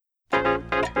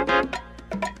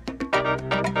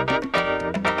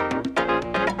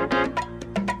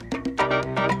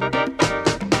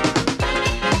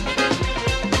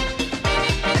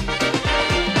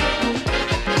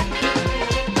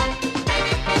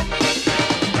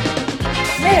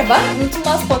Merhaba,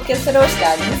 Unutulmaz Podcast'lara hoş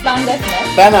geldiniz. Ben Defne.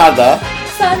 Ben Arda.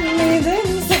 Sen miydin?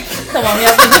 Tamam,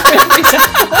 yapmayacağım.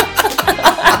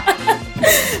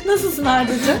 Nasılsın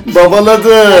Arda'cığım?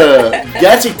 Babaladı.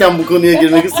 Gerçekten bu konuya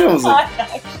girmek istiyor musun? Hayır.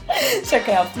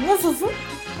 Şaka yaptım. Nasılsın?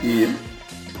 İyiyim.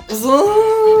 Uzunca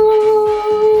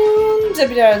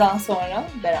bir aradan sonra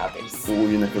beraberiz. Bu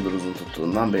oyunu ne kadar uzun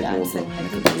tuttuğundan belli yani oldu.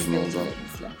 Ne kadar uzun oldu.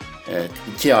 Evet,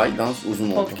 2 aydan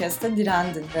uzun oldu. Podcast'ta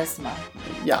direndin resmen.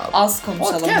 Ya, az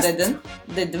konuşalım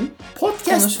dedim.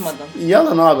 Podcast. Konuşmadın.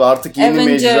 Yalan abi, artık yeni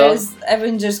mecra.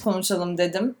 Avengers konuşalım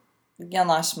dedim.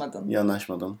 Yanaşmadım.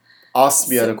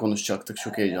 Bir ara konuşacaktık.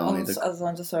 Çok heyecanlıydık. Onu az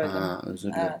önce söyledim.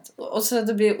 Özür dilerim. Evet. O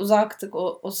sırada bir uzaktık.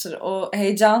 O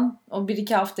heyecan o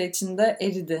 1-2 hafta içinde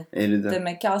eridi.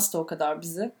 Demek ki asla o kadar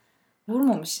bizi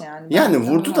vurmamış yani. Yani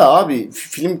vurdu da abi.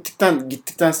 Film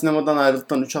gittikten sinemadan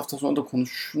ayrıldıktan 3 hafta sonra da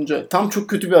konuşunca tam çok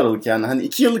kötü bir aralık yani. Hani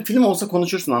 2 yıllık film olsa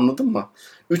konuşursun, anladın mı?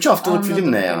 3 haftalık Anladım,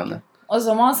 film ne peki. yani? O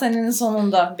zaman senenin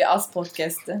sonunda bir az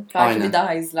podcast'i. Belki bir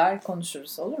daha izler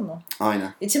konuşuruz, olur mu?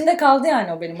 Aynen. İçimde kaldı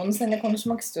yani o benim. Onu seninle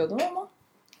konuşmak istiyordum ama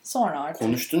sonra artık.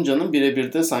 Konuştun canım,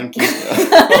 birebir de sanki.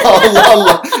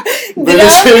 Allah. Böyle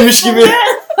şeymiş gibi.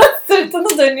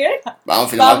 Sırtını dönüyor. Ben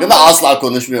film hakkında asla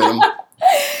konuşmuyorum.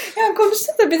 Yani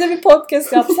konuştuk da bir de bir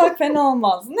podcast yapsak fena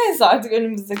olmaz. Neyse, artık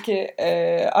önümüzdeki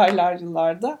aylar,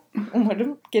 yıllarda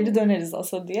umarım geri döneriz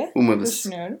asa diye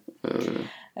düşünüyorum.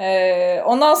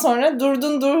 Ondan sonra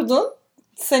durdun.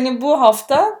 Seni bu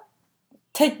hafta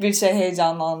tek bir şey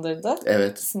heyecanlandırdı.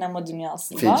 Evet. Sinema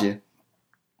dünyasında. Feci.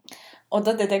 O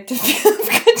da dedektif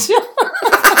Pikachu.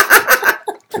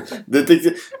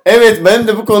 Detektif. Evet, benim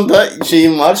de bu konuda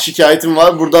şikayetim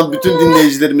var. Buradan bütün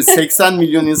dinleyicilerimiz 80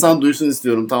 milyon insan duysun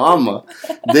istiyorum, tamam mı?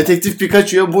 Dedektif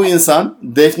Pikachu'ya bu insan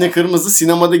Defne Kırmızı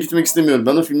sinemada gitmek istemiyor,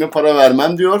 ben o filme para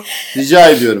vermem diyor. Rica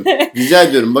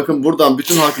ediyorum. Bakın buradan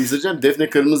bütün halkı izleyeceğim. Defne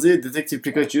Kırmızı'yı Dedektif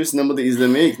Pikachu'yu sinemada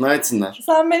izlemeye ikna etsinler.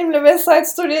 Sen benimle West Side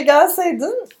Story'ye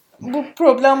gelseydin bu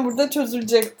problem burada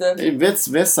çözülecekti.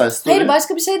 West Side Story. Hayır,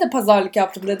 başka bir şey de pazarlık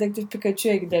yaptım. Dedektif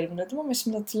Pikachu'ya gidelim dedim ama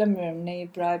şimdi hatırlamıyorum neyi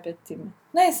bribe ettiğimi.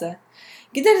 Neyse.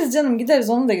 Gideriz canım, gideriz,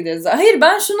 onu da gideriz. Hayır,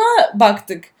 ben şuna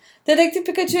baktık. Dedektif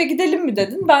Pikachu'ya gidelim mi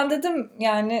dedin. Ben dedim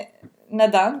yani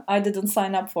neden? I didn't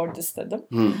sign up for this dedim.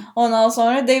 Ondan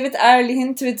sonra David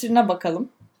Ehrlich'in Twitter'ına bakalım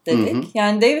dedik.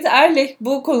 Yani David Ehrlich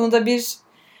bu konuda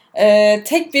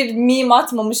tek bir meme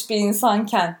atmamış bir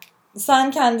insanken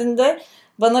sen kendinde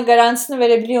bana garantisini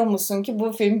verebiliyor musun ki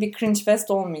bu film bir cringe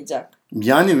fest olmayacak?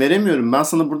 Yani veremiyorum. Ben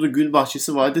sana burada gül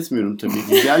bahçesi vaat etmiyorum tabii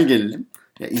ki. Gel gelelim.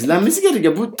 Ya, izlenmesi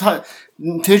gerekiyor. Bu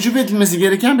tecrübe edilmesi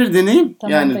gereken bir deneyim.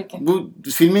 Tamam, yani peki. Bu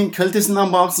filmin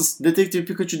kalitesinden bağımsız. Detective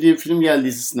Pikachu diye bir film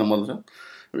geldiyse sinemalara,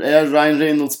 eğer Ryan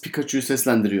Reynolds Pikachu'yu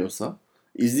seslendiriyorsa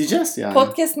izleyeceğiz yani.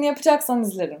 Podcast'ını yapacaksan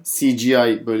izlerim.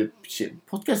 CGI böyle bir şey.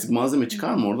 Podcast'lık malzeme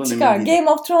çıkar mı oradan? Çıkar. Game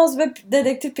of Thrones ve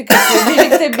Dedektif Pikachu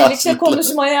birlikte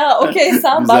konuşmaya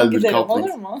okeysen bak gidelim, olur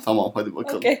mu? Tamam, hadi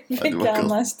bakalım. Okay, peki,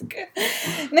 anlaştık.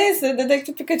 Neyse,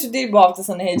 Dedektif Pikachu değil bu hafta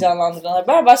seni heyecanlandıran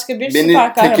haber. Başka bir beni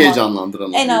süper kahraman. Tek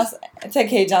heyecanlandıran değil.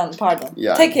 Tek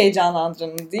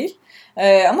heyecanlandıranı değil.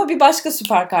 Ama bir başka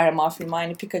süper kahraman filmi,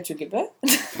 aynı Pikachu gibi.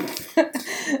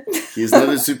 He's not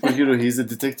a superhero, he's a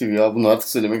detective. Ya bunu artık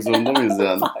söylemek zorunda mıyız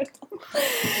yani? Pardon.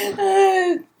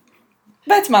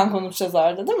 Batman konuşacağız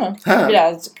Arda, değil mi?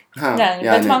 Birazcık. Yani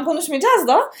Batman konuşmayacağız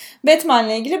da Batman'le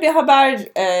ilgili bir haber,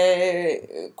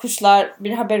 kuşlar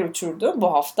bir haber uçurdu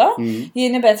bu hafta.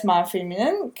 Yeni Batman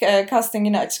filminin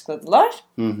castingini açıkladılar.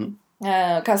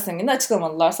 Castingini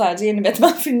açıklamadılar. Sadece yeni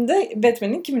Batman filminde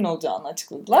Batman'in kimin olacağını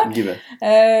açıkladılar. Gibi.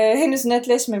 Henüz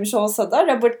netleşmemiş olsa da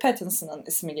Robert Pattinson'ın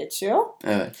ismi geçiyor.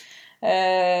 Evet.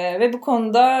 Ve bu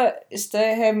konuda işte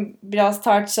hem biraz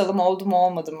tartışalım oldu mu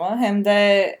olmadı mı, hem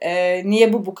de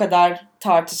niye bu kadar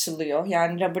tartışılıyor.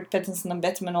 Yani Robert Pattinson'ın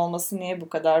Batman olması niye bu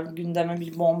kadar gündeme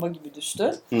bir bomba gibi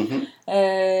düştü.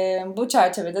 Bu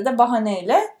çerçevede de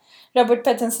bahaneyle Robert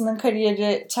Pattinson'ın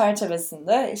kariyeri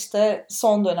çerçevesinde işte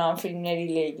son dönem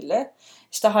filmleriyle ilgili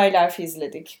işte High Life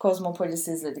izledik, Cosmopolis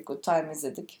izledik, Good Time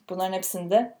izledik. Bunların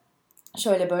hepsini de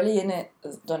şöyle böyle yeni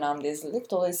dönemde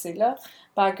izledik. Dolayısıyla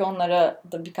belki onlara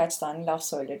da birkaç tane laf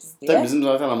söyleriz diye. Tabii bizim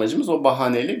zaten amacımız o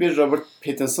bahaneyle bir Robert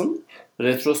Pattinson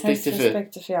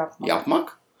retrospektifi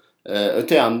yapmak.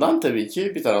 Öte yandan tabii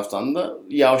ki bir taraftan da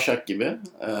yavşak gibi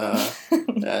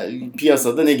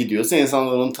piyasada ne gidiyorsa,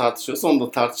 insanlar onu tartışıyorsa onu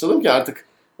da tartışalım ki artık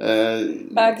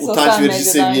utanç verici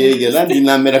seviyeye gelen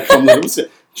dinlenme rakamlarımız.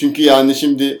 Çünkü yani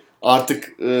şimdi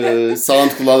artık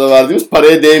SoundCloud'a verdiğimiz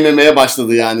paraya değmemeye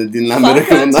başladı yani dinlenme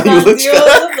rakamından yola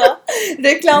çıkarak.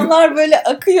 Reklamlar böyle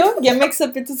akıyor. Yemek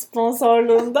Sepeti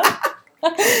sponsorluğunda.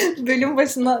 Bölüm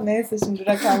başına neyse şimdi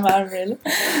rakam vermeyelim.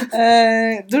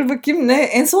 Dur bakayım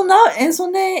en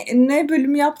son ne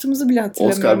bölümü yaptığımızı bile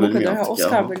hatırlamıyorum. Oscar bölümü yaptık.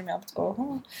 Oscar bölümü yaptık.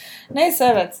 Neyse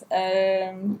evet.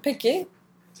 Peki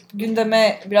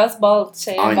gündeme biraz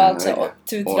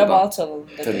Twitter'a bal çalalım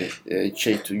dedi.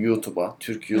 Tabii YouTube'a,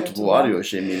 Türk YouTube'u var ya o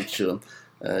Melik Şah'ın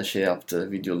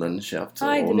yaptığı, videolarını yaptığı.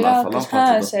 Haydi onlar biraz falan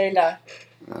patladı. Şeyler.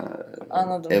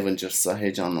 Anladım. Avengers'a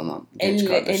heyecanlanan genç 50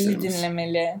 kardeşlerimiz.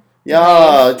 dinlemeli.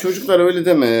 Ya çocuklar öyle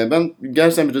deme. Ben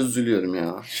gerçekten biraz üzülüyorum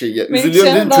ya.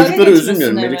 Üzülüyorum dedim, çocuklara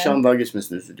üzülmüyorum. Melik Şah'ın dalga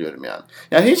geçmesine üzülüyorum yani.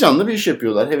 Yani heyecanlı bir iş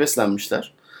yapıyorlar,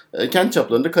 heveslenmişler. Kendi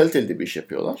çaplarında kaliteli bir iş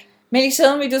yapıyorlar. Melik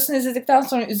Şah'ın videosunu izledikten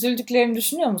sonra üzüldüklerini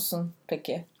düşünüyor musun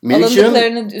peki?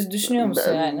 Alındıklarını düşünüyor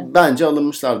musun yani? Bence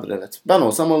alınmışlardır evet. Ben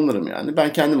olsam alınırım yani.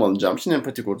 Ben kendim alınacağım için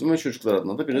empati kurdum ve çocuklar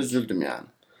adına da biraz üzüldüm yani.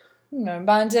 Bilmiyorum.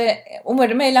 Bence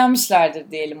umarım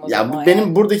eğlenmişlerdir diyelim o zaman. Ya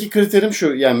benim buradaki kriterim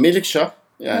şu. Yani Melik Şah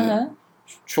yani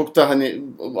çok da hani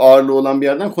ağırlığı olan bir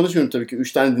yerden konuşmuyorum tabii ki.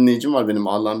 3 tane dinleyicim var benim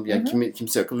Allah'ım. Yani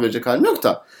kimseye akıl verecek halim yok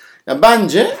da. Ya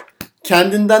bence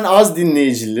kendinden az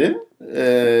dinleyicili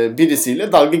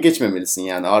birisiyle dalga geçmemelisin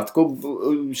yani. Artık o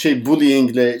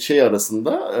bullying ile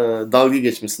arasında dalga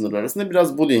geçme sınırı arasında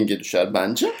biraz bullying'e düşer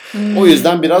bence. O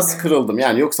yüzden biraz kırıldım.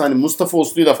 Yani yoksa hani Mustafa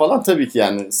Uslu'yla falan tabii ki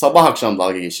yani sabah akşam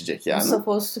dalga geçecek yani.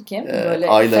 Mustafa Uslu kim? Böyle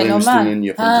Ayla ve Müslüm'ün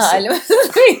yapımcısı.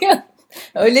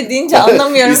 Öyle deyince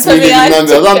anlamıyorum İsmi tabii yani. bilinen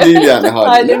bir adam değil yani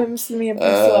haliyle. Ayla ve Müslüm'ün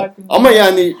yapımcısı var. Ama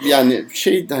yani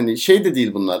şey de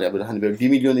değil bunlar ya böyle hani böyle 1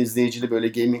 milyon izleyicili böyle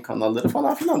gaming kanalları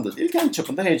falan filan da değil. Kendi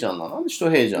çapında heyecanlanan işte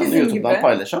o heyecanı bizim YouTube'dan gibi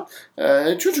paylaşan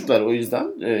çocuklar o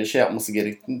yüzden yapması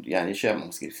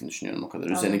gerektiğini düşünüyorum o kadar.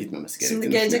 Üzerine gitmemesi gerektiğini düşünüyorum. Şimdi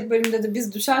gelecek bölümde de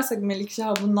biz düşersek Melik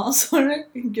Şah'a bundan sonra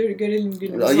görelim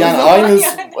günümüzü. Yani aynı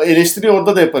eleştiriyi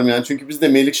orada da yaparım yani. Çünkü biz de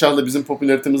Melik Şah'la bizim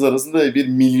popülaritemiz arasında 1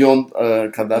 milyon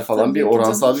kadar falan bir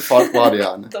oransal bir fark var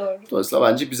yani. Doğru.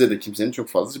 Dolayısıyla bence bize de kimsenin çok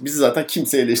fazla. Bizi zaten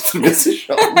kimse eleştirmesin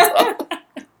şu anda.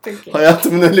 Peki.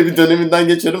 Hayatımın öyle bir döneminden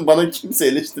geçerim. Bana kimse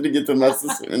eleştiri getirmezse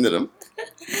sevinirim.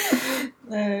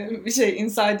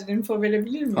 Insider info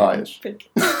verebilir miyim? Hayır. Peki.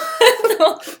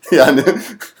 Yani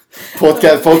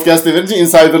podcast'e verince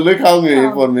insiderlığı kalmıyor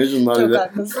information'lar bile. Çok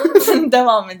haklısın.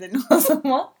 Devam edelim o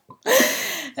zaman.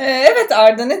 Evet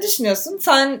Arda ne düşünüyorsun?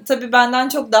 Sen tabii benden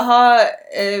çok daha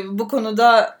bu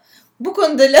konuda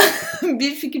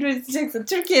bir fikir üreteceksin.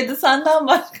 Türkiye'de senden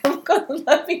başka bu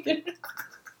konuda fikir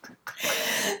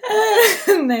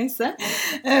neyse.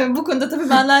 Bu konuda tabii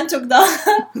benden çok daha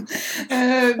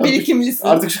birikimlisin.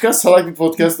 Artık şu kadar salak bir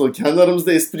podcast oldu. Kendi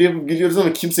aramızda espri yapıp gülüyoruz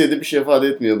ama kimseye de bir şey ifade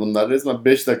etmiyor bunlar. Resmen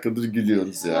 5 dakikadır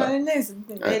gülüyoruz ya. Neyse.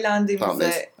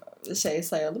 Eğlendiğimize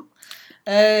sayalım.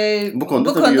 Bu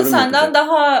konuda senden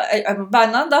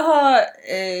benden daha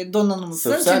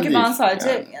donanımlısın. Çünkü ben sadece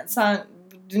yani sen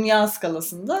dünya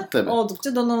skalasında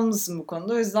oldukça donanımlısın bu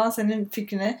konuda. O yüzden senin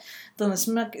fikrine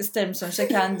danışmak isterim. Sonuçta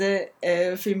kendi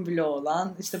film bloğu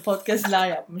olan, işte podcastler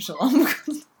yapmış olan bu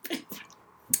konuda.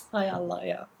 Hay Allah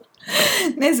ya.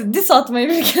 Neyse diss atmayı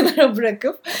bir kenara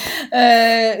bırakıp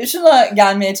şuna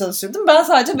gelmeye çalışırdım. Ben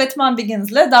sadece Batman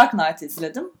Begins'le Dark Knight'ı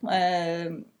izledim.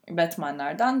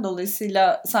 Batman'lerden.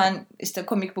 Dolayısıyla sen işte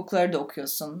comic book'ları da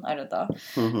okuyorsun arada.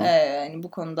 Yani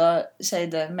bu konuda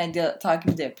medya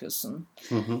takibi de yapıyorsun.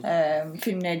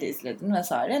 Filmleri de izledin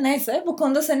vesaire. Neyse bu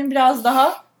konuda senin biraz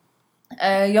daha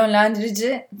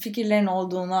yönlendirici fikirlerin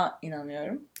olduğuna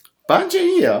inanıyorum. Bence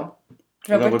iyi ya.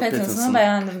 Robert Pattinson'u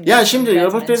beğendim. Ya şimdi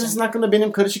Robert Pattinson hakkında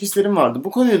benim karışık hislerim vardı.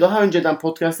 Bu konuyu daha önceden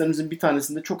podcastlerimizin bir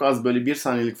tanesinde çok az böyle 1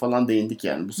 saniyelik falan değindik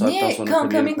yani. Bu saatten sonra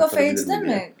Coming of Age'de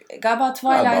mi? Galiba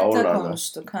Twilight'ta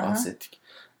konuştuk. Bahsettik.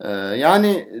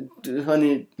 Yani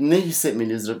hani ne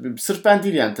hissetmeliyiz? Sırf ben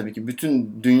değil yani tabii ki.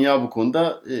 Bütün dünya bu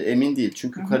konuda emin değil.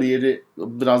 Çünkü kariyeri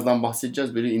birazdan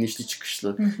bahsedeceğiz böyle inişli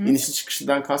çıkışlı. İnişli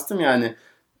çıkışlıdan kastım yani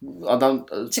adam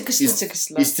çıkışlı.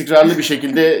 istikrarlı bir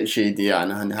şekilde şeydi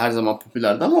yani hani her zaman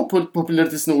popülerdi ama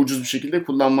popülaritesini ucuz bir şekilde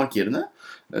kullanmak yerine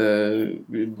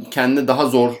kendine daha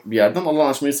zor bir yerden alan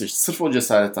açmayı seçti. Sırf o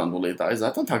cesaretten dolayı dahi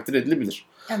zaten takdir edilebilir.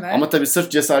 Evet. Ama tabii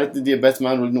sırf cesaretli diye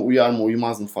Batman rolüne uyar mı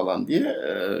uymaz mı falan diye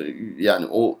yani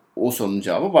o sorunun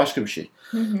cevabı başka bir şey.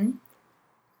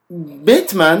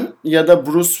 Batman ya da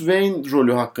Bruce Wayne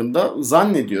rolü hakkında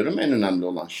zannediyorum en önemli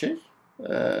olan şey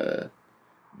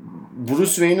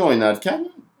Bruce Wayne'i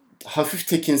oynarken hafif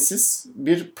tekinsiz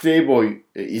bir playboy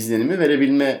izlenimi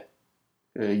verebilme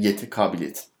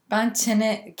kabiliyeti. Ben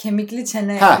kemikli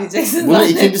çene diyeceksin. Buna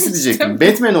ikincisi diyecektim.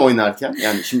 Batman'i oynarken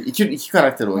yani şimdi iki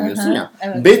karakter oynuyorsun ya.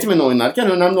 Evet. Batman'i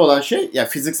oynarken önemli olan şey ya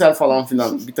fiziksel falan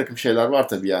filan bir takım şeyler var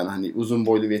tabii yani hani uzun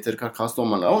boylu ve yeteri kadar kaslı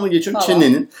olman lazım. Ama geçiyorum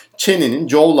çenenin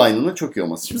jawline'ının çok iyi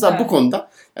olması. Şimdi bu konuda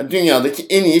Yani dünyadaki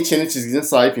en iyi çene çizgisine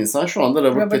sahip insan şu anda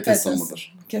Robert Pattinson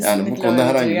mıdır? Kesinlikle yani bu konuda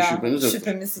herhangi bir şüphemiz yok.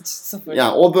 Şüphemiz hiç sıfır.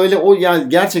 Yani o böyle yani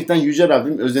gerçekten Yüce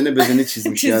Rabbim özene bezene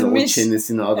çizmiş yani o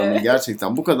çenesini adamın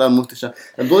gerçekten bu kadar muhteşem.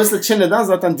 Yani dolayısıyla çeneden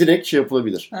zaten direkt şey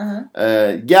yapılabilir.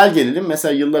 Gel gelelim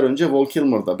mesela yıllar önce Val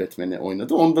Kilmer'da Batman'i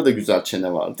oynadı. Onda da güzel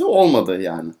çene vardı. Olmadı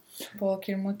yani. Val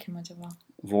Kilmer kim acaba?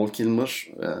 Val Kilmer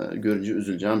görünce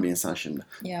üzüleceğim bir insan şimdi.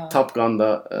 Ya. Top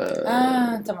Gun'da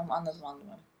tamam anladım.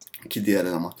 Ki diğer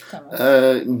eleman. Tamam.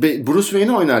 Bruce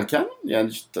Wayne'i oynarken yani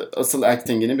işte asıl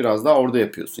acting'ini biraz daha orada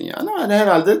yapıyorsun yani. Yani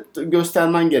herhalde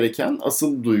göstermen gereken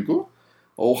asıl duygu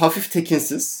o hafif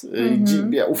tekinsiz,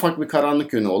 ufak bir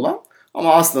karanlık yönü olan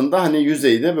ama aslında hani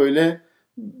yüzeyde böyle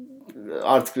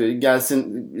artık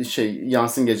gelsin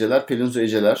yansın geceler, Pelinsu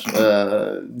eceler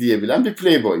diyebilen bir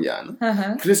playboy yani.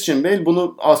 Christian Bale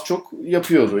bunu az çok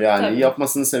yapıyordu yani. Tabii.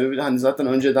 Yapmasının sebebi hani zaten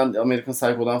önceden American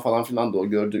Psycho'dan falan filan da o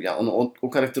gördük. Yani o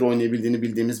karakteri oynayabildiğini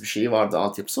bildiğimiz bir şeyi vardı,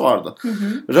 altyapısı vardı.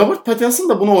 Robert Pattinson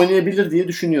da bunu oynayabilir diye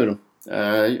düşünüyorum.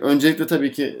 Öncelikle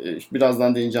tabii ki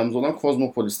birazdan değineceğimiz olan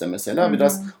Cosmopolis'te mesela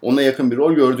biraz ona yakın bir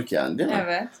rol gördük yani değil mi?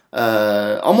 Evet.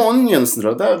 Ama onun yanı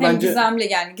sıra da hem bence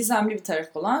gizemli bir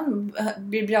taraf olan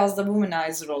biraz da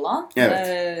womanizer olan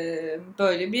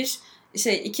böyle bir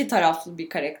iki taraflı bir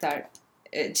karakter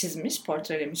çizmiş,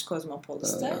 portrelemiş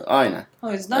Cosmopolis'te. Aynen.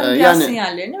 O yüzden biraz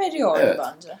sinyallerini veriyor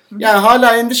bence. Yani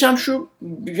hala endişem şu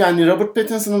yani Robert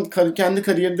Pattinson'ın kendi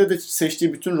kariyerinde de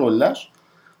seçtiği bütün roller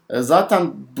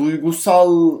zaten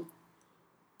duygusal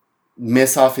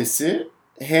mesafesi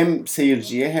hem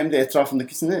seyirciye hem de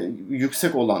etrafındakisine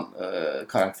yüksek olan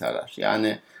karakterler.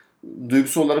 Yani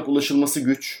duygusal olarak ulaşılması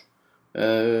güç,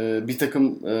 bir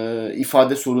takım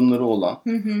ifade sorunları olan,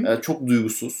 çok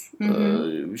duygusuz,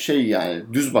 yani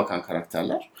düz bakan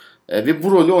karakterler. Ve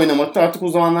bu rolü oynamakta artık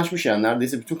uzmanlaşmış yani.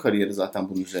 Neredeyse bütün kariyeri zaten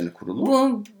bunun üzerine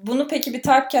kurulu. Bunu peki bir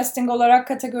typecasting olarak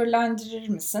kategorilendirir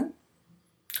misin?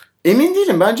 Emin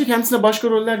değilim. Bence kendisine başka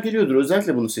roller geliyordur.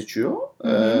 Özellikle bunu seçiyor.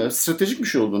 Stratejik bir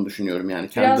şey olduğunu düşünüyorum yani.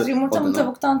 Biraz yumurta mı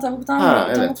tavuktan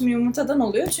tavuk mu yumurtadan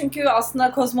oluyor. Çünkü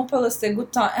aslında Cosmopolis'te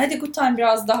Good Time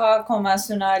biraz daha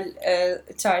konvansiyonel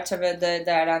çerçevede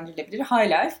değerlendirilebilir. High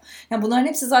Life. Yani bunların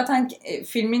hepsi zaten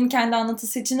filmin kendi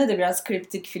anlatısı içinde de biraz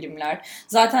kriptik filmler.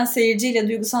 Zaten seyirciyle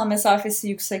duygusal mesafesi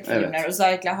yüksek filmler. Evet.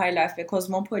 Özellikle High Life ve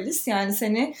Cosmopolis. Yani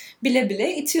seni bile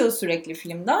bile itiyor sürekli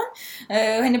filmden.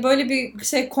 Hani böyle bir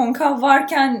konkav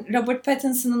varken Robert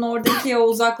Pattinson'ın oradaki o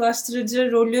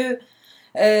uzaklaştırıcı rolü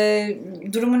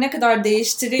durumu ne kadar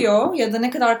değiştiriyor ya da ne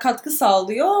kadar katkı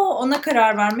sağlıyor ona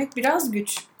karar vermek biraz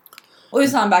güç. O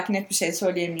yüzden belki net bir şey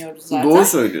söyleyemiyoruz zaten. Doğru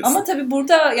söylüyorsun. Ama tabii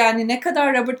burada yani ne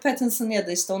kadar Robert Pattinson ya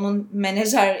da işte onun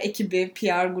menajer ekibi,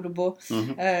 PR grubu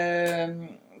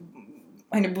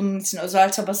hani bunun için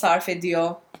özel çaba sarf ediyor.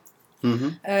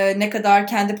 Ne kadar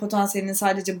kendi potansiyelinin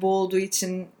sadece bu olduğu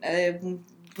için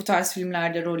bu tarz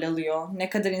filmlerde rol alıyor. Ne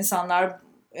kadar insanlar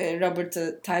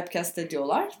Robert'ı typecast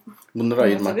ediyorlar. Bunları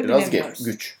ayırmak biraz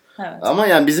güç. Evet. Ama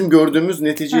yani bizim gördüğümüz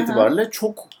netice itibariyle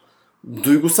çok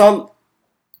duygusal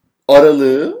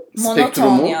aralığı, monoton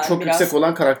spektrumu yani, çok biraz yüksek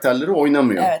olan karakterleri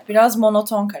oynamıyor. Evet, biraz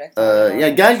monoton karakterler.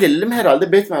 Yani gel gelelim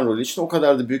herhalde Batman rolü için o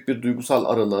kadar da büyük bir duygusal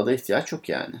aralığa da ihtiyaç yok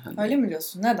yani. Hani öyle mi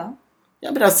diyorsun? Neden?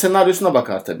 Ya biraz senaryosuna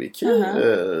bakar tabii ki.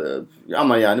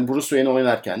 Ama yani Bruce Wayne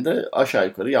oynarken de aşağı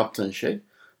yukarı yaptığın şey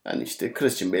yani işte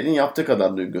Christian Bale'in yaptığı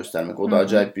kadar duygu göstermek. O da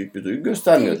acayip büyük bir duygu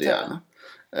göstermiyordu değil,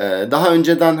 yani. Daha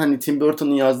önceden hani Tim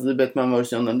Burton'un yazdığı Batman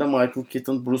versiyonlarında Michael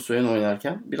Keaton Bruce Wayne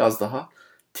oynarken biraz daha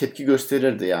tepki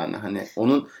gösterirdi yani. Hani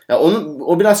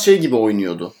o biraz şey gibi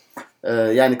oynuyordu.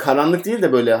 Yani karanlık değil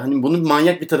de böyle hani bunun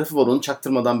manyak bir tarafı var, onu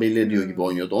çaktırmadan belli ediyor gibi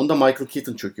oynuyordu. Onu da Michael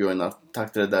Keaton çok iyi oynar,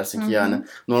 takdir edersin ki yani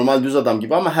normal düz adam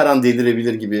gibi ama her an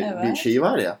delirebilir gibi bir şeyi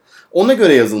var ya. Ona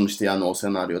göre yazılmıştı yani o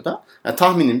senaryoda. Yani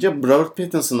tahminimce Robert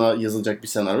Pattinson'a yazılacak bir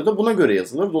senaryoda buna göre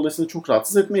yazılır. Dolayısıyla çok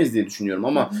rahatsız etmeyiz diye düşünüyorum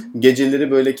ama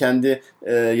geceleri böyle kendi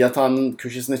yatağının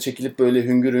köşesine çekilip böyle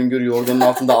hüngür hüngür yorganın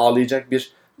altında ağlayacak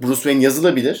bir Bruce Wayne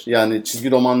yazılabilir. Yani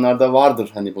çizgi romanlarda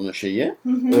vardır hani bunun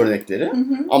örnekleri.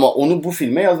 Ama onu bu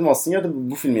filme yazmazsın ya da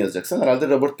bu filme yazacaksan herhalde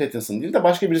Robert Pattinson değil de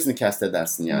başka birisini cast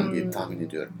edersin yani diye tahmin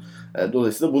ediyorum.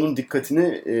 Dolayısıyla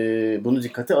bunu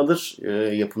dikkate alır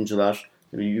yapımcılar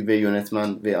ve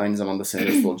yönetmen ve aynı zamanda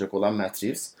senarist olacak olan Matt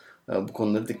Reeves. Bu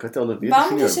konuları dikkate alır diye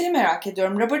düşünüyorum. Ben bir şeyi merak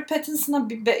ediyorum. Robert Pattinson'a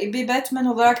bir Batman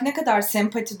olarak ne kadar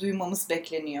sempati duymamız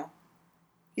bekleniyor?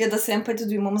 Ya da sempati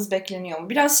duymamız bekleniyor mu?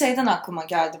 Biraz şeyden aklıma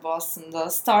geldi bu aslında.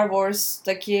 Star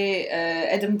Wars'taki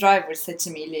Adam Driver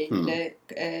seçimiyle ilgili.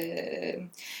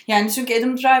 Yani çünkü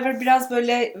Adam Driver biraz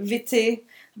böyle witty,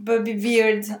 böyle bir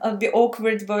weird, bir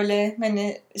awkward böyle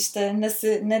hani işte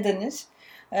ne denir?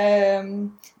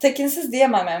 Tekinsiz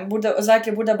diyemem yani.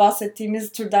 Özellikle burada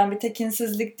bahsettiğimiz türden bir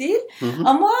tekinsizlik değil.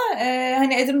 Ama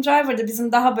hani Adam Driver'da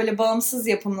bizim daha böyle bağımsız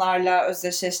yapımlarla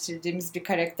özdeşleştirdiğimiz bir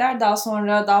karakter. Daha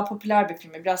sonra daha popüler bir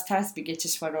filmi. Biraz ters bir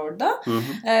geçiş var orada.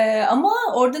 Ama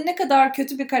orada ne kadar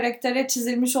kötü bir karaktere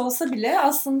çizilmiş olsa bile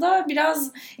aslında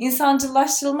biraz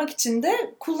insancıllaştırılmak için de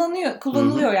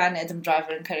kullanılıyor yani Adam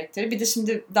Driver'ın karakteri. Bir de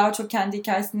şimdi daha çok kendi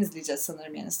hikayesini izleyeceğiz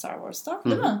sanırım yeni Star Wars'ta.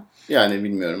 Değil mi? Yani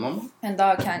bilmiyorum ama. Yani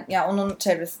daha yani onun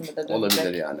çevresinde de dönecek.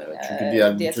 Olabilir yani. Evet. Çünkü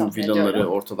diğer bütün villainları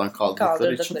ortadan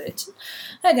kaldırdıkları için.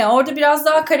 Evet, yani orada biraz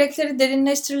daha karakteri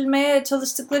derinleştirilmeye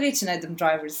çalıştıkları için Adam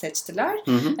Driver'ı seçtiler.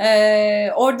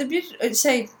 Orada bir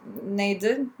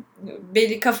neydi?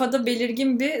 Kafada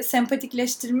belirgin bir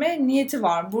sempatikleştirme niyeti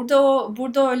var.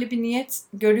 Burada öyle bir niyet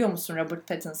görüyor musun Robert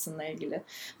Pattinson'la ilgili?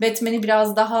 Batman'i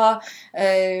biraz daha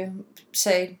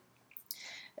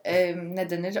ne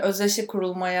denir? Özdeşe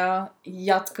kurulmaya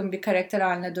yatkın bir karakter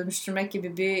haline dönüştürmek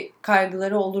gibi bir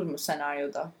kaygıları olur mu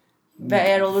senaryoda? Ve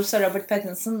eğer olursa Robert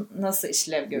Pattinson nasıl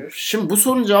işlev görür? Şimdi bu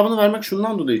sorunun cevabını vermek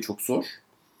şundan dolayı çok zor.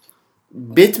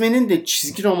 Batman'in de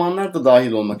çizgi romanlar da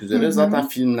dahil olmak üzere zaten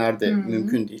filmlerde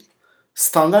mümkün değil.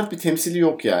 Standart bir temsili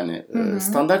yok yani.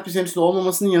 Standart bir temsili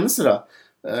olmamasının yanı sıra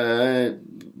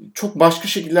çok başka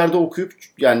şekillerde okuyup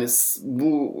yani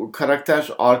bu karakter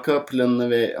arka planını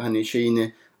ve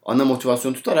hani ana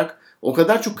motivasyon tutarak o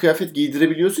kadar çok kıyafet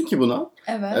giydirebiliyorsun ki buna.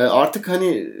 Evet. Artık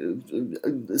hani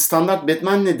standart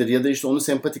Batman nedir ya da işte onu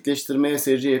sempatikleştirmeye,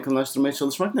 seyirciye yakınlaştırmaya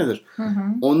çalışmak nedir?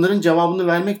 Onların cevabını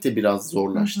vermek de biraz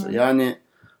zorlaştı. Yani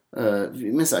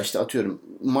mesela işte atıyorum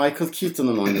Michael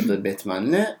Keaton'ın oynadığı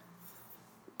Batman'le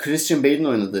Christian Bale'in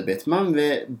oynadığı Batman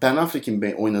ve Ben Affleck'in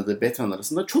oynadığı Batman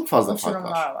arasında çok fazla fark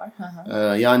var.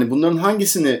 Yani bunların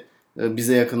hangisini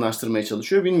bize yakınlaştırmaya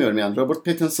çalışıyor bilmiyorum. Yani Robert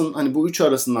Pattinson hani bu üçü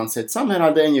arasından seçsem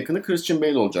herhalde en yakını Christian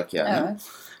Bale olacak yani.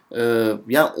 Evet.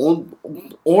 Yani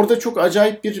orada çok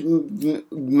acayip bir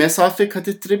mesafe kat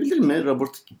ettirebilir mi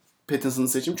Robert Pattinson'ın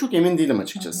seçimi? Çok emin değilim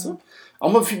açıkçası.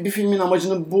 Ama bir filmin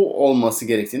amacının bu olması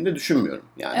gerektiğini de düşünmüyorum.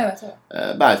 Yani evet.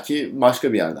 Belki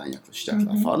başka bir yerden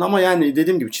yaklaşacaklar falan. Ama yani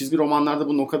dediğim gibi çizgi romanlarda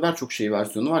bunun o kadar çok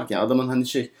versiyonu var ki adamın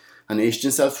hani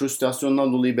eşcinsel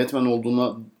frustrasyondan dolayı Batman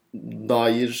olduğuna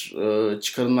dair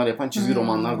çıkarımlar yapan çizgi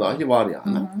romanlar dahi var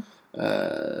yani.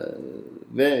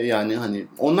 Ve yani hani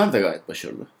onlar da gayet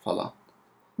başarılı falan.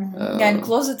 Yani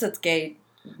closeted gay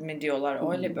mi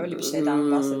diyorlar? Öyle böyle bir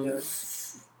şeyden bahsediyoruz.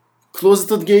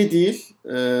 Closeted gay değil.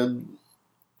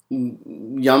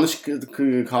 Yanlış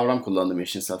kavram kullandım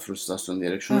eşcinsel frustrasyon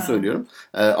diyerek. Şunu söylüyorum.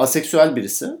 Aseksüel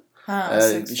birisi.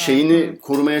 Şeyini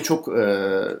korumaya çok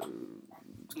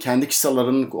kendi kişisel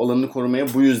alanını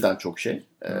korumaya bu yüzden çok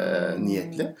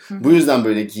niyetli. Bu yüzden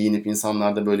böyle giyinip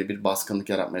insanlarda böyle bir baskınlık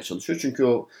yaratmaya çalışıyor. Çünkü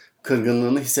o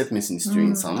kırgınlığını hissetmesini istiyor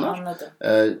insanlar.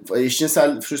 Anladım.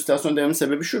 Eşcinsel frustrasyon dememin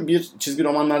sebebi şu. Bir çizgi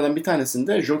romanlardan bir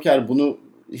tanesinde Joker bunu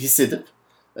hissedip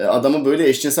adamı böyle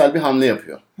eşcinsel bir hamle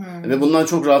yapıyor. Ve bundan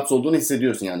çok rahatsız olduğunu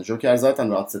hissediyorsun yani. Joker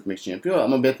zaten rahatsız etmek için yapıyor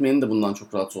ama Batman'in de bundan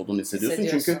çok rahatsız olduğunu hissediyorsun.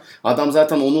 Çünkü adam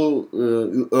zaten onu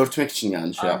örtmek için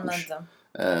yani yapmış.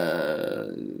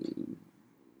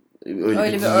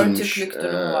 Öyle bir örtüklük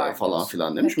durumu var falan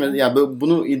filan demiş. Yani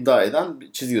bunu iddia eden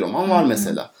bir çizgi roman var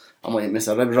mesela. Ama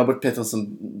mesela Robert Pattinson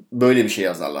böyle bir şey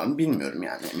yazarlar mı bilmiyorum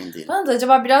yani, emin değilim. Bana da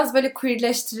acaba biraz böyle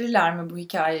queerleştirirler mi bu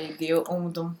hikayeyi diye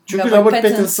umudum. Çünkü Robert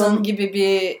Pattinson gibi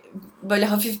bir böyle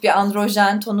hafif bir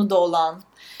androjen tonu da olan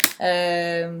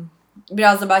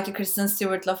biraz da belki Kristen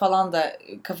Stewart'la falan da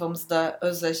kafamızda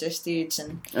özdeşleştiği için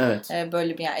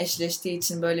böyle bir eşleştiği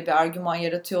için böyle bir argüman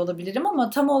yaratıyor olabilirim ama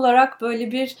tam olarak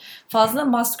böyle bir fazla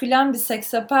maskülen bir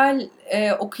seksapel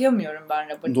okuyamıyorum ben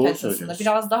Robert Pattinson'da.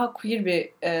 Biraz daha queer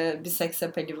bir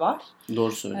seksapeli var.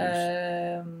 Doğru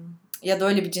söylüyorsun. Ya da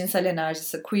öyle bir cinsel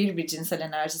enerjisi, queer bir cinsel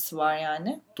enerjisi var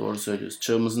yani. Doğru söylüyorsun.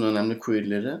 Çağımızın önemli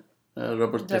queerleri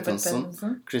Robert Pattinson,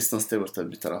 Kristen Stewart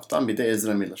tabii bir taraftan, bir de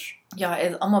Ezra Miller. Ya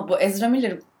ama bu Ezra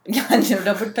Miller yani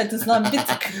Robert Pattinson'dan bir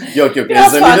tık yok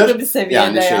biraz Ezra farklı Miller, bir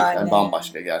seviyede yani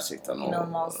bambaşka gerçekten.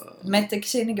 İnanılmaz. Matt'teki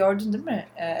şeyini gördün değil mi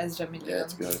Ezra Miller'ın?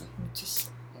 Evet, gördüm. Müthiş.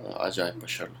 Acayip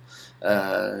başarılı.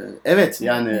 Evet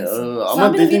yani ama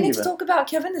sen dediğim gibi. We Need to Talk About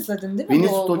Kevin izledin değil mi? We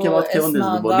Need to Talk About Kevin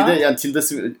izledim. Bir de yani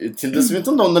Tilda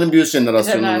Swinton da onların bir üst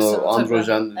jenerasyonunun o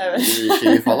androjen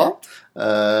şeyi falan.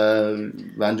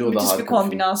 Bence o da harika. Müthiş bir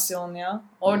kombinasyon ya.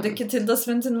 Oradaki Tilda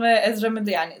Swinton ve Ezra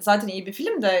Miller yani zaten iyi bir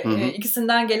film de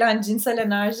ikisinden gelen cinsel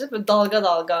enerji böyle dalga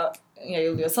dalga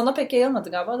yayılıyor. Sana pek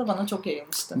yayılmadı galiba da bana çok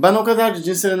yayılmıştı. Ben o kadar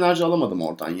cinsel enerji alamadım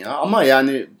oradan ya. Ama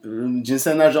yani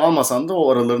cinsel enerji almasan da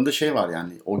o aralarında var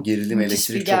yani. O gerilim,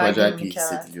 elektrik çok acayip iyi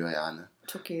hissediliyor yani.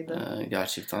 Çok iyiydi.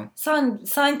 Gerçekten. Sen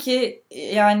sanki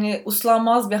yani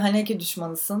uslanmaz bir Haneke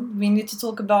düşmanısın. We Need to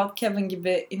Talk About Kevin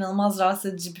gibi inanılmaz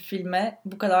rahatsız edici bir filme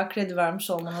bu kadar kredi vermiş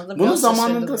olmana da biraz bunu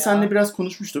zamanında seninle biraz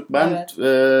konuşmuştuk. Ben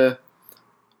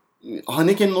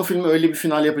Haneke'nin o filmi öyle bir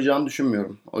final yapacağını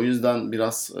düşünmüyorum. O yüzden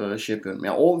biraz şey yapıyorum.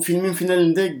 Yani o filmin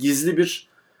finalinde gizli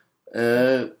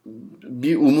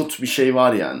bir umut, bir şey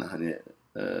var yani. Hani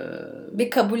bir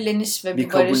kabulleniş ve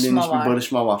bir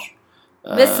barışma var.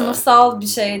 Ve sınıfsal bir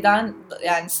şeyden,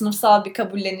 yani sınıfsal bir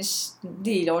kabulleniş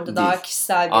değil. Orada değil. Daha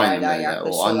kişisel bir yerden yaklaşıyorlar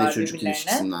birbirlerine. O anne çocuk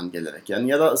ilişkisinden gelerek. Yani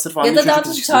ya da sırf anne çocuk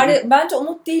ilişkisi değil. Bence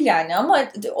umut değil yani, ama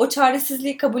o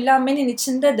çaresizliği kabullenmenin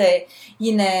içinde de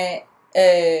yine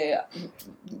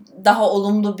daha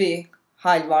olumlu bir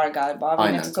hal var galiba.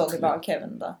 Aynen.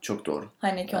 Kevin'de. Çok doğru.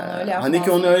 Haneke onu öyle yapmaz.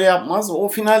 Haneke onu öyle yapmaz. O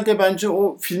finalde bence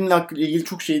o filmle ilgili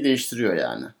çok şeyi değiştiriyor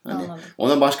yani. Hani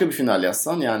ona başka bir final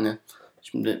yazsan yani.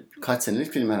 Şimdi kaç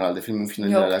senelik film herhalde. Filmin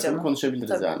finaliyle alakalı konuşabiliriz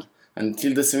tabii. Yani. Hani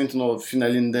Tilda Swinton o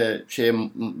finalinde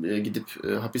gidip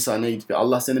hapishaneye gidip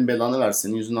Allah senin belanı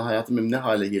versin, yüzüne hayatım ne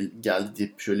hale geldi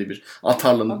deyip şöyle bir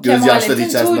atarlanıp gözyaşları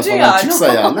içerisinde falan yani.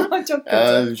 Çıksa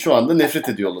yani şu anda nefret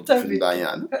ediyor o filmden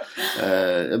yani.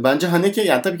 Bence Haneke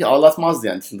yani tabii ki ağlatmazdı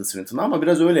yani Tilda Swinton'ı, ama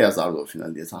biraz öyle yazardı o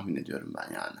final diye tahmin ediyorum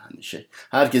ben yani. Hani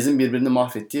herkesin birbirini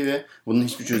mahvettiği ve bunun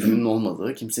hiçbir çözümünün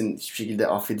olmadığı, kimsenin hiçbir şekilde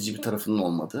affedici bir tarafının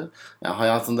olmadığı, yani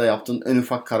hayatında yaptığın en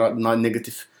ufak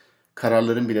negatif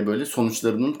kararların bile böyle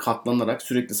sonuçlarının katlanarak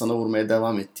sürekli sana vurmaya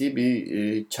devam ettiği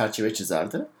bir çerçeve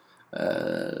çizerdi.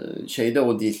 De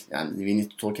o değil. Yani We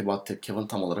Need to Talk About Kevin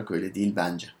tam olarak öyle değil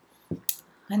bence.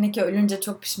 Haneke ölünce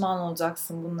çok pişman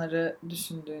olacaksın bunları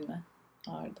düşündüğüne.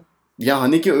 Arda. Ya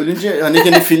Haneke ölünce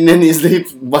Haneke'nin filmlerini izleyip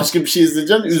başka bir şey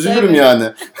izleyeceğim. Üzülürüm yani.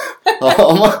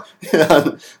 Ama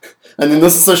yani hani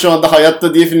nasılsa şu anda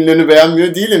hayatta diye filmlerini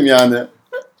beğenmiyor değilim yani.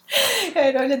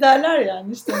 Hayır, öyle derler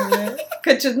yani işte.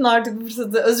 Kaçırdın artık bu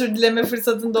fırsatı, özür dileme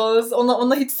fırsatın doğası,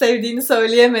 ona hiç sevdiğini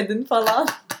söyleyemedin falan.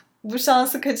 Bu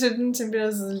şansı kaçırdığın için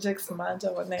biraz üzüleceksin bence,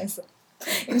 ama neyse.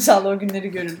 İnşallah o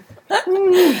günleri görürüm.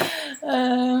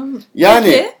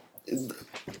 Yani peki,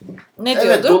 ne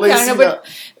diyorduk? Dolayısıyla...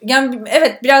 Yani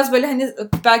evet, biraz böyle hani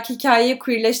belki hikayeyi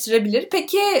queerleştirebilir.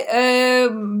 Peki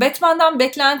Batman'dan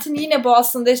beklentin yine bu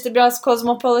aslında, işte biraz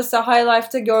Cosmopolis ve High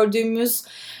Life'ta gördüğümüz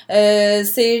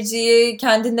seyirciyi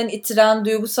kendinden itiren,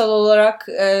 duygusal olarak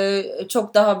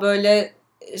çok daha böyle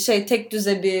tek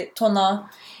düze bir tona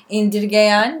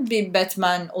indirgeyen bir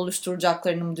Batman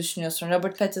oluşturacaklarını mı düşünüyorsun?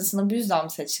 Robert Pattinson'ın bu yüzden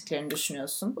mi seçtiklerini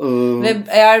düşünüyorsun? Ve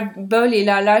eğer böyle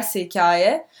ilerlerse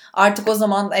hikaye, artık o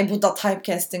zaman bu da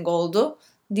typecasting oldu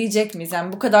diyecek miyiz?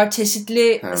 Yani bu kadar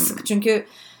çeşitli çünkü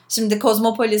şimdi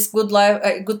Cosmopolis, Good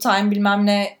Life, Good Time bilmem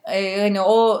ne, hani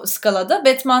o skalada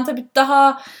Batman tabii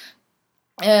daha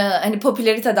hani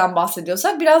popülariteden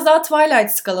bahsediyorsak biraz daha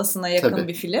Twilight skalasına yakın tabii.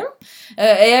 Bir film.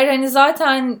 Eğer hani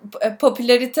zaten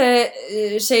popülarite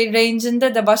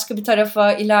range'inde de başka bir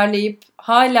tarafa ilerleyip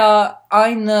hala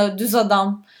aynı düz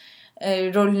adam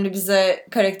rolünü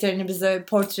karakterini bize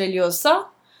portreliyorsa,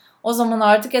 o zaman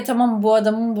artık tamam, bu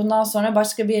adamın bundan sonra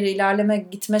başka bir yere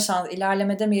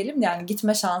ilerleme demeyelim yani,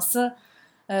 gitme şansı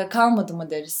kalmadı mı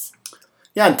deriz.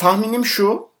 Yani tahminim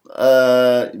şu,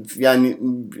 yani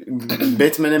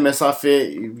Batman'e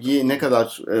mesafeyi ne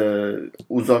kadar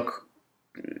uzak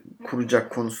kuracak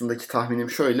konusundaki tahminim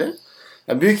şöyle.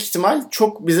 Yani büyük ihtimal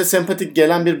çok bize sempatik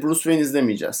gelen bir Bruce Wayne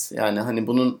izlemeyeceğiz. Yani hani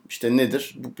bunun işte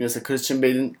nedir? Mesela Christian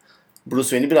Bale'in Bruce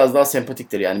Wayne'i biraz daha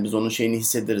sempatiktir. Yani biz onun şeyini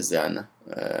hissederiz yani.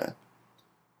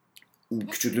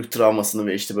 Küçüklük travmasını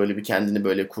ve işte böyle bir kendini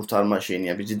böyle kurtarma şeyini,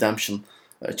 ya bir redemption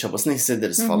çabasını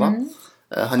hissederiz falan. Hı-hı.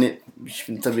 Hani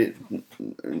şimdi tabii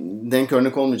denk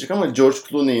örnek olmayacak ama George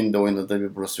Clooney'in de oynadığı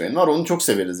bir Bruce Wayne var. Onu çok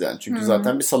severiz yani. Çünkü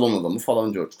zaten bir salon adamı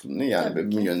falan George Clooney, yani böyle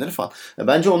milyoneri falan.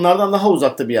 Bence onlardan daha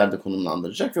uzakta bir yerde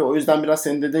konumlandıracak ve o yüzden biraz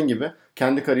senin dediğin gibi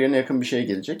kendi kariyerine yakın bir şey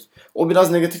gelecek. O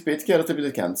biraz negatif bir etki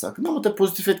yaratabilir kendisi hakkında, ama tabii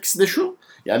pozitif etkisi de şu.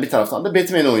 Yani bir taraftan da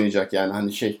Batman'i oynayacak yani,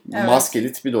 hani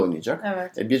maskeli tipi de oynayacak.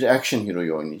 Evet. Bir action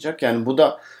hero'yu oynayacak. Yani bu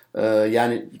da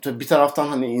yani tabii bir taraftan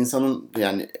hani insanın,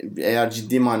 yani eğer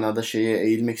ciddi manada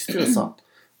eğilmek istiyorsan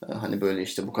hani böyle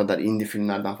işte bu kadar indie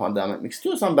filmlerden falan devam etmek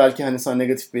istiyorsan belki hani sana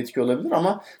negatif bir etki olabilir,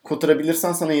 ama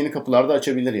kotarabilirsen sana yeni kapılar da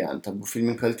açabilir yani. Tabii bu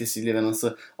filmin kalitesiyle ve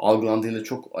nasıl algılandığıyla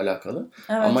çok alakalı.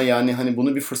 Evet. Ama yani hani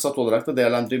bunu bir fırsat olarak da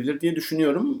değerlendirebilir diye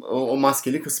düşünüyorum o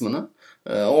maskeli kısmını.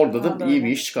 Orada da iyi bir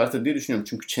iş çıkartır diye düşünüyorum.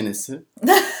 Çünkü çenesi.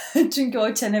 Çünkü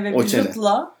o çene ve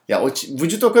vücutla. Ya o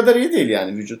vücut o kadar iyi değil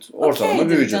yani, vücut. Ortalama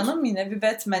bir vücut. Canım, yine bir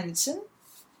Batman için.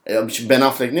 Ben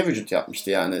Affleck ne vücut yapmıştı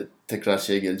yani. tekrar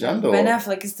şeye geleceğim de Ben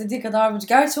Affleck istediği kadar vücut.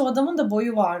 Gerçi o adamın da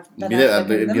boyu var. Bir de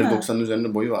 1.90'ın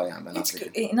üzerinde boyu var yani Ben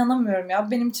Affleck'in. Hiç inanamıyorum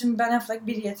ya. Benim için Ben Affleck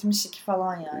 1.72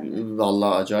 falan yani.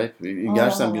 Vallahi acayip.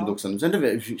 Gerçekten 1.90'ın üzerinde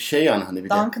ve şey yani hani bir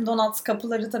de. Dunkin Donuts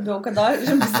kapıları tabii o kadar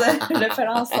bize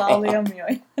referans sağlayamıyor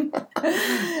yani.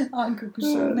 Anka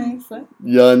kuşu neyse.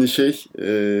 Yani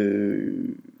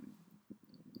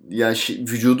yani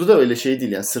vücudu da öyle şey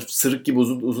değil yani sırf sırık gibi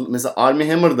uzun. Mesela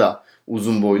Armie Hammer da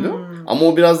uzun boylu ama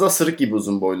o biraz daha sırık gibi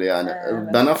uzun boylu yani. Evet.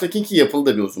 Ben Affleck'inki yapılı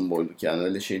da bir uzun boyluk yani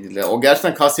öyle şey değil. O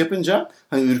gerçekten kas yapınca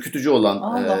hani ürkütücü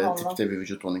olan tipte bir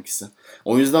vücut onunkisi.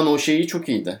 O yüzden o şeyi çok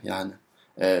iyiydi yani.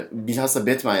 Bilhassa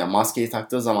Batman yani maskeyi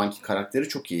taktığı zamanki karakteri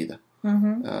çok iyiydi.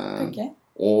 Peki.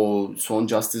 O son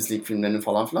Justice League filmlerinin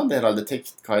falan filan da herhalde tek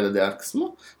kayda değer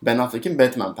kısmı Ben Affleck'in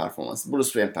Batman performansı. Bruce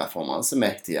Wayne performansı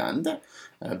mehdi yani de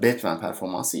Batman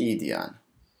performansı iyiydi yani.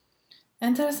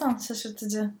 Enteresan,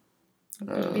 şaşırtıcı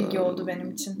bir bilgi oldu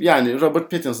benim için. Yani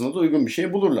Robert Pattinson'a da uygun bir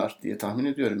şey bulurlar diye tahmin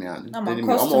ediyorum yani. Ama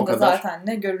kostümde zaten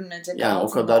ne görünecek. Yani altında. O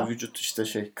kadar vücut işte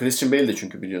Christian Bale de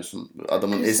çünkü biliyorsun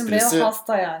adamın Christian esprisi. Christian Bale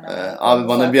hasta yani. Abi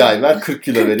bana zaten bir ay ver 40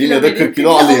 kilo vereyim ya da 40 kilo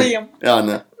alayım.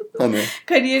 Yani hani.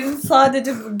 Kariyerin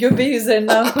sadece göbeği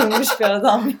üzerinden kurmuş bir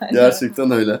adam yani.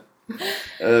 Gerçekten öyle.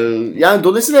 Yani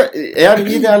dolayısıyla eğer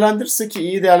iyi değerlendirirse ki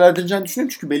iyi değerlendireceğini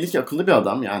düşünüyorum çünkü belli ki akıllı bir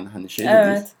adam yani hani şey de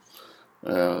değil.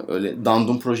 Öyle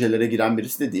dandun projelere giren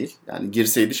birisi de değil. Yani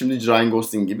girseydi şimdi Ryan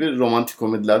Gosling gibi romantik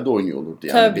komedilerde oynuyor olurdu.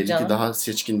 Yani tabii belli canım. ki daha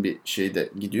seçkin bir şeyde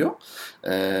gidiyor.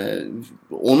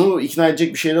 Onu ikna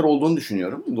edecek bir şeyler olduğunu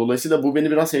düşünüyorum. Dolayısıyla bu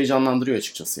beni biraz heyecanlandırıyor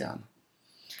açıkçası yani.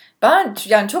 Ben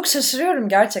yani çok şaşırıyorum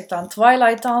gerçekten.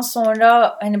 Twilight'tan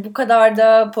sonra hani bu kadar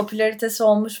da popülaritesi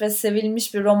olmuş ve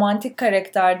sevilmiş bir romantik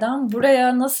karakterden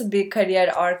buraya nasıl bir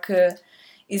kariyer arkı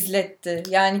izletti.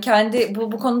 Yani kendi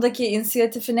bu konudaki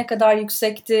inisiyatifi ne kadar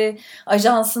yüksekti,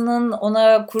 ajansının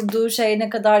ona kurduğu şey ne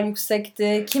kadar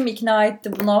yüksekti, kim ikna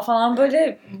etti buna falan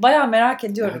böyle bayağı merak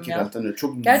ediyorum hakikaten ya.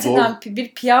 Çok gerçekten zor.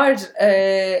 Bir PR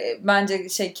bence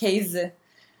case'i.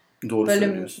 Doğru böyle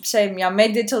söylüyorsun. Yani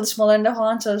medya çalışmalarında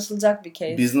falan çalışılacak bir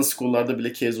case. Business school'larda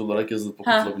bile case olarak yazılıp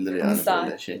okutulabilir yani güzel.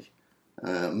 Böyle şey.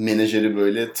 Menajeri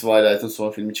böyle Twilight'ın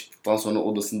son filmi çıktıktan sonra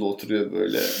odasında oturuyor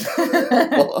böyle.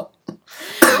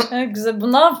 Evet, güzel.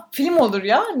 Bunlar film olur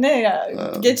ya. Ne ya?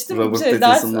 Geçtim Robert bir şey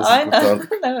ders. Aynen.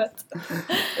 Evet.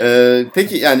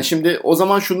 Peki yani şimdi o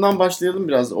zaman şundan başlayalım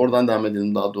biraz. Oradan devam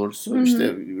edelim daha doğrusu. Hı-hı.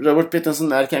 İşte Robert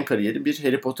Pattinson'ın erken kariyeri bir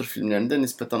Harry Potter filmlerinde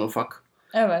nispeten ufak.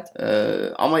 Evet.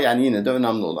 Ama yani yine de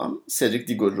önemli olan Cedric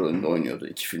Diggory rolünde oynuyordu.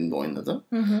 2 filmde oynadı.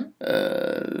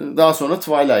 Daha sonra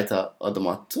Twilight'a adım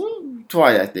attı.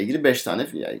 Twilight'la ilgili 5 tane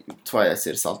yani Twilight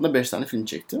serisi altında 5 tane film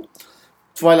çekti.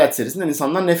 Twilight serisinden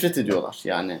insanlar nefret ediyorlar.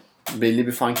 Yani belli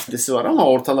bir fan kitlesi var ama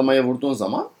ortalamaya vurduğun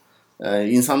zaman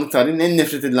insanlık tarihinin en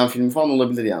nefret edilen filmi falan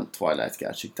olabilir yani Twilight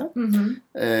gerçekten.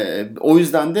 O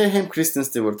yüzden de hem Kristen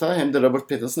Stewart'a hem de Robert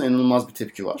Pattinson'a inanılmaz bir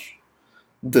tepki var.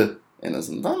 En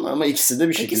azından ama ikisi de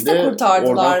bir şekilde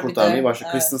oradan kurtarmayı başladı.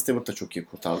 Evet. Kristen Stewart da çok iyi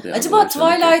kurtardı. Yani acaba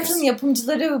Twilight'ın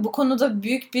yapımcıları bu konuda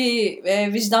büyük bir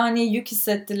vicdani yük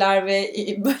hissettiler ve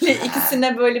böyle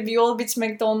ikisine böyle bir yol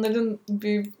biçmekte onların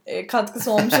bir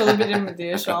katkısı olmuş olabilir mi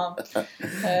diye şu an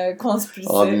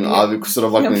konspirasi. Abi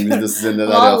kusura bakmayın biz de size neler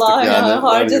yaptık yani. Ya,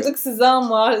 harcadık size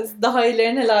ama daha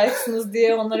ilerine layıksınız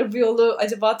diye onlara bu yolu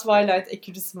acaba Twilight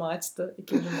ekürüsü mü açtı?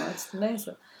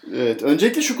 Neyse. Evet.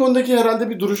 Öncelikle şu konudaki herhalde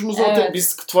bir duruşumuz ortaya.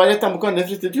 Biz Twilight'tan bu kadar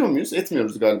nefret ediyor muyuz?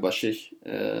 Etmiyoruz galiba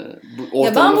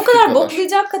ya ben bu kadar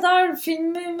boklayacak kadar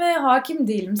filmime hakim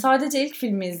değilim. Sadece ilk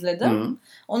filmi izledim. Hı-hı.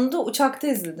 Onu da uçakta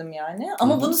izledim yani.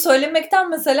 Ama Hı-hı. bunu söylemekten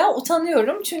mesela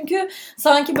utanıyorum. Çünkü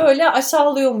sanki böyle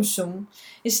aşağılıyormuşum.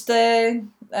 İşte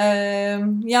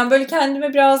yani böyle kendime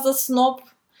biraz da snob.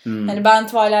 Hani ben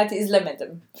Twilight'ı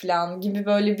izlemedim falan gibi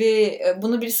böyle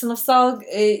bunu bir sınıfsal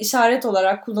işaret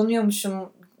olarak kullanıyormuşum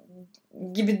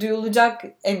gibi duyulacak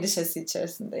endişesi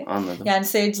içerisindeyim. Anladım. Yani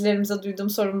seyircilerimize duyduğum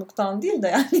sorumluluktan değil de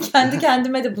yani kendi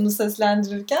kendime de bunu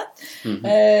seslendirirken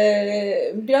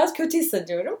biraz kötü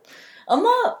hissediyorum.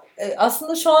 Ama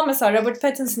aslında şu an mesela Robert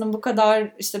Pattinson'un bu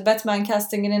kadar işte Batman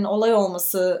castinginin olay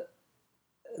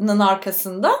olmasının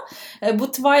arkasında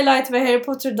bu Twilight ve Harry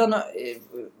Potter'dan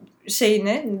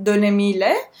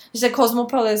dönemiyle işte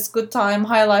Cosmopolis, Good Time,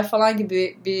 High Life falan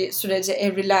gibi bir sürece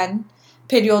evrilen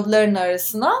periyodların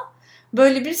arasına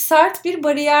böyle bir sert bir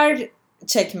bariyer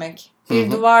çekmek,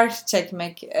 bir duvar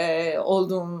çekmek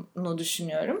olduğunu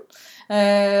düşünüyorum.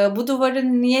 Bu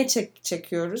duvarı niye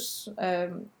çekiyoruz?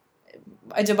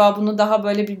 Acaba bunu daha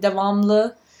böyle bir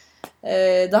devamlı,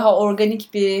 daha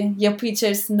organik bir yapı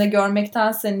içerisinde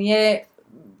görmektense niye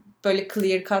böyle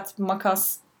clear cut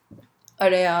makas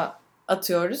araya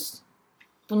atıyoruz?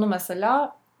 Bunu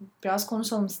mesela biraz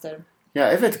konuşalım isterim.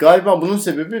 Ya evet, galiba bunun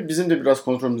sebebi bizim de biraz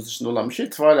kontrolümüz dışında olan bir şey.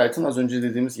 Twilight'ın az önce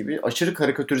dediğimiz gibi aşırı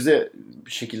karikatürize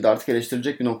bir şekilde artık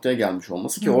eleştirilecek bir noktaya gelmiş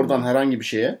olması ki oradan herhangi bir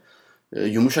şeye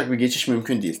yumuşak bir geçiş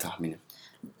mümkün değil tahminim.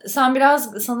 Sen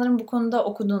biraz sanırım bu konuda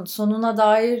okudun. Sonuna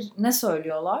dair ne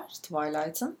söylüyorlar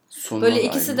Twilight'ın? Böyle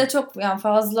ikisi de çok yani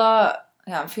fazla,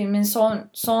 yani filmin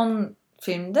son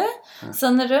filmde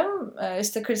sanırım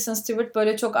işte Kristen Stewart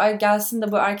böyle çok ay gelsin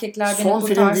de bu erkekler beni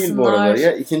kurtarsınlar. Son film değil bu arada,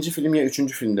 ya ikinci film ya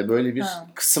üçüncü filmde böyle bir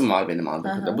kısım var benim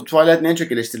anladığım kadarıyla. Bu Twilight'ın en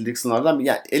çok eleştirildiği kısımlardan,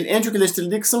 yani en çok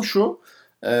eleştirildiği kısım şu: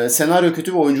 senaryo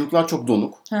kötü ve oyunculuklar çok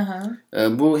donuk.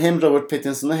 Bu hem Robert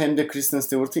Pattinson'ı hem de Kristen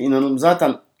Stewart'ı inanılmaz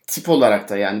zaten tip olarak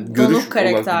da yani görüş donuk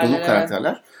karakterler, donuk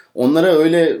karakterler. Evet. Onlara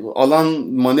öyle alan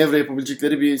manevra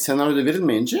yapabilecekleri bir senaryoda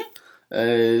verilmeyince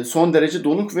son derece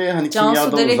donuk ve hani kimyadan uzak.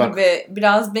 Cansu Dere gibi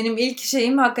biraz benim ilk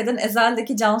şeyim hakikaten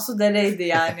Ezel'deki Cansu Dere'ydi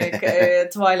yani.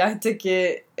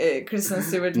 Twilight'taki Kristen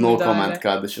Stewart'ın No comment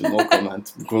kardeşim, no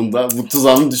comment. Bu konuda bu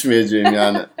tuzağa düşmeyeceğim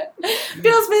yani.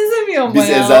 Biraz benzemiyor ama biz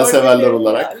ya. Biz Ezel severler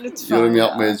olarak yorum ya.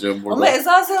 yapmayacağım burada. Ama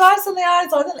Ezel seversen eğer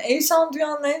zaten Eyşan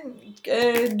Duyan'ın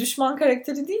en düşman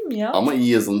karakteri değil mi ya? Ama iyi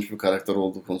yazılmış bir karakter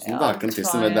olduğu konusunda da hakkını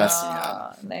teslim edersin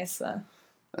yani. Neyse.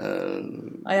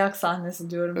 Ayak sahnesi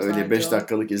diyorum. Öyle 5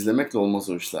 dakikalık izlemekle olmaz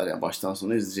o işler ya. Baştan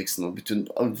sona izleyeceksin o. Bütün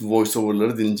voice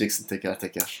over'ları dinleyeceksin teker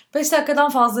teker. 5 dakikadan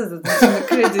fazla izledim. Şimdi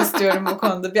kredi istiyorum bu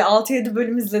konuda. Bir 6-7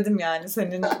 bölüm izledim yani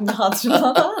senin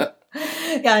hatırına.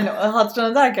 Yani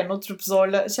hatırına derken oturup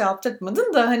zorla şey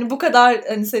yaptırtmadın da hani bu kadar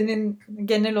hani senin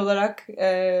genel olarak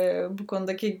bu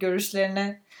konudaki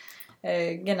görüşlerine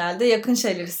genelde yakın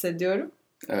şeyler hissediyorum.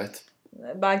 Evet.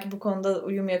 Belki bu konuda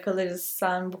uyum yakalarız.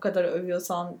 Sen bu kadar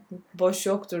övüyorsan boş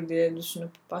yoktur diye düşünüp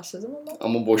başladım ama.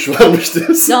 Ama boş varmış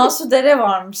diyorsun. Cansu Dere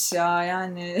varmış ya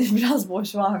yani biraz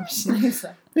boş varmış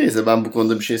neyse. Neyse ben bu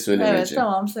konuda bir şey söylemeyeceğim. Evet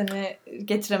tamam, seni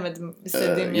getiremedim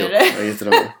istediğim yere. Yok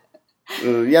getiremedim.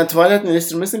 Yani Twilight'ın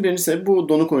eleştirilmesinin birinci sebebi bu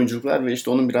donuk oyunculuklar ve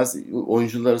işte onun biraz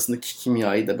oyuncular arasındaki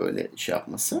kimyayı da böyle şey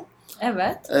yapması.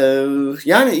 Evet.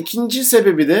 Yani ikinci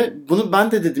sebebi de bunu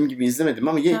ben de dediğim gibi izlemedim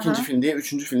ama ya ikinci filmde ya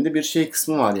üçüncü filmde bir şey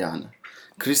kısmı var yani.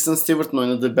 Kristen Stewart'ın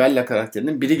oynadığı Bella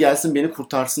karakterinin biri gelsin beni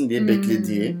kurtarsın diye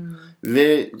beklediği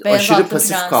ve Beyaz aşırı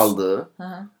pasif prens. kaldığı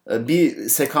bir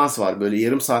sekans var, böyle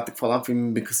yarım saatlik falan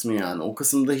filmin bir kısmı yani. O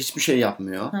kısımda hiçbir şey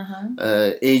yapmıyor.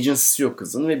 Agency'si yok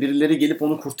kızın ve birileri gelip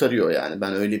onu kurtarıyor yani,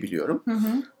 ben öyle biliyorum.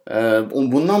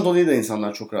 Bundan dolayı da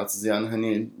insanlar çok rahatsız yani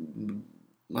hani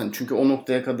çünkü o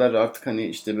noktaya kadar artık hani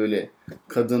işte böyle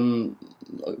kadın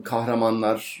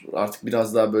kahramanlar artık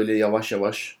biraz daha böyle yavaş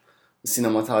yavaş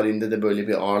sinema tarihinde de böyle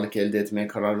bir ağırlık elde etmeye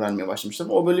karar vermeye başlamışlar.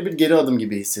 O böyle bir geri adım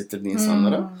gibi hissettirdi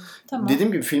insanlara. Tamam.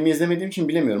 Dediğim gibi filmi izlemediğim için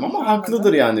bilemiyorum ama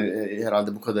haklıdır yani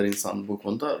herhalde bu kadar insan bu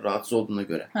konuda rahatsız olduğuna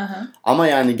göre. Ama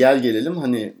yani gelelim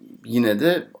hani yine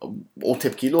de o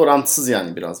tepkiyle orantısız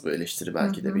yani biraz bu eleştiri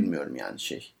belki de bilmiyorum yani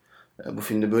şey. Bu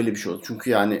filmde böyle bir şey oldu. Çünkü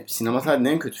yani sinema tarihinin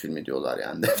en kötü filmi diyorlar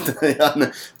yani. Yani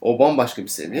o bambaşka bir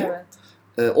seviye.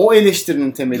 Evet. O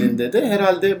eleştirinin temelinde de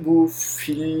herhalde bu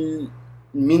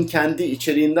filmin kendi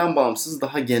içeriğinden bağımsız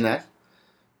daha genel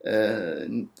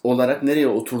olarak nereye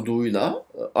oturduğuyla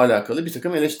alakalı bir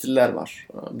takım eleştiriler var.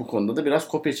 Bu konuda da biraz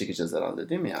kopya çekeceğiz herhalde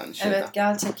değil mi yani şeyden? Evet,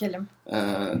 gel çekelim.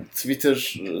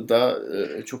 Twitter'da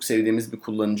çok sevdiğimiz bir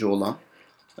kullanıcı olan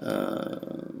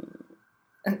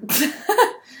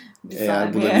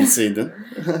eğer bulabilseydin.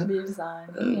 Bir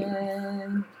saniye.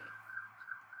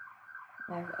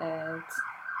 Evet.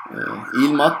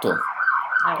 Il Matto.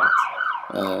 Evet.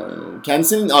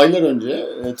 Kendisinin aylar önce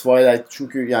Twilight,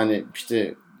 çünkü yani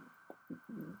işte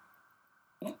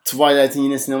Twilight'in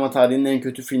yine sinema tarihinin en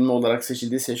kötü filmi olarak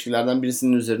seçildiği seçkilerden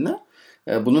birisinin üzerine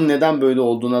bunun neden böyle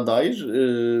olduğuna dair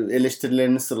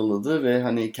eleştirilerini sıraladığı ve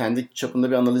hani kendi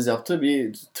çapında bir analiz yaptığı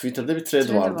bir Twitter'da bir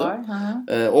thread vardı.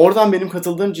 Oradan benim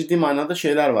katıldığım ciddi manada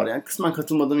şeyler var. Yani kısmen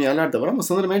katılmadığım yerler de var ama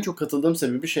sanırım en çok katıldığım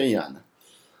sebebi şey yani.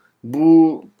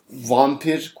 Bu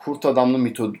vampir, kurt adamlı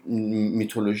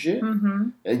mitoloji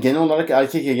genel olarak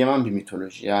erkek egemen bir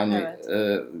mitoloji. Yani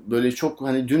böyle çok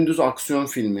hani dümdüz aksiyon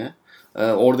filmi.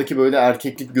 Oradaki böyle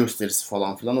erkeklik gösterisi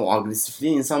falan filan, o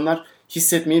agresifliği insanlar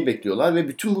hissetmeyi bekliyorlar ve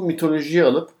bütün bu mitolojiyi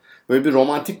alıp böyle bir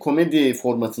romantik komedi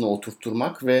formatına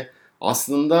oturtturmak ve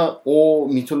aslında o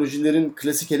mitolojilerin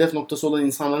klasik hedef noktası olan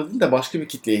insanlara değil de başka bir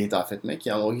kitleye hitap etmek.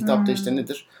 Yani o hitap da işte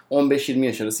nedir? 15-20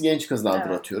 yaş arası genç kızlardır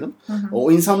atıyorum.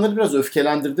 O insanları biraz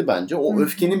öfkelendirdi bence. O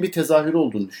öfkenin bir tezahürü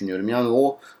olduğunu düşünüyorum.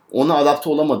 Yani ona adapte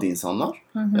olamadı insanlar.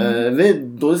 Ve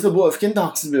dolayısıyla bu öfkenin de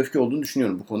haksız bir öfke olduğunu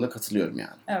düşünüyorum. Bu konuda katılıyorum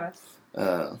yani. Evet.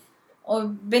 O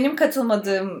benim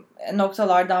katılmadığım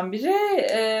noktalardan biri.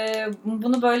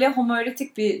 Bunu böyle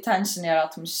homoerotik bir tension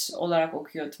yaratmış olarak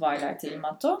okuyor Twilight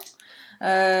Elimato.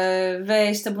 Ve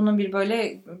işte bunun bir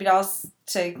böyle biraz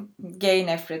gay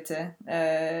nefreti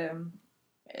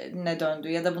ne döndü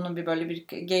ya da bunun bir böyle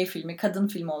bir gay filmi, kadın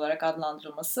filmi olarak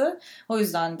adlandırılması. O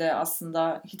yüzden de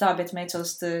aslında hitap etmeye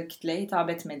çalıştığı kitleye hitap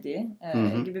etmediği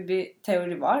gibi bir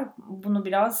teori var. Bunu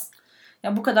biraz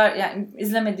ya bu kadar yani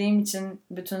izlemediğim için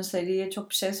bütün seriye çok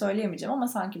bir şey söyleyemeyeceğim ama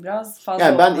sanki biraz fazla.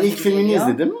 Yani ben ilk filmini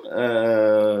izledim.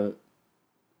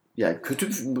 Yani kötü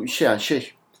bir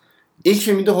şey. İlk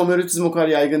filminde homoerotizm o kadar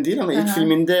yaygın değil ama ilk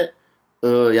filminde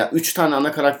ya 3 tane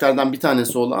ana karakterden bir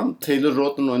tanesi olan Taylor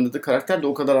Lautner'ın oynadığı karakter de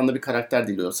o kadar ana bir karakter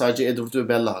değil o. Sadece Edward ve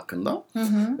Bella hakkında.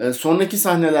 Sonraki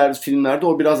sahneler filmlerde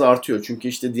o biraz artıyor. Çünkü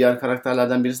işte diğer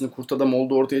karakterlerden birisinin kurt adam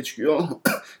olduğu ortaya çıkıyor.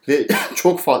 Ve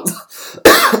çok fazla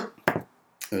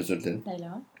özür dilerim.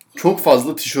 Helal. Çok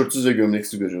fazla tişörtsüz ve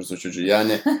gömleksiz görüyoruz o çocuğu.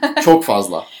 Yani çok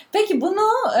fazla. Peki bunu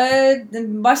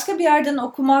başka bir yerden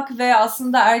okumak ve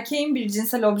aslında erkeğin bir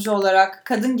cinsel obje olarak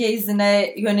kadın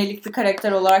gazine yönelik bir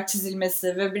karakter olarak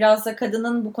çizilmesi ve biraz da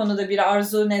kadının bu konuda bir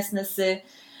arzu nesnesi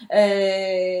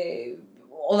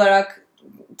olarak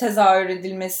tezahür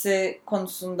edilmesi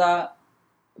konusunda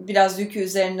biraz yükü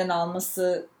üzerinden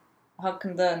alması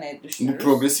hakkında ne düşünüyoruz? Bu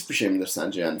progresif bir şey midir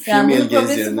sence yani? Yani bunu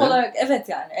progresif olarak evet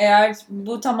yani eğer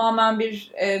bu tamamen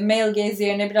bir male gaze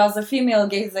yerine biraz da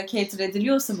female gaze'e cater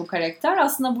ediliyorsa bu karakter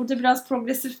aslında burada biraz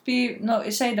progresif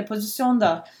bir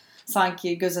pozisyonda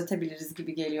sanki gözetebiliriz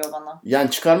gibi geliyor bana. Yani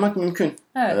çıkarmak mümkün.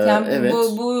 Evet yani evet.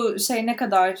 Bu ne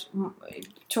kadar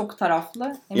çok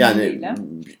taraflı emin yani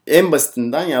değilim. En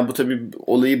basitinden yani bu tabii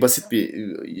olayı basit bir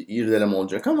irdeleme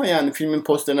olacak ama yani filmin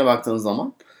posterine baktığınız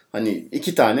zaman hani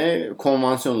 2 tane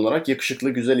konvansiyon olarak yakışıklı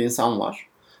güzel insan var.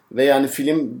 Ve yani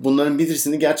film bunların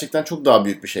birisini gerçekten çok daha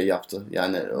büyük bir şey yaptı.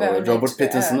 Yani Robert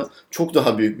Pattinson'ı çok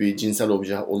daha büyük bir cinsel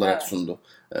obje olarak sundu.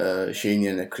 Şeyin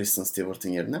yerine, Kristen Stewart'ın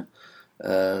yerine.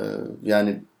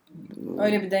 Yani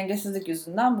öyle bir dengesizlik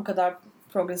yüzünden bu kadar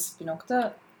progresif bir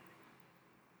nokta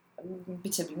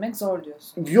biçebilmek zor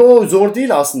diyorsun. Yo zor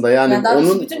değil aslında yani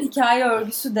onun bütün hikaye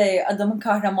örgüsü de adamın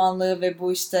kahramanlığı ve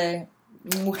bu işte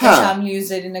muhteşemliği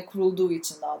üzerine kurulduğu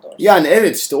için daha doğrusu. Yani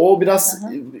evet işte o biraz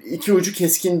iki ucu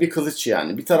keskin bir kılıç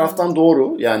yani. Bir taraftan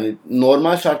doğru yani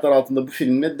normal şartlar altında bu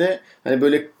filmde de hani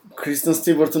böyle Kristen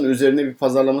Stewart'ın üzerine bir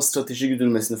pazarlama strateji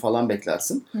güdülmesini falan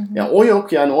beklersin. Yani o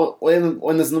yok yani o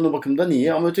en azından o bakımdan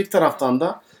iyi ama öteki taraftan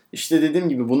da işte dediğim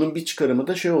gibi bunun bir çıkarımı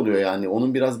da oluyor yani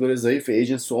onun biraz böyle zayıf ve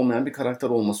agency olmayan bir karakter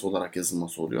olması olarak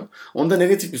yazılması oluyor. Onda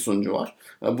negatif bir sonucu var.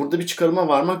 Burada bir çıkarıma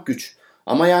varmak güç.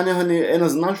 Ama yani hani en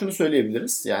azından şunu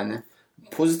söyleyebiliriz. Yani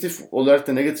pozitif olarak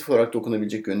da negatif olarak da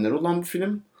okunabilecek yönleri olan bir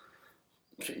film.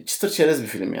 Çıtır çerez bir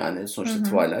film yani. Sonuçta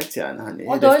Twilight yani. Hani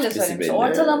o da öyle söylemiş.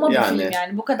 Ortalama bir film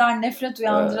yani. Bu kadar nefret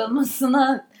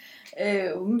uyandırılmasına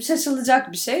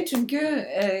şaşılacak bir şey. Çünkü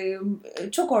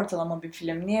çok ortalama bir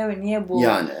film. Niye bu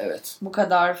yani evet. Bu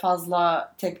kadar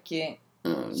fazla tepki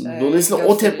dolayısıyla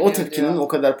o tepkinin o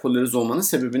kadar polarize olmanın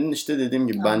sebebinin işte dediğim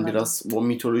gibi ben biraz o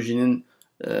mitolojinin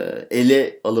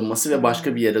ele alınması ve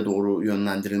başka bir yere doğru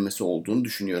yönlendirilmesi olduğunu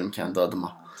düşünüyorum kendi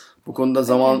adıma. Bu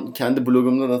konuda kendi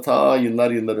blogumda da ta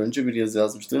yıllar önce bir yazı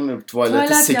yazmıştım ve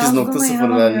Twilight'a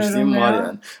 8.0 vermişliğim var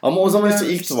yani. Ama o zaman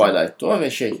işte ilk Twilight'tı o ve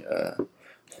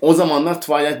o zamanlar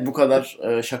Twilight bu kadar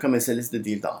şaka meselesi de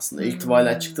değildi aslında. İlk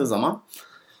Twilight çıktığı zaman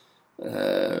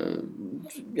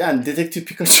yani Detektif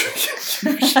Pikachu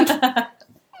gibi bir şey.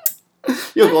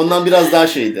 Yok ondan biraz daha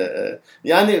şeydi.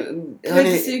 Yani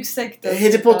hani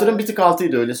Harry Potter'ın bir tık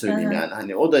altıydı öyle söyleyeyim yani.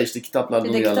 Hani o da işte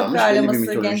kitaplardan uyarlanmış belli bir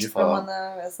mitoloji falan.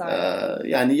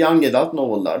 Yani young adult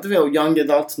novel'lardı ve o young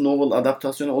adult novel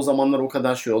adaptasyonu o zamanlar o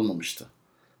kadar olmamıştı.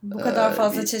 Bu kadar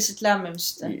fazla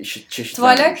çeşitlenmemişti.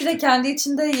 Twilight bir de kendi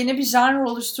içinde yeni bir janr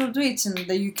oluşturduğu için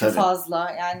de yükü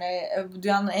fazla. Yani bu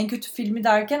dünyanın en kötü filmi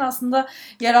derken aslında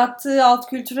yarattığı alt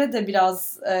kültüre de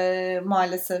biraz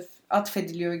maalesef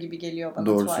atfediliyor gibi geliyor bana.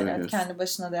 Doğru Twilight. Kendi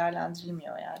başına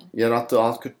değerlendirilmiyor yani. Yarattığı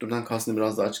alt kültürden kastını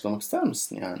biraz daha açıklamak ister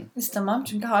misin yani? İstemem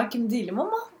çünkü hakim değilim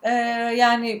ama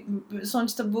yani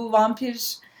sonuçta bu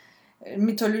vampir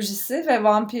mitolojisi ve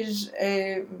vampir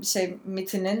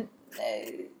mitinin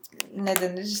ne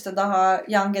denir işte daha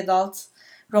young adult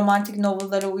romantik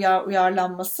novellara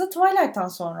uyarlanması Twilight'tan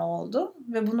sonra oldu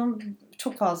ve bunun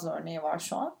çok fazla örneği var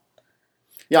şu an.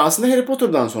 Ya aslında Harry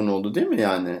Potter'dan sonra oldu değil mi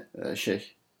yani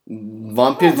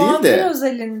vampir değil de. Vampir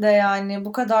özelinde yani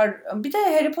bu kadar. Bir de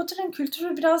Harry Potter'ın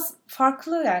kültürü biraz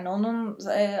farklı yani. Onun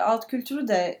alt kültürü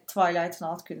de Twilight'ın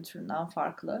alt kültüründen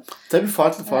farklı. Tabii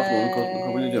farklı onu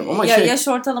kabul ediyorum. Ama yaş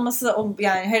ortalaması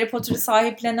yani Harry Potter'ı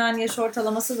sahiplenen yaş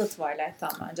ortalaması da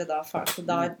Twilight'tan bence daha farklı,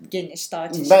 daha geniş,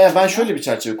 daha çeşitli. Ben şöyle bir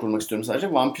çerçeve kurmak istiyorum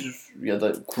sadece. Vampir ya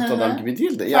da kurt adam gibi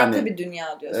değil de yani. Farklı bir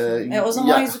dünya diyorsun. O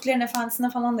zaman Yüzüklerin Efendisi'ne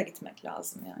falan da gitmek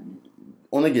lazım yani.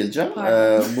 Ona geleceğim.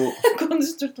 Bu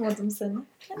konuşturtmadım seni.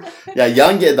 Ya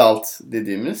young adult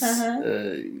dediğimiz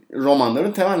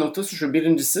romanların temel noktası şu.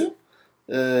 Birincisi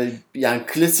yani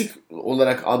klasik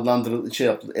olarak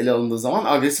ele alındığı zaman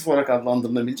agresif olarak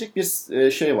adlandırılabilecek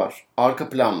bir şey var. Arka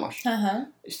plan var.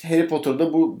 İşte Harry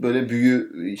Potter'da bu böyle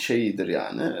büyü şeyidir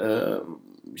yani.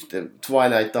 İşte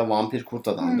Twilight'ta vampir kurt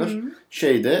adamdır.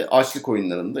 Şeyde açlık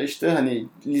oyunlarında işte hani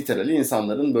literally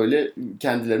insanların böyle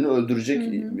kendilerini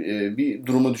öldürecek bir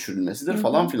duruma düşürülmesidir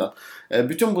falan filan.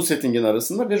 Bütün bu settingin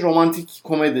arasında bir romantik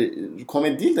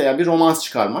komedi değil de ya bir romans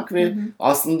çıkarmak ve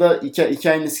aslında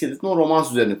hikayenin iskeletini o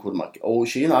romans üzerine kurmak. O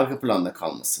şeyin arka planda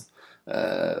kalması.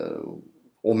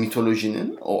 O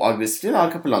mitolojinin, o agresifliğin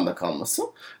arka planda kalması.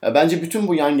 Bence bütün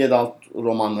bu young adult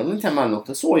romanlarının temel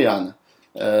noktası o yani.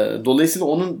 Dolayısıyla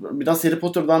onun biraz Harry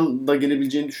Potter'dan da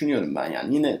gelebileceğini düşünüyorum ben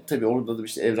yani. Yine tabii orada da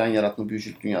işte evren yaratma,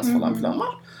 büyücülük dünyası falan filan var.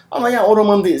 Ama yani o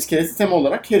romanın da iskeleti tema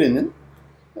olarak Harry'nin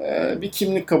bir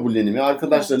kimlik kabullenimi,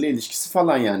 arkadaşlarıyla ilişkisi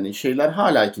falan yani. Şeyler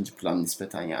hala ikinci plan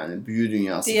nispeten yani. Büyü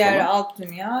dünyası diğer falan. alt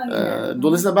dünya.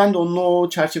 Dolayısıyla ben de onun o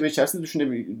çerçeve içerisinde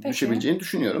düşebileceğini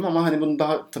düşünüyorum. Ama hani bunun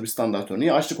daha tabii standart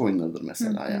örneği açlık oyunlarıdır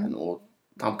mesela yani. O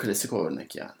tam klasik o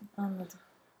örnek yani. Anladım.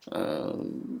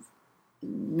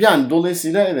 Yani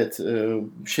dolayısıyla evet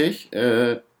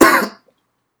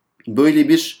böyle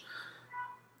bir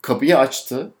kapıyı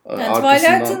açtı. Yani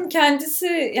Twilight'ın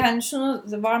kendisi yani şunu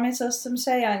varmaya çalıştığım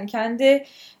şey yani kendi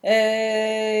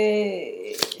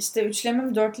işte üçleme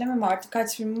mi dörtleme mi artık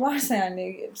kaç film varsa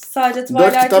yani sadece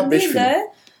Twilight'ın değil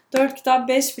de 4 kitap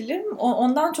 5 film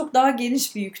ondan çok daha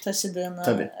geniş bir yük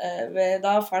taşıdığını ve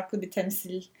daha farklı bir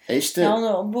temsil. İşte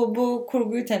yani bu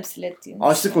kurguyu temsil ettiğini.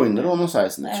 Açlık oyunları onun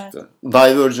sayesinde çıktı.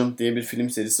 Divergent diye bir film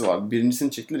serisi var.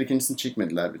 Birincisini çektiler, ikincisini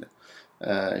çekmediler bile.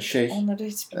 Onları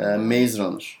hiç bilmiyorum. Maze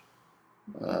Runner.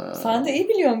 Sen de iyi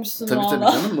biliyormuşsun tabii valla.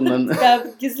 Tabii canım bunların. Ya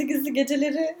gizli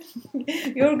geceleri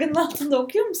yorganın altında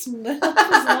okuyor musun bunları?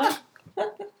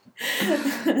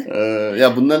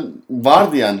 Ya bundan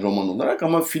vardı yani roman olarak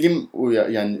ama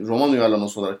yani roman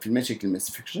uyarlaması olarak filme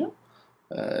çekilmesi fikri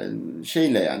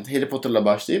şeyle yani Harry Potter'la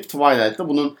başlayıp Twilight'la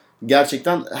bunun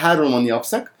gerçekten her romanı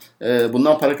yapsak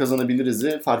bundan para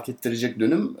kazanabiliriz'i fark ettirecek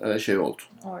dönüm oldu.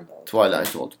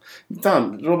 Twilight oldu.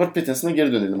 Tamam, Robert Pattinson'a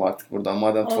geri dönelim artık buradan.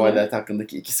 Madem Twilight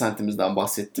hakkındaki 2 sentimizden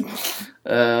bahsettik.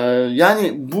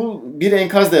 Yani bu bir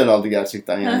enkaz devraldı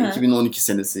gerçekten yani 2012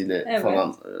 senesiyle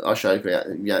falan aşağı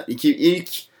yukarı. Yani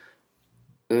ilk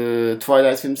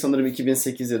Twilight filmi sanırım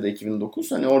 2008 ya da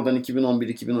 2009. Hani oradan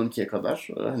 2011-2012'ye kadar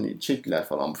hani çektiler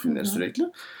falan bu filmleri sürekli.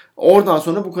 Oradan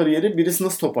sonra bu kariyeri birisi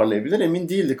nasıl toparlayabilir emin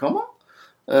değildik ama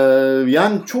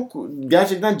yani çok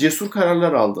gerçekten cesur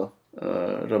kararlar aldı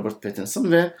Robert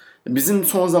Pattinson ve bizim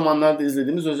son zamanlarda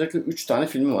izlediğimiz özellikle 3 tane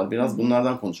filmi var. Biraz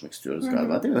bunlardan konuşmak istiyoruz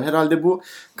galiba değil mi? Herhalde bu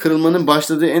kırılmanın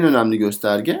başladığı en önemli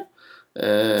gösterge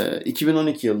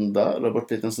 2012 yılında Robert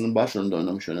Pattinson'ın başrolünde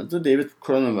oynadığı David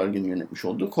Cronenberg'in yönetmiş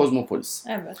olduğu Cosmopolis.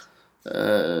 Evet.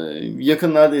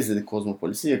 Yakınlarda izledik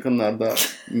Cosmopolis'i. Yakınlarda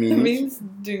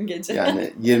dün gece.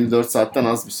 Yani 24 saatten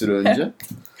az bir süre önce.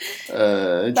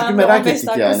 Çünkü merak ettik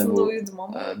yani bu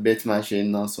Batman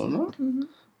şeyinden sonra.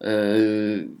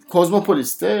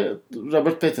 Cosmopolis'te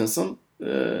Robert Pattinson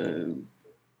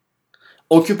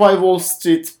Occupy Wall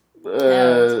Street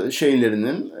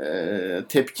şeylerinin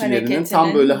tepkilerinin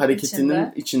tam böyle hareketinin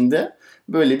içinde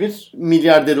böyle bir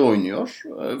milyarderi oynuyor.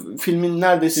 Filmin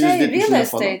neredeyse %70'ine falan. Real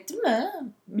estate değil mi?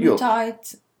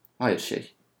 Müteahhit.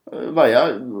 Hayır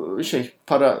bayağı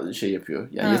para yapıyor.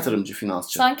 Yani yatırımcı,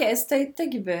 finansçı. Sanki estate'te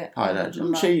gibi. Hayır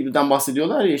canım. Şeyden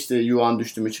bahsediyorlar ya işte yuan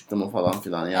düştü mü çıktı mı falan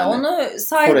filan. Yani onu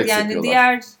sahip yani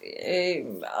diğer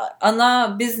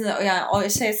ana business yani o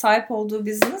sahip olduğu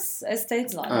business estate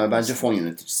zaten. Bence fon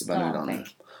yöneticisi ben öyle anlıyorum.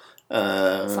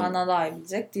 Sana daha iyi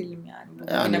bilecek değilim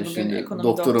yani. Yani bugün şimdi ekonomi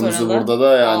doktorumuzu burada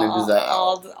da yani bize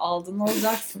aldın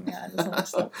olacaksın yani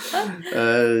sonuçta.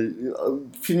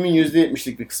 Filmin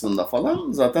 %70'lik bir kısmında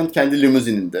falan zaten kendi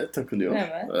limuzininde takılıyor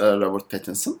Robert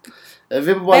Pattinson.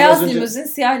 Ve bu beyaz limuzin,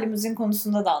 siyah limuzin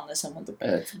konusunda da anlaşamadık.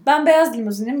 Evet. Ben beyaz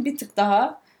limuzinin bir tık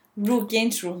daha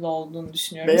genç ruhlu olduğunu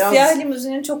düşünüyorum. Beyaz... Siyah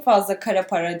limuzinin çok fazla kara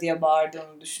para diye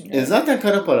bağırdığını düşünüyorum. Zaten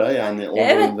kara para yani.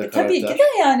 Evet tabii ki de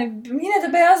yani yine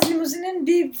de beyaz limuzinin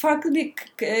bir farklı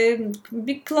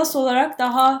bir klas olarak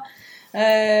daha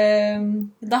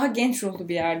genç ruhlu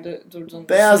bir yerde durduğunu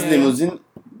beyaz düşünüyorum. limuzin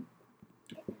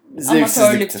zevksizliktir.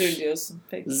 Amatörlüktür diyorsun.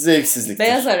 Peki. Zevksizliktir.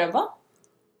 Beyaz araba?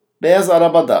 Beyaz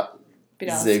araba da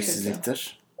biraz zevksizliktir.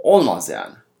 Kötü. Olmaz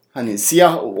yani. Hani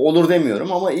siyah olur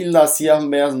demiyorum ama illa siyah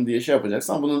mı beyaz mı diye şey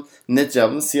yapacaksan bunun net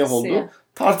cevabının siyah olduğu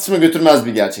tartışma götürmez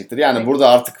bir gerçektir. Yani evet. Burada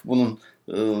artık bunun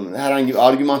herhangi bir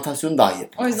argümantasyonu dahi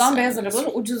yapılmaz. O yüzden yani. Beyaz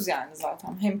arabalar ucuz yani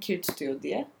zaten. Hem kir tutuyor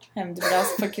diye hem de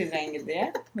biraz fakir rengi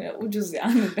diye. Ucuz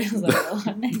yani beyaz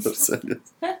arabalar. Neyse. Doğru söylüyorsun.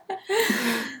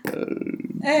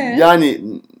 Evet. Yani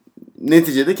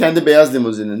neticede kendi beyaz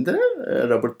limuzininde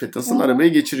Robert Pattinson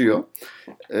arabayı geçiriyor.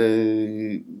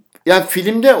 Yani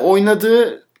filmde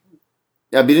oynadığı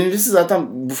ya birincisi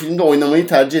zaten bu filmde oynamayı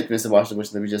tercih etmesi başlı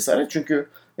başına bir cesaret. Çünkü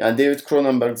yani David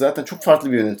Cronenberg zaten çok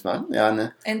farklı bir yönetmen. Yani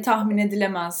en tahmin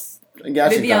edilemez.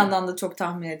 Gerçekten. Ve bir yandan da çok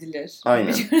tahmin edilir.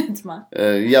 Aynen. Bir yönetmen.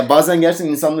 Ya bazen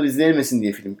gerçekten insanlar izleyemesin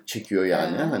diye film çekiyor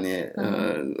yani. Hani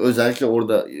özellikle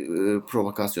orada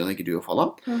provokasyona giriyor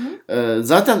falan.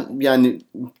 Zaten yani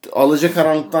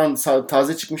Alacakaranlık'tan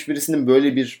taze çıkmış birisinin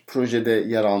böyle bir projede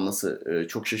yer alması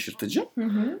çok şaşırtıcı.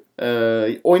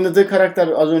 Oynadığı karakter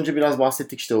az önce biraz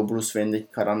bahsettik işte o Bruce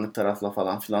Wayne'deki karanlık tarafla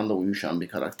falan filan da uyuşan bir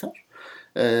karakter.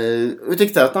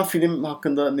 Öteki taraftan film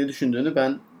hakkında ne düşündüğünü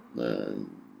ben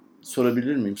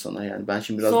sorabilir miyim sana yani? Ben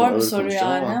şimdi biraz zor bir soru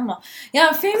yani ama.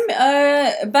 Yani film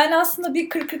ben aslında bir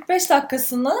 40-45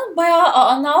 dakikasını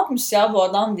bayağı ne yapmış ya bu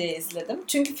adam diye izledim.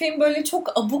 Çünkü film böyle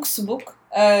çok abuk subuk.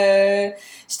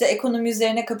 İşte ekonomi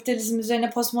üzerine, kapitalizm üzerine,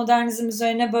 postmodernizm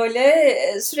üzerine böyle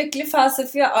sürekli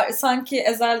felsefi sanki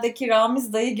Ezel'deki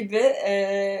Ramiz dayı gibi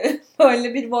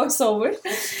böyle bir voice over.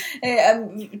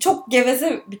 Çok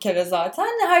geveze bir kere zaten.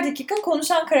 Her dakika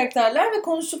konuşan karakterler ve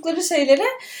konuştukları şeylere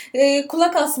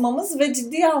kulak asmamız ve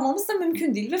ciddiye almamız da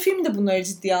mümkün değil. Ve film de bunları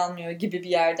ciddiye almıyor gibi bir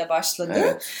yerde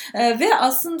başladı. Evet. Ve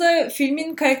aslında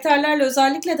filmin karakterlerle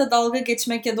özellikle de dalga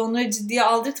geçmek ya da onları ciddiye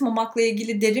aldırtmamakla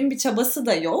ilgili derin bir çabası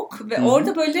da yok. Ve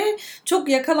orada böyle çok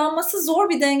yakalanması zor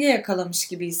bir denge yakalamış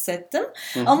gibi hissettim.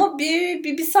 Ama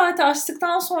bir saati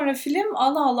aştıktan sonra film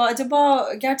Allah Allah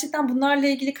acaba gerçekten bunlarla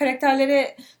ilgili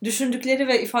karakterlere düşündükleri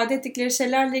ve ifade ettikleri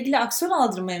şeylerle ilgili aksiyon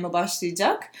aldırmaya mı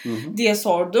başlayacak diye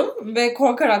sordum. Ve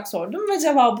korkarak sordum ve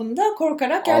cevabını da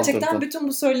korkarak gerçekten bütün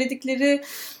bu söyledikleri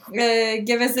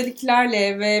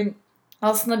gevezeliklerle ve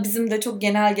aslında bizim de çok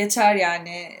genel geçer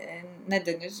yani ne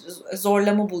denir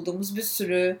zorlama bulduğumuz bir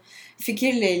sürü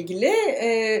fikirle ilgili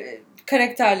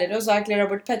karakterleri özellikle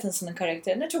Robert Pattinson'ın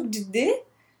karakterine çok ciddi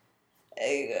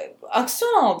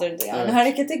aksiyon aldırdı yani. Evet.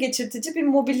 Harekete geçirtici bir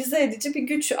mobilize edici bir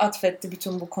güç atfetti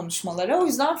bütün bu konuşmalara. O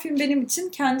yüzden film benim için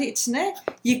kendi içine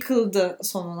yıkıldı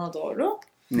sonuna doğru.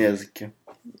 Ne yazık ki.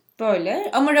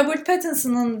 Böyle ama Robert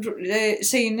Pattinson'ın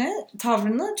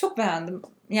tavrını çok beğendim.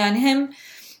 Yani hem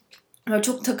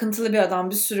çok takıntılı bir adam.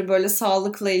 Bir sürü böyle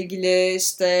sağlıkla ilgili,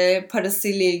 işte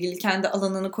parasıyla ilgili, kendi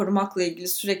alanını korumakla ilgili,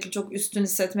 sürekli çok üstün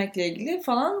hissetmekle ilgili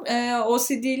falan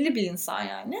OCD'li bir insan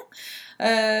yani.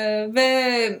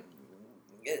 Ve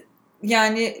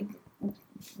yani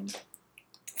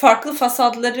farklı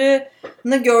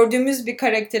fasadlarını gördüğümüz bir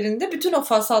karakterinde bütün o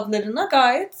fasadlarına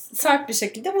gayet sert bir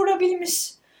şekilde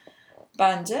vurabilmiş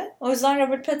bence. O yüzden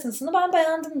Robert Pattinson'ı ben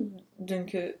beğendim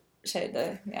dünkü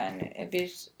yani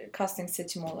bir casting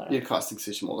seçimi olarak. Bir casting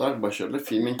seçimi olarak başarılı.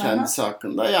 Filmin kendisi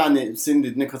hakkında yani senin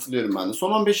dediğine katılıyorum ben de.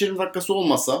 Son 15-20 dakikası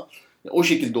olmasa o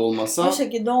şekilde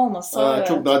olmasa evet.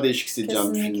 Çok daha değişik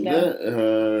hissedeceğim bir filmde.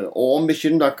 O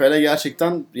 15-20 dakikayla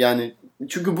gerçekten yani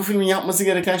çünkü bu filmin yapması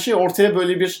gereken şey ortaya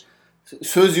böyle bir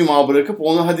söz yumağı bırakıp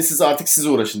onu hadi siz artık size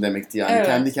uğraşın demekti yani. Evet.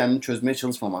 Kendi kendini çözmeye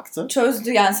çalışmamaktı.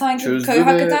 Çözdü yani sanki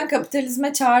hakikaten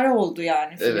kapitalizme çare oldu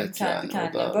yani film kendi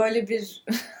kendine. Da... Böyle bir...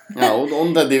 ya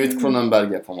onu da David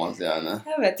Cronenberg yapamaz yani.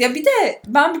 Evet ya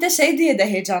ben bir de diye de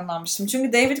heyecanlanmıştım.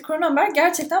 Çünkü David Cronenberg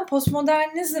gerçekten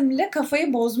postmodernizmle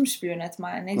kafayı bozmuş bir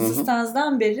yönetmen. Yani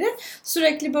Existence'den beri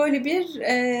sürekli böyle bir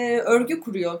örgü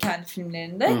kuruyor kendi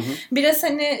filmlerinde. Biraz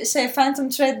hani Phantom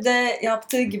Thread'de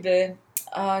yaptığı gibi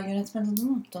yönetmen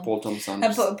adını unuttum.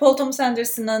 Paul Thomas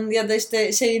Anderson'ın ya da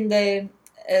işte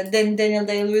Daniel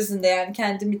Day-Lewis'in de yani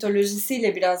kendi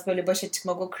mitolojisiyle biraz böyle başa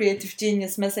çıkmak, o creative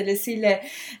genius meselesiyle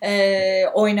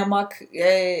oynamak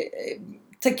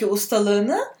taki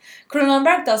ustalığını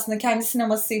Cronenberg de aslında kendi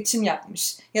sineması için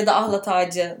yapmış. Ya da Ahlat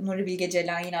Ağacı, Nuri Bilge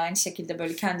Ceylan yine aynı şekilde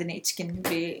böyle kendine içkin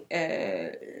bir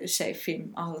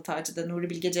film. Ahlat Ağacı da Nuri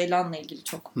Bilge Ceylan'la ilgili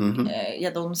çok.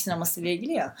 Ya da onun sinemasıyla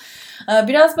ilgili ya.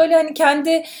 Biraz böyle hani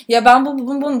kendi ya ben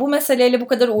bu meseleyle bu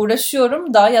kadar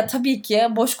uğraşıyorum da ya tabii ki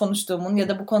boş konuştuğumun ya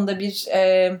da bu konuda bir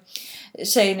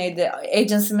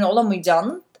agency'min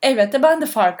olamayacağının elbette ben de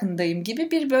farkındayım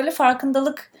gibi bir böyle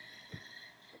farkındalık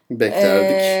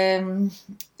beklerdik.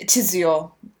 Çiziyor.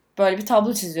 Böyle bir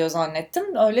tablo çiziyor zannettim.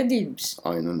 Öyle değilmiş.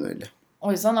 Aynen öyle.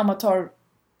 O yüzden amatör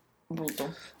buldum.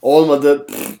 Olmadı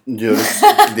diyoruz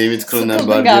David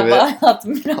Cronenberg'e ve...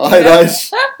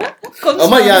 Hayır.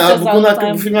 Ama yani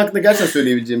bu film hakkında gerçekten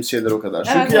söyleyebileceğimiz şeyler o kadar.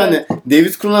 Çünkü yani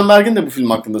David Cronenberg'in de bu film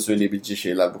hakkında söyleyebileceği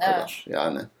şeyler bu kadar.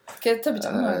 Yani. Tabii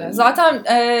canım öyle. Zaten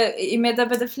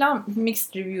IMDb'de falan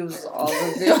mixed reviews aldı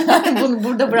diyor. Bunu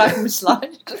burada bırakmışlar.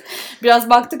 Biraz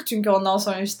baktık çünkü ondan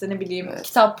sonra işte ne bileyim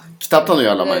kitaptan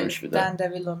uyarlamaymış bir de. Dan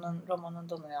DeVillo'nun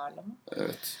romanından uyarlama.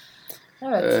 Evet.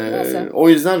 Neyse. O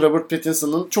yüzden Robert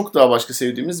Pattinson'un çok daha başka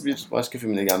sevdiğimiz bir başka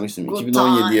filmine gelmek istiyorum.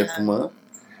 2017 yapımı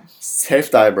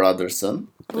Safdie Brothers'ın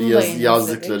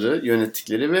yazdıkları,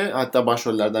 yönettikleri ve hatta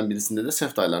başrollerden birisinde de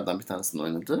Safdie'lardan bir tanesini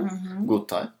oynadı. Good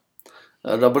Time.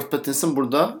 Robert Pattinson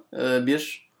burada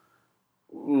bir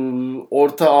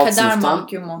orta alt sınıftan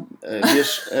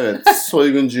bir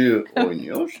soyguncuyu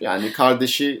oynuyor. Yani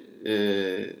kardeşi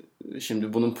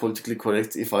şimdi bunun politically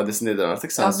correct ifadesi nedir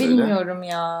artık sen söyle. Bilmiyorum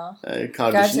ya.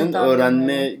 Kardeşinin gerçekten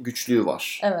öğrenme güçlüğü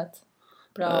var. Evet.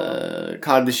 Bravo.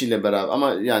 Kardeşiyle beraber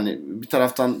ama yani bir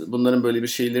taraftan bunların böyle bir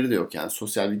şeyleri de yok yani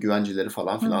sosyal bir güvenceleri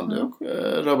falan filan da yok.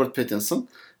 Robert Pattinson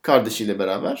kardeşiyle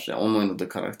beraber yani onun oynadığı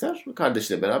karakter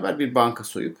kardeşiyle beraber bir banka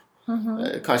soyup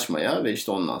kaçmaya ve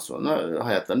işte ondan sonra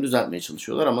hayatlarını düzeltmeye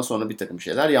çalışıyorlar ama sonra bir takım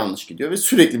şeyler yanlış gidiyor ve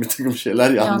sürekli bir takım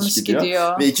şeyler yanlış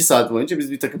gidiyor. Ve 2 saat boyunca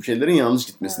biz bir takım şeylerin yanlış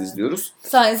gitmesini izliyoruz.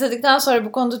 Sen izledikten sonra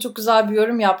bu konuda çok güzel bir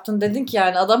yorum yaptın. Dedin ki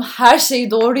yani adam her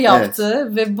şeyi doğru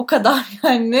yaptı ve bu kadar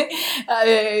yani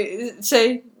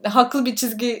haklı bir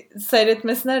çizgi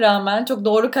seyretmesine rağmen çok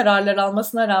doğru kararlar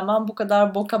almasına rağmen bu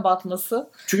kadar boka batması.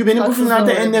 Çünkü benim bu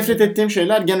filmlerde en nefret ettiğim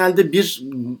şeyler genelde bir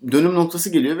dönüm noktası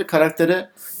geliyor ve karaktere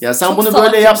ya sen çok bunu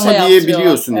böyle yapma diye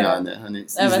biliyorsun yani hani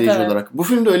izleyici olarak. Bu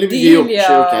filmde öyle bir şey yok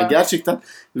yani gerçekten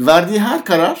verdiği her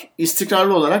karar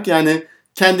istikrarlı olarak yani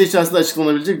kendi içerisinde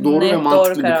açıklanabilecek doğru ve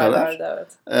mantıklı bir karar.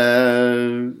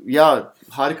 Ya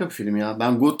harika bir film ya.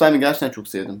 Ben Good Time'ı gerçekten çok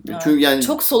sevdim. Evet. Çünkü yani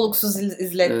çok soluksuz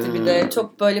izletti bir de.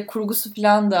 Çok böyle kurgusu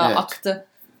falan da aktı.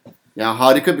 Yani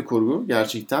harika bir kurgu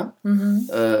gerçekten.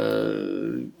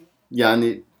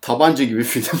 Yani tabanca gibi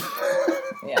film.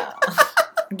 Ya.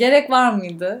 Gerek var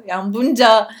mıydı? Yani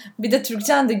bunca bir de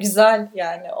Türkçen de güzel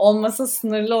yani. Olmasa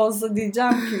sınırlı olsa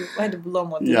diyeceğim ki hadi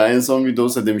bulamadım. Ya en son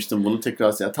Widows'a demiştim bunu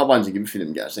tekrar ya tabanca gibi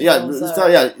film gerçekten.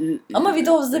 Ama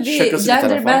Widows'da bir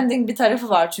gender bending bir tarafı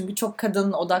var çünkü çok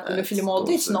kadın odaklı bir film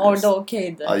olduğu için orada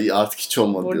okeydi. Ay artık hiç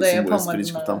olmadı burada diyorsun bu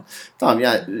espri. Tamam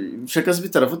yani şakası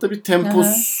bir tarafı tabii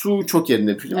temposu çok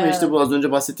yerinde bir film ve işte bu az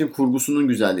önce bahsettiğim kurgusunun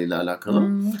güzelliğiyle alakalı.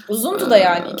 Uzundu da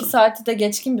yani 2 saati de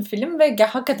geçkin bir film ve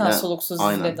hakikaten soluksuz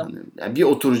izledim. Yani bir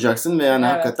oturacaksın ve yani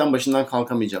hakikaten başından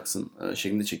kalkamayacaksın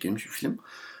şeklinde çekilmiş bir film.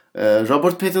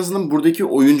 Robert Pattinson'ın buradaki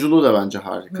oyunculuğu da bence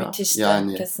harika. Müthişti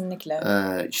yani, kesinlikle.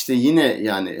 İşte yine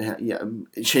yani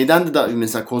şeyden de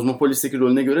mesela Cosmopolis'teki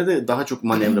rolüne göre de daha çok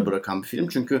manevra bırakan bir film.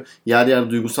 Çünkü yer yer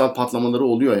duygusal patlamaları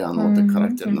oluyor yani oradaki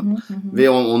karakterinin. Ve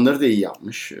onları da iyi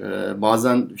yapmış.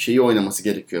 Bazen şeyi oynaması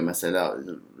gerekiyor mesela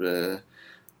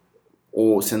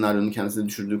o senaryonun kendisine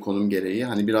düşürdüğü konum gereği.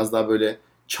 Hani biraz daha böyle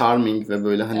charming ve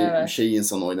böyle hani şey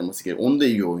insan oynaması gerekiyor. Onu da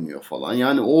iyi oynuyor falan.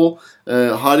 Yani o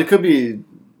harika bir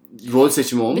rol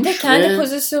seçimi olmuş. Bir de kendi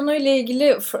pozisyonuyla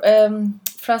ilgili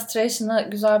frustration'ı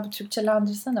güzel bir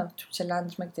Türkçelendirsene.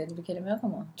 Türkçelendirmek diye bir kelime yok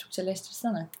ama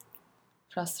Türkçeleştirsene.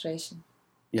 Frustration.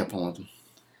 Yapamadım.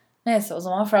 Neyse o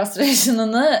zaman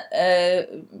frustration'ını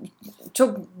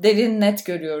çok derin net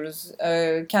görüyoruz.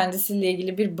 Kendisiyle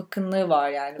ilgili bir bıkkınlığı var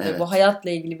yani. Ve bu hayatla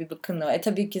ilgili bir bıkkınlığı.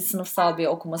 Tabii ki sınıfsal bir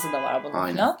okuması da var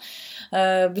bunun falan.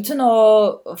 Bütün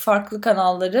o farklı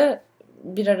kanalları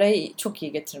bir araya çok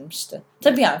iyi getirmişti.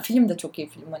 Tabii yani film de çok iyi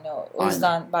film. Hani o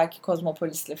yüzden belki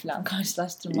Cosmopolis'le falan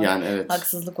karşılaştırmak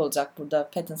haksızlık olacak burada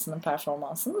Pattinson'ın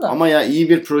performansını da. Ama ya iyi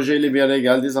bir projeyle bir araya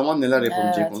geldiği zaman neler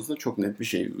yapabileceği konusunda çok net bir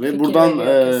şey. Ve buradan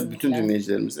bütün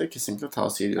dinleyicilerimize kesinlikle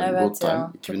tavsiye ediyorum. Good Time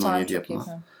 2017 yapımı.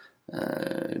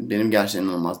 Benim gerçekten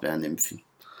inanılmaz beğendiğim bir film.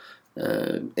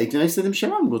 Eklemek istediğim bir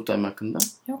şey var mı Good Time hakkında?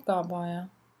 Yok galiba ya.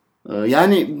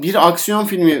 Yani bir aksiyon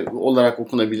filmi olarak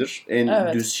okunabilir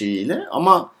en düz şeyiyle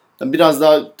ama biraz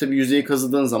daha tabii yüzeyi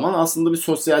kazıdığın zaman aslında bir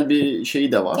sosyal bir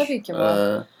şeyi de var. Tabii ki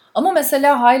var. Ama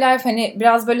mesela High Life hani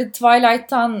biraz böyle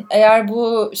Twilight'tan eğer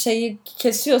bu şeyi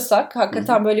kesiyorsak,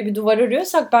 hakikaten böyle bir duvar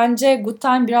örüyorsak bence Good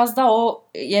Time biraz daha o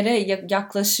yere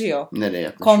yaklaşıyor. Nereye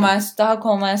yaklaşıyor? Daha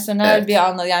konvansiyonel bir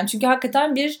anlamda. Yani çünkü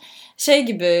hakikaten bir şey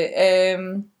gibi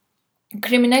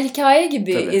kriminal hikaye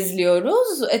gibi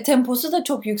izliyoruz. Temposu da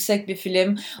çok yüksek bir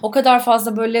film. O kadar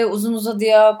fazla böyle uzun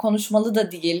uzadıya konuşmalı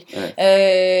da değil. Evet.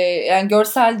 Yani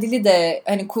görsel dili de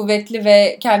hani kuvvetli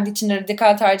ve kendi içinde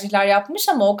radikal tercihler yapmış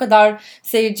ama o kadar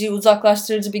seyirciyi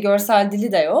uzaklaştırıcı bir görsel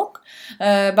dili de yok.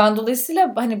 Ben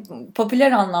dolayısıyla hani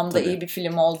popüler anlamda iyi bir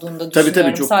film olduğunu da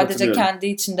düşünüyorum. Çok sadece kendi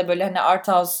içinde böyle hani art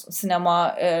house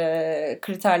sinema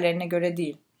kriterlerine göre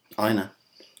değil. Aynen.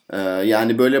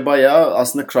 Yani böyle bayağı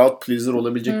aslında crowd pleaser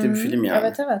olabilecek de bir film yani.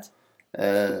 Evet evet.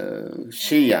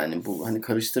 Yani bu hani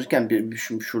karıştırırken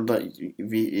şurada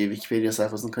Wikipedia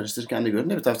sayfasını karıştırırken de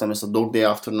gördüm. Bir taraftan mesela Dog Day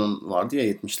Afternoon vardı ya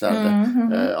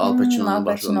 70'lerde. Al Pacino'nun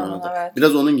başrolünde. Evet.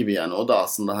 Biraz onun gibi yani. O da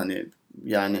aslında hani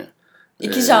yani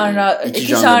iki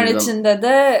janra içinde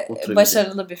de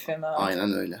başarılı bir film. Evet.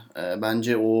 Aynen öyle.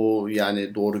 Bence o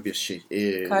yani doğru bir şey.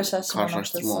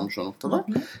 Karşılaştırma olmuş o noktada.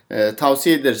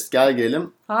 Tavsiye ederiz. Gel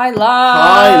gelelim. High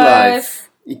Life.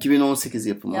 2018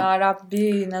 yapımı. Ya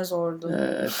Rabbi ne zordu.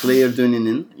 Claire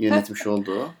Denis'in yönetmiş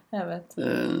olduğu evet.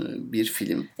 Bir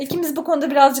film. İkimiz bu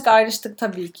konuda birazcık ayrıştık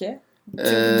tabii ki.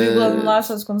 Çünkü duygulanımlar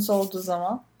söz konusu olduğu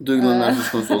zaman. Duygulanımlar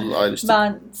söz konusu olduğu ayrıştık.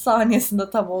 Ben saniyesinde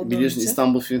tam olduğum Biliyorsun için.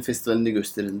 İstanbul Film Festivali'nde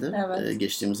gösterildi. Evet.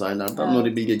 Geçtiğimiz aylarda. Evet.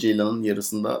 Nuri Bilge Ceylan'ın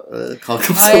yarısında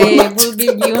kalkıp Ay bu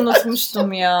bilgiyi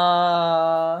unutmuştum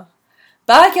ya.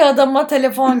 Belki adama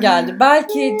telefon geldi.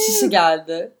 Belki çişi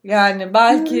geldi. Yani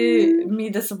belki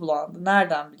midesi bulandı.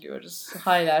 Nereden biliyoruz?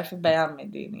 High Life'ı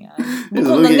beğenmediğini yani. Bu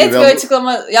konuda net bir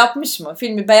açıklama yapmış mı?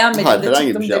 Filmi beğenmediğinde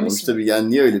çıktım demiş mi? Tabii yani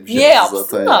niye öyle bir şey niye yapsın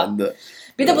zaten da? Yani de.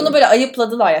 Bir de bunu böyle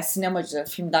ayıpladılar ya, sinemacı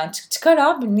filmden çıkar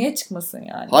abi, niye çıkmasın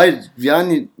yani? Hayır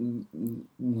yani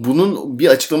bunun bir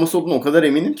açıklaması olduğunu o kadar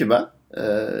eminim ki ben.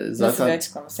 Zaten nasıl bir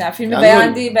açıklaması? Yani filmi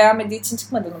beğenmediği için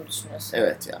çıkmadığını mı düşünüyorsun?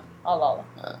 Evet yani. Allah Allah.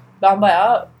 Evet. Ben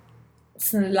bayağı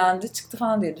sinirlendi çıktı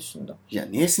falan diye düşündüm. Ya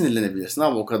niye sinirlenebilirsin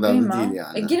abi, o kadar da değil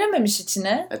yani. Girememiş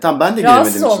içine. Tamam ben de giremedim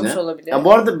içine. Rahatsız olmuş olabilir. Ya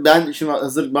bu arada ben şimdi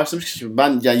hazır başlamışken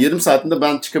ben yani yarım saatinde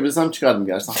ben çıkabilsem çıkardım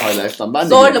gerçekten High Life'tan. Ben de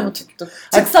zorla mı tuttuk?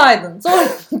 Çıksaydın. Zorla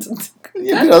mı tuttuk?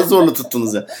 Ya biraz zorla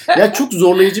tuttunuz ya. Ya çok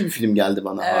zorlayıcı bir film geldi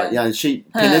bana. Evet. Yani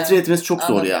penetre etmesi çok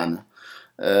zor yani.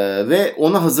 Ve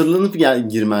ona hazırlanıp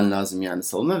girmen lazım yani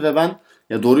salona ve ben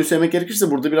ya doğruyu söylemek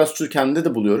gerekirse burada biraz kendimde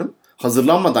de buluyorum.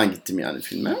 Hazırlanmadan gittim yani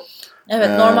filme. Evet,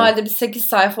 normalde bir 8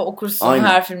 sayfa okursun aynen.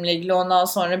 Her filmle ilgili, ondan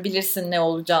sonra bilirsin ne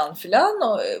olacağını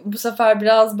filan. Bu sefer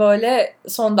biraz böyle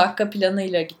son dakika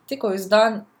planıyla gittik. O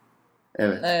yüzden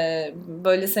evet.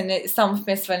 Böyle seni İstanbul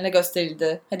Festivali'ne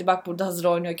gösterildi. Hadi bak burada hazır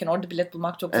oynuyorken orada bilet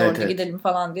bulmak çok zordu, evet. Gidelim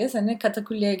falan diye seni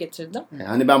katakulliye getirdim.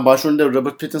 Hani ben başrolünde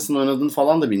Robert Pattinson'un oynadığını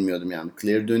falan da bilmiyordum yani.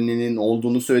 Claire Denis'in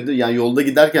olduğunu söyledi. Yani yolda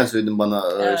giderken söyledin bana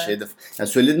evet. Yani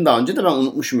söyledin daha önce de ben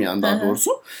unutmuşum yani daha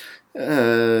doğrusu.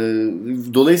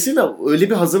 Dolayısıyla öyle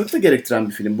bir hazırlık da gerektiren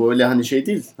bir film. Bu öyle hani şey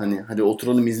değil. Hani hadi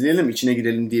oturalım izleyelim içine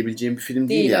girelim diyebileceğim bir film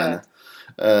değil yani. Evet.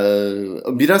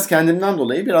 Biraz kendimden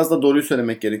dolayı, biraz da doğruyu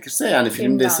söylemek gerekirse yani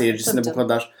filmde seyircisine bu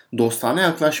kadar dostane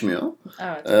yaklaşmıyor.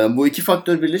 Evet. Bu iki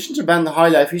faktör birleşince ben High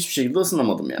Life'ı hiçbir şekilde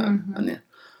ısınamadım yani. Hı-hı. Hani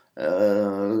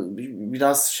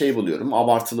biraz buluyorum,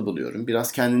 abartılı buluyorum.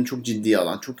 Biraz kendini çok ciddiye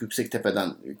alan, çok yüksek tepeden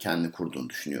kendini kurduğunu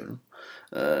düşünüyorum.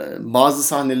 Bazı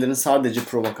sahnelerin sadece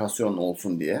provokasyon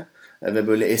olsun diye ve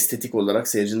böyle estetik olarak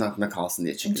seyircinin aklına kalsın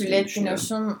diye çekildiğini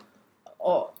düşünüyorum.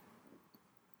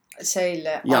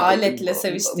 Juliette o aletle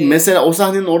seviştiği. Mesela o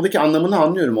sahnenin oradaki anlamını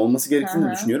anlıyorum. Olması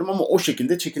gerektiğini düşünüyorum ama o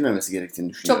şekilde çekilmemesi gerektiğini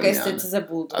düşünüyorum. Çok estetize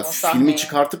buldum o sahneyi. Filmi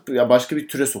çıkartıp başka bir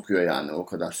türe sokuyor yani, o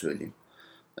kadar söyleyeyim.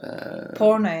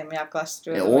 Pornoya mı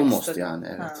yaklaştırıyor? Almost yani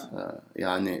evet.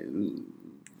 Yani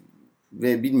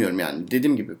ve bilmiyorum yani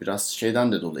dediğim gibi biraz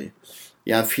şeyden de dolayı.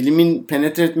 Yani filmin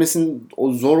penetre etmesinin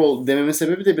o zor dememe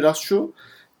sebebi de biraz şu.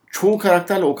 Çoğu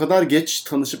karakterle o kadar geç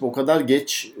tanışıp o kadar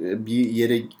geç bir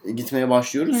yere gitmeye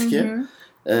başlıyoruz ki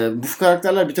bu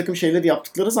karakterler bir takım şeyleri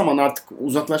yaptıkları zaman artık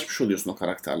uzaklaşmış oluyorsun o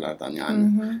karakterlerden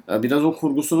yani. Biraz o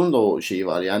kurgusunun da o şeyi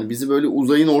var. Yani bizi böyle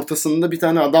uzayın ortasında bir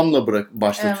tane adamla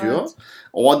başlatıyor. Evet.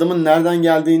 O adamın nereden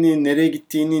geldiğini, nereye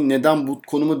gittiğini, neden bu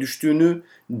konuma düştüğünü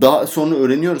daha sonra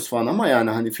öğreniyoruz falan ama yani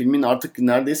hani filmin artık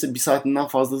neredeyse bir saatinden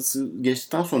fazlası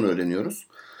geçtikten sonra öğreniyoruz.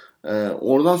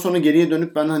 Oradan sonra geriye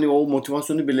dönüp ben hani o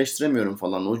motivasyonu birleştiremiyorum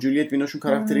falan. O Juliette Binoche'un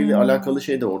karakteriyle alakalı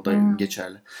şey de orada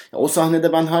geçerli. O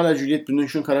sahnede ben hala Juliette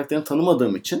Binoche'un karakterini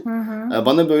tanımadığım için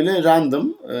bana böyle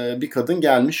random bir kadın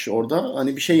gelmiş orada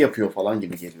hani bir şey yapıyor falan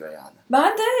gibi geliyor yani.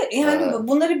 Ben de yani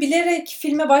bunları bilerek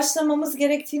filme başlamamız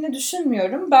gerektiğini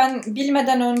düşünmüyorum. Ben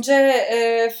bilmeden önce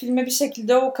filme bir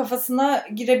şekilde o kafasına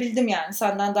girebildim yani.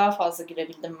 Senden daha fazla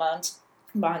girebildim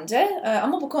bence.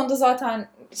 Ama bu konuda zaten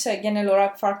genel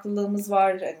olarak farklılığımız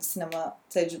var. Yani sinema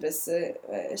tecrübesi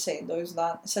şeyinde, o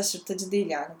yüzden şaşırtıcı değil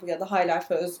yani. Bu ya da High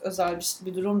Life'a özel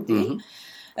bir durum değil. Hı hı.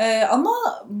 Ama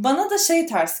bana da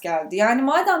ters geldi. Yani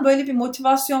madem böyle bir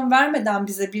motivasyon vermeden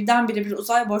bize birdenbire bir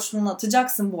uzay boşluğuna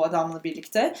atacaksın bu adamla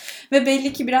birlikte ve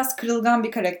belli ki biraz kırılgan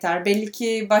bir karakter, belli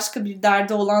ki başka bir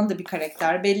derdi olan da bir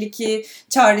karakter, belli ki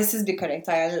çaresiz bir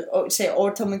karakter, yani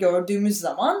ortamı gördüğümüz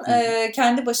zaman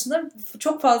kendi başına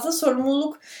çok fazla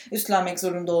sorumluluk üstlenmek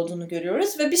zorunda olduğunu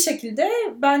görüyoruz ve bir şekilde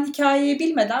ben hikayeyi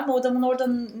bilmeden, bu adamın orada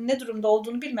ne durumda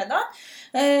olduğunu bilmeden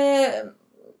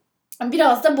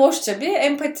biraz da boşça bir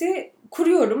empati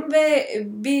kuruyorum ve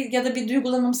bir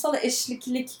duygulanımsal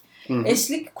eşlik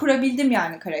kurabildim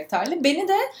yani karakterle. Beni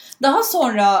de daha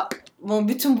sonra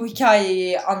bütün bu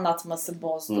hikayeyi anlatması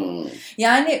bozdu.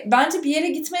 Yani bence bir yere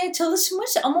gitmeye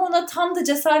çalışmış ama ona tam da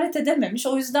cesaret edememiş.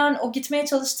 O yüzden o gitmeye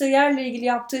çalıştığı yerle ilgili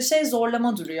yaptığı şey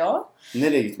zorlama duruyor.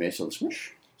 Nereye gitmeye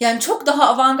çalışmış? Yani çok daha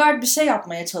avantgard bir şey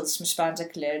yapmaya çalışmış bence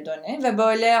Claire Denis ve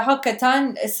böyle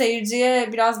hakikaten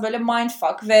seyirciye biraz böyle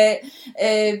mindfuck ve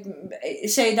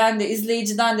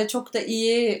izleyiciden de çok da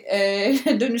iyi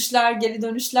geri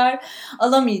dönüşler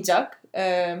alamayacak.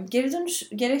 Geri dönüş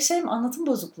gerek mi, anlatım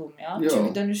bozukluğu mu ya? Yo.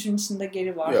 Çünkü dönüşün içinde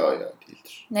geri var. Yok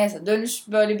değildir. Neyse, dönüş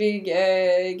böyle bir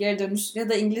geri dönüş ya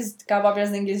da galiba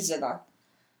biraz İngilizceden.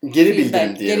 Geri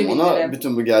bildirim diyelim ona,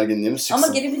 bütün bu gerginliğimiz çıksın.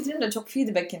 Ama geri bildirim de çok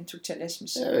feedback'in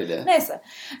Türkçeleşmiş. Öyle. Neyse.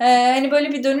 Hani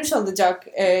böyle bir dönüş alacak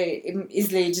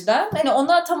izleyiciden. Hani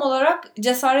ona tam olarak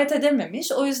cesaret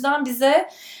edememiş. O yüzden bize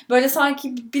böyle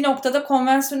sanki bir noktada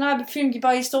konvansiyonel bir film gibi,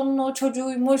 işte onun o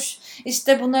çocuğuymuş,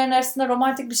 işte bunların arasında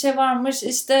romantik bir şey varmış,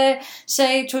 işte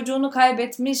çocuğunu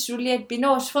kaybetmiş Juliette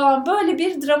Binoche falan, böyle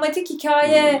bir dramatik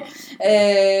hikaye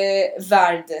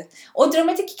verdi. O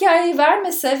dramatik hikayeyi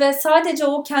vermese ve sadece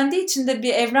o kendi içinde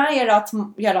bir evren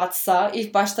yaratsa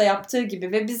ilk başta yaptığı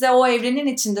gibi ve bize o evrenin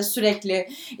içinde sürekli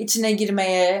içine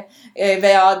girmeye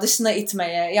veya dışına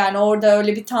itmeye, yani orada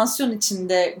öyle bir tansiyon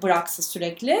içinde bıraksa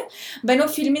sürekli, ben o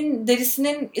filmin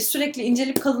derisinin sürekli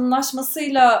incelip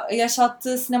kalınlaşmasıyla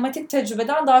yaşattığı sinematik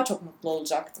tecrübeden daha çok mutlu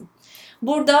olacaktım.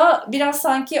 Burada biraz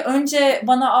sanki önce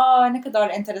bana ne kadar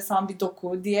enteresan bir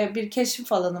doku diye bir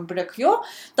keşif alanı bırakıyor.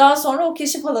 Daha sonra o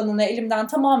keşif alanını elimden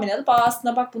tamamen alıp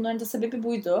aslında bak bunların da sebebi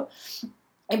buydu.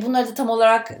 Bunları da tam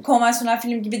olarak konvansiyonel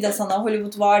film gibi de sana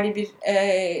Hollywoodvari bir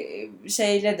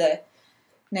şeyle de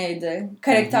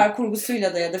karakter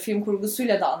kurgusuyla da ya da film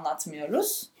kurgusuyla da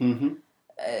anlatmıyoruz.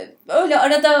 Öyle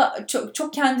arada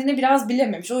çok kendini biraz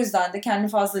bilememiş. O yüzden de kendini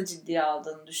fazla ciddiye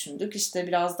aldığını düşündük. İşte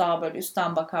biraz daha böyle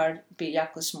üstten bakar bir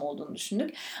yaklaşım olduğunu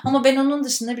düşündük. Ama ben onun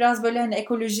dışında biraz böyle hani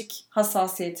ekolojik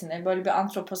hassasiyetini, böyle bir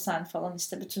antroposen falan,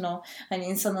 işte bütün o hani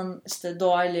insanın işte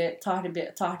doğayla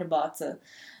tahribatı,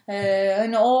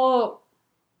 hani o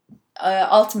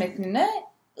alt metnine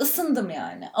ısındım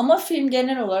yani. Ama film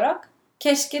genel olarak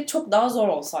keşke çok daha zor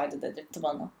olsaydı dedirtti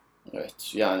bana. Evet,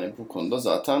 yani bu konuda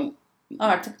zaten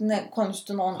artık ne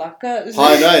konuştun 10 dakika.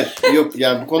 Hayır. Yok,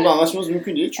 yani bu konuda anlaşmamız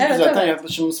mümkün değil. Çünkü zaten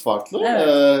yaklaşımımız farklı.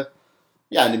 Evet.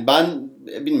 Yani ben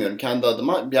bilmiyorum kendi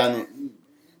adıma, yani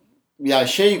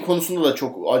konusunda da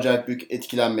çok acayip büyük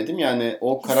etkilenmedim. Yani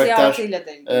o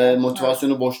karakter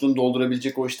motivasyonu boşluğunu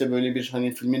doldurabilecek o işte böyle bir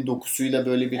hani filmin dokusuyla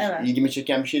böyle bir ilgimi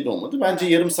çeken bir şey de olmadı. Bence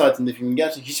yarım saatinde filmin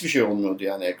gerçekten hiçbir şey olmuyordu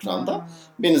yani ekranda.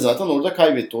 Beni zaten orada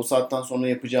kaybetti. O saatten sonra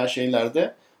yapacağı şeyler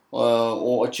de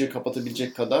o açığı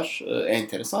kapatabilecek kadar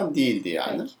enteresan değildi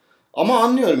yani. Peki. Ama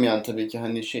anlıyorum yani tabii ki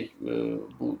hani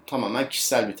bu tamamen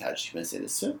kişisel bir tercih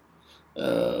meselesi.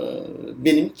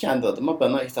 Benim kendi adıma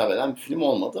bana hitap eden bir film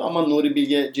olmadı. Ama Nuri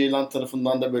Bilge Ceylan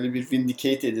tarafından da böyle bir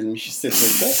vindicate edilmiş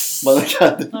hissetmek de bana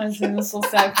geldi. Ay senin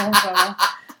sosyal konuşma.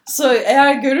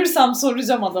 Eğer görürsem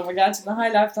soracağım adama gerçekten High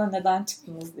Life'tan neden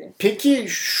çıktınız diye. Peki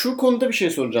şu konuda bir şey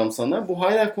soracağım sana. Bu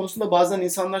High Life konusunda bazen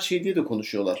insanlar diye de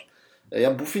konuşuyorlar.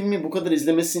 Ya bu filmi bu kadar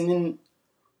izlemesinin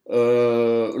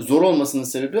zor olmasının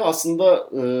sebebi aslında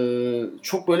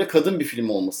çok böyle kadın bir film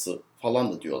olması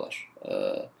falan da diyorlar.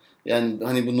 Yani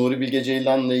hani bu Nuri Bilge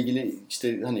Ceylan'la ilgili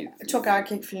işte hani çok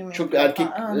erkek filmi. Çok erkek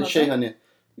hani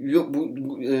yok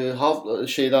bu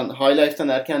High Life'tan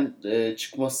erken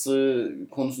çıkması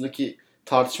konusundaki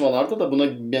tartışmalarda da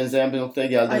buna benzeyen bir noktaya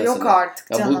geldi mesela. Yok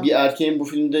artık ya canım. Bu bir erkeğin bu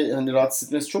filmde hani rahatsız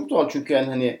etmesi çok doğal çünkü yani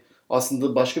hani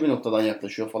aslında başka bir noktadan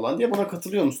yaklaşıyor falan diye. Buna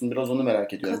katılıyor musun? Biraz onu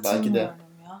merak ediyorum. Belki de ya.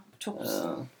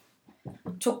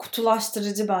 Çok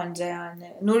kutulaştırıcı bence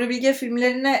yani. Nuri Bilge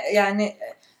filmlerine yani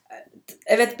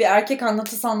evet bir erkek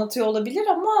anlatısı anlatıyor olabilir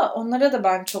ama onlara da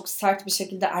ben çok sert bir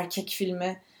şekilde erkek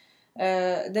filmi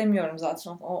demiyorum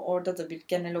zaten. Orada da bir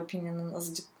genel opinion'ın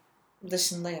azıcık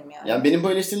dışındayım yani. Yani benim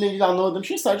bu eleştiriyle ilgili anlamadığım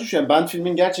şey sadece şu. Yani ben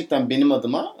filmin gerçekten benim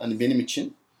adıma, hani benim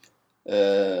için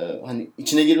hani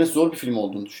içine girmesi zor bir film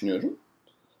olduğunu düşünüyorum.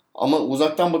 Ama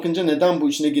uzaktan bakınca neden bu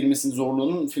içine girmesinin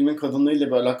zorluğunun filmin kadınlığıyla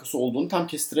bir alakası olduğunu tam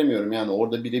kestiremiyorum. Yani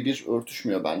orada birebir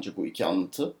örtüşmüyor bence bu iki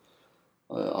anlatı.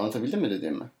 Anlatabildim mi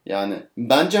dediğimi? Yani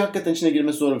bence hakikaten içine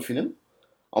girmesi zor bir film.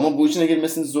 Ama bu içine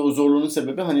girmesinin zorluğunun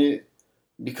sebebi hani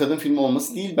bir kadın filmi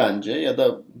olması değil bence. Ya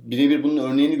da birebir bunun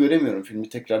örneğini göremiyorum filmi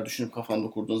tekrar düşünüp kafanda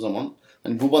kurduğun zaman.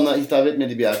 Hani bu bana hitap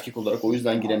etmedi bir erkek olarak, o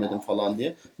yüzden giremedim falan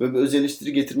diye. Böyle bir öz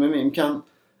eleştiri getirmeme imkan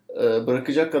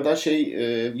bırakacak kadar şey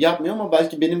yapmıyor ama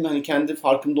belki benim hani kendi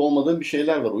farkında olmadığım bir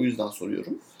şeyler var. O yüzden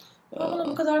soruyorum. Ama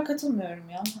bu kadar katılmıyorum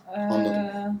ya.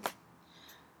 Anladım.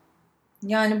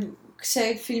 Yani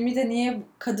filmi de niye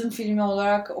kadın filmi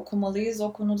olarak okumalıyız,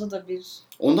 o konuda da bir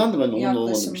ondan da ben onun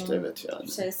olmadım işte, evet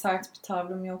yani. Sert bir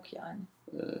tavrım yok yani.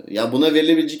 Ya buna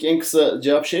verilebilecek en kısa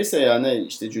cevap şeyse yani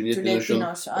işte Juliette Binoche'un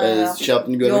şey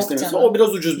yaptığını görmek istemiyorsa o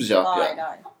biraz ucuz bir cevap yani.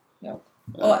 Hayır. Yok.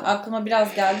 O aklıma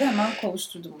biraz geldi, hemen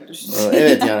kovuşturdum bu düşünceyi.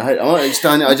 Evet yani hayır, ama işte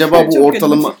hani acaba bu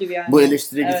ortalama yani. Bu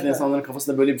eleştiriye getiren evet, insanların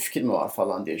kafasında böyle bir fikir mi var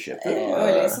falan diye şey yapıyorum.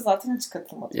 Öyleyse zaten hiç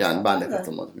katılmadım. Yani ben de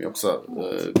katılmadım. Yoksa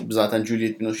zaten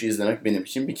Juliette Binoche'u izlemek benim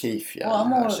için bir keyif yani.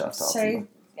 Ama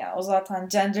yani o zaten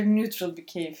gender neutral bir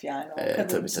keyif yani. O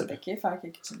kadın için de keyif,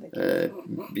 erkek için de keyif.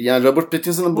 Yani Robert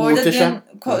Pattinson'ın bu muhteşem...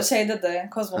 şeyde de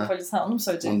Cosmopolis, onu mu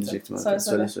söyleyecektin? Onu diyecektim. Söyle.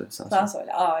 Sen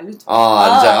söyle. Lütfen.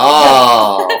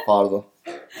 Pardon.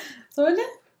 Söyle.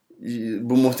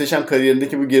 Bu muhteşem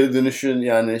kariyerindeki bu geri dönüşün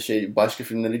yani başka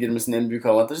filmlere girmesinin en büyük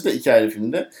avantajı da iki ayrı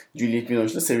filmde Juliette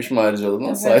Binoche'la sevişme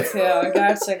ayrıcalığına sahip. Evet ya,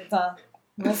 gerçekten.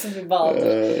 Nasıl bir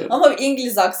bağdır. Ama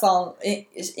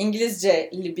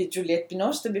İngilizceli bir Juliette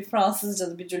Binoche de bir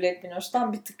Fransızcalı bir Juliette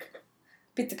Binoche'dan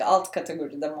bir tık alt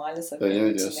kategoride maalesef. Öyle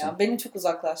mi diyorsun? Ya. Beni çok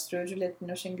uzaklaştırıyor. Juliette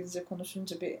Binoche İngilizce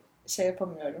konuşunca bir şey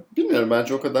yapamıyorum. Bilmiyorum,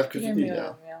 bence o kadar kötü değil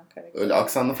ya. Karakter. Öyle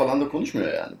aksanlı falan da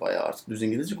konuşmuyor yani. Bayağı artık düz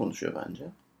İngilizce konuşuyor bence.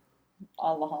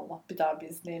 Allah. Bir daha bir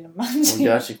izleyelim bence. O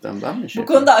gerçekten ben mi Bu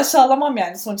konuda aşağılamam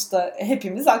yani. Sonuçta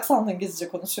hepimiz aksanlı İngilizce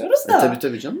konuşuyoruz da.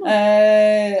 Tabii canım.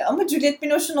 Ama Juliette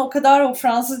Binoche'un o kadar o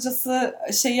Fransızcası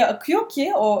akıyor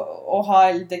ki o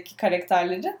haldeki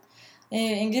karakterlerin.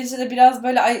 İngilizce'de biraz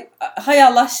böyle hay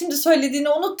Allah şimdi söylediğini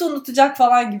unutacak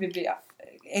falan gibi bir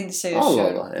endişe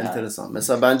yaşıyorum. Allah enteresan.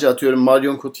 Mesela bence atıyorum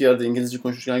Marion Cotillard'ı İngilizce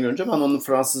konuşurken görünce ben onun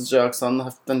Fransızca aksanını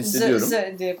hafiften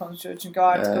hissediyorum. Diye konuşuyor çünkü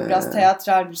artık biraz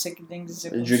teatral bir şekilde İngilizce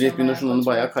konuşuyor. Juliette Binoche'un onu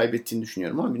bayağı kaybettiğini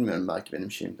düşünüyorum ama bilmiyorum, belki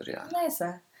benim şeyimdir yani.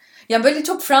 Neyse. Yani böyle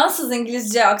çok Fransız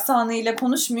İngilizce aksanıyla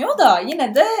konuşmuyor da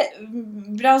yine de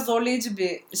biraz zorlayıcı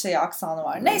bir aksanı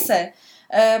var. Neyse.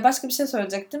 Başka bir şey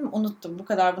söyleyecektim. Unuttum. Bu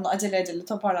kadar bunu acele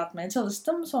toparlatmaya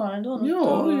çalıştım. Sonra da unuttum.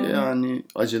 Yok yani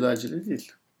acele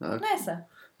değil. Evet. Neyse.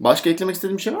 Başka eklemek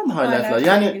istediğim bir şey var mı hala?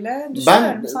 Yani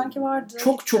ben sanki vardı.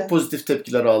 Çok pozitif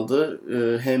tepkiler aldı.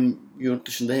 Hem yurt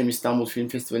dışında hem İstanbul Film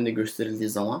Festivali'nde gösterildiği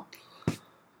zaman.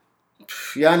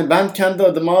 Yani ben kendi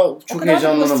adıma çok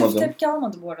heyecanlanamadım. O kadar pozitif tepki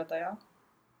almadı bu arada ya.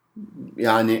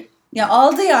 Yani. Ya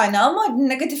aldı yani ama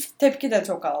negatif tepki de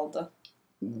çok aldı.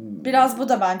 Biraz bu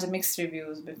da bence mixed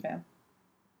reviews bir film.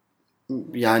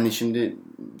 Yani şimdi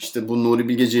işte bu Nuri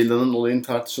Bilge Ceylan'ın olayın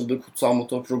tartışıldığı Kutsal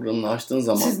Motor programını açtığın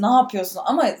zaman... Siz ne yapıyorsunuz?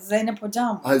 Ama Zeynep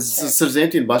Hocam... Sırf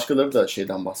Zeynep değil, başkaları da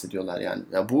şeyden bahsediyorlar yani.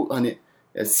 Ya bu hani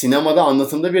sinemada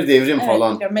anlatımda bir devrim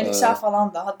falan. Evet, Melikşah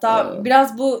falan da. Hatta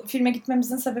biraz bu filme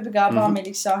gitmemizin sebebi galiba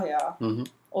Melikşah ya. Hı-hı.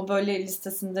 O böyle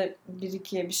listesinde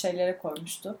 1-2'ye bir şeylere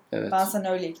koymuştu. Evet. Ben seni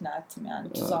öyle ikna ettim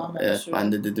yani. Tuzağıma evet,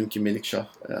 ben de dedim ki Melikşah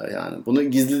yani bunu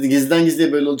gizliden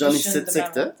gizliye böyle olacağını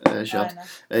hissetsek de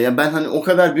yani ben hani o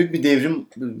kadar büyük bir devrim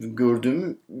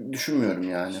gördüğümü düşünmüyorum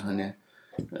yani hani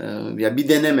ya bir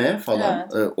deneme falan.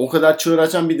 Evet. O kadar çığır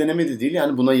açan bir deneme de değil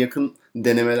yani, buna yakın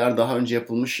denemeler daha önce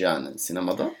yapılmış yani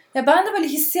sinemada. Ya ben de böyle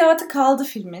hissiyatı kaldı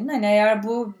filmin. Hani eğer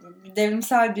bu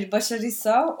devrimsel bir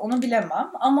başarıysa onu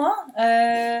bilemem ama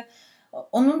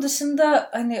onun dışında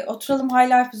hani oturalım High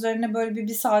Life üzerine böyle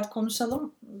bir saat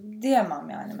konuşalım diyemem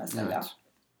yani mesela. Evet.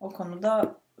 O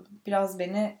konuda biraz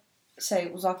beni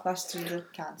uzaklaştırdı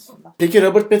kendisinden. Peki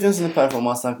Robert Pattinson'ın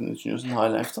performansı hakkında ne düşünüyorsun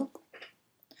High Life'tan?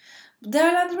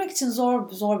 Değerlendirmek için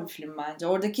zor bir film bence.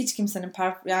 Oradaki hiç kimsenin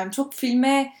yani çok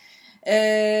filme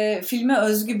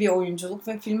özgü bir oyunculuk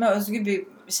ve filme özgü bir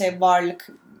varlık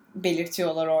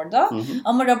belirtiyorlar orada. Hı hı.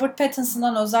 Ama Robert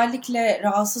Pattinson'dan özellikle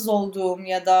rahatsız olduğum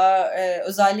ya da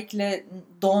özellikle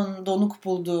donuk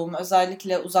bulduğum,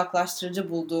 özellikle uzaklaştırıcı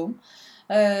bulduğum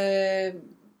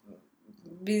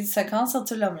bir sekans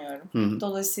hatırlamıyorum. Hı hı.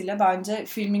 Dolayısıyla bence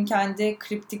filmin kendi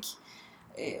kriptik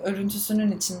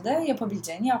örüntüsünün içinde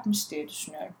yapabileceğini yapmış diye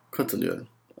düşünüyorum. Katılıyorum.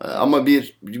 Ama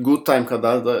bir Good Time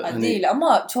kadar da hani değil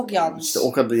ama çok yanlış. İşte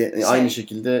o kadar aynı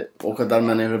şekilde o kadar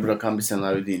manevra bırakan bir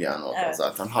senaryo değil yani o da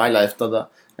zaten. High Life'da da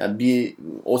yani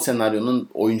o senaryonun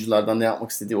oyunculardan ne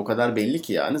yapmak istediği o kadar belli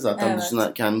ki yani zaten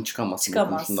dışına kendini çıkamazsın.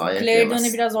 Claire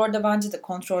Denis biraz orada bence de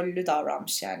kontrollü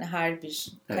davranmış yani her bir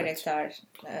karakter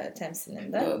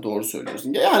temsilinde. Doğru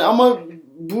söylüyorsun. Yani ama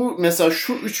bu mesela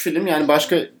şu 3 film yani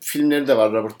başka filmleri de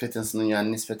var Robert Pattinson'un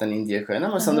yani nispeten indie'ye kayan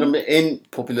ama sanırım en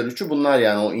popüler üçü bunlar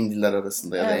yani o indie'ler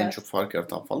arasında ya da en çok fark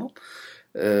yaratan falan.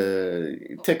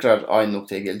 Tekrar aynı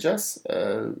noktaya geleceğiz.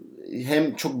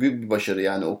 Hem çok büyük bir başarı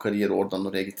yani o kariyeri oradan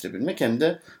oraya getirebilmek hem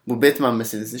de bu Batman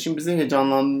meselesi için bizi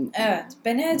heyecanlandıracak. Evet,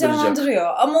 beni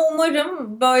heyecanlandırıyor ama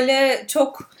umarım böyle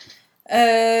çok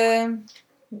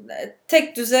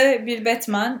tek düze bir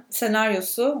Batman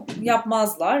senaryosu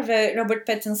yapmazlar ve Robert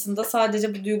Pattinson'da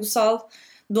sadece bu duygusal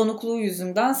donukluğu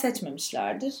yüzünden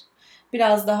seçmemişlerdir.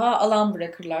 Biraz daha alan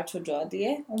bırakırlar çocuğa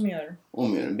diye umuyorum.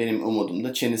 Umuyorum. Benim umudum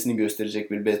da çenesini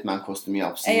gösterecek bir Batman kostümü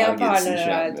yapsınlar. Gerisini şey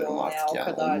yapmıyorum artık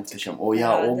ya. O muhteşem.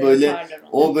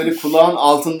 O böyle kulağın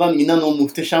altından inen o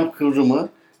muhteşem kıvrımı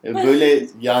böyle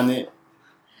yani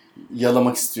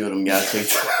yalamak istiyorum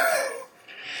gerçekten.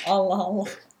 Allah Allah.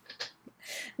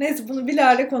 Neyse bunu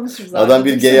bilahare konuşuruz. Adam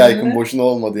bir gay icon boşuna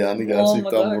olmadı yani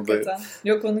gerçekten olmadı, burada. Hakikaten.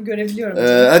 Yok onu görebiliyorum.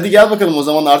 Hadi gel bakalım o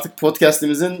zaman artık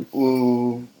podcast'imizin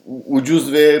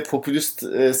ucuz ve popülist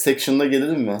section'ına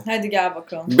gelelim mi? Hadi gel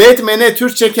bakalım. Batman'e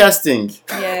Türkçe casting.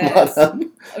 Yes.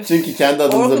 Çünkü kendi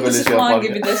adınıza böyle şey yaparken.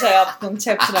 gibi de şey yaptın,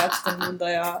 chapter açtın burada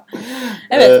ya.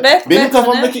 Evet, benim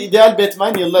kafamdaki ideal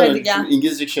Batman yıllar önce.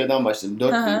 İngilizce şeyden başladım.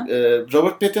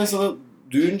 Robert Pattinson'u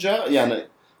duyunca yani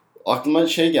aklıma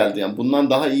şey geldi yani bundan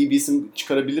daha iyi bir isim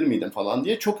çıkarabilir miydim falan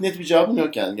diye. Çok net bir cevabım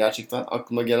yok yani. Gerçekten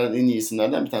aklıma gelen en iyi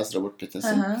isimlerden bir tanesi Robert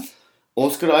Pattinson.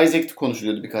 Oscar Isaac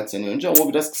konuşuluyordu birkaç sene önce. O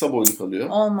biraz kısa boylu kalıyor.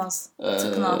 Olmaz.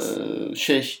 Tıknaz.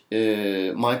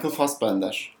 Michael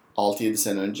Fassbender 6-7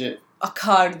 sene önce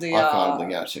akardı ya. Akardı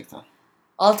gerçekten.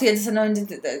 6-7 sene önce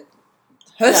de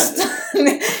höst.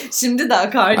 Yani. Şimdi de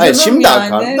akar canım. Hayır, şimdi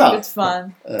yani. Akar da.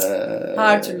 Lütfen.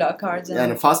 Her türlü akar canım.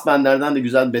 Yani Fassbender'den de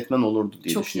güzel Batman olurdu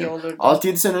diye çok düşünüyorum. Çok iyi olurdu.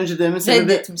 6-7 sene önce dememin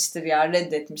sebebi...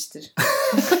 Reddetmiştir.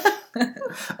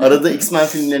 Arada X-Men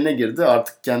filmlerine girdi.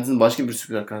 Artık kendisini başka bir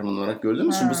süper kahraman olarak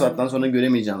gördüğümüz için bu saatten sonra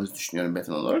göremeyeceğimizi düşünüyorum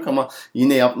Batman olarak ama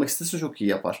yine yapmak istese çok iyi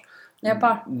yapar.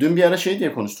 Dün bir ara şey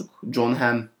diye konuştuk. John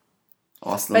Hamm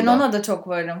aslında. Ben ona da çok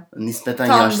varım. Nispeten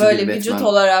tam yaşlı bir Batman. Tam böyle vücut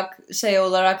olarak şey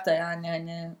olarak da yani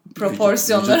hani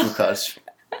proporsiyonlar. Vücut mu karşı?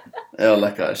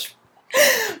 Eyvallah karşı.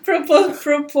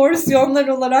 Proporsiyonlar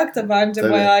olarak da bence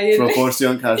tabii, bayağı yerinde.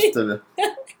 Proporsiyon karşı tabii.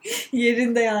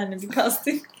 Yerinde yani bir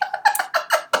casting.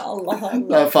 Allah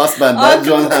Allah. Fassbender,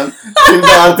 John Hamm. Şimdi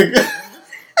artık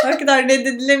hakikaten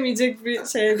reddedilemeyecek bir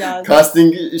şeye geldi.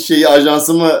 Casting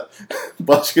ajansı mı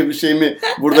başka bir şey mi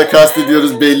burada cast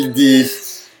ediyoruz belli değil.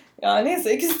 Ya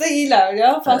neyse ikisi de iyiler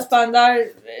ya. Fassbender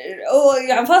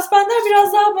yani Fassbender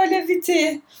biraz daha böyle witty.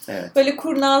 Evet. Böyle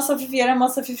kurnaz, hafif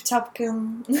yaramaz, hafif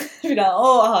çapkın biraz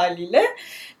o haliyle.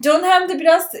 John Hamm de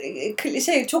biraz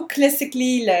çok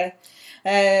klasikliğiyle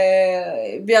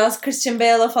biraz Christian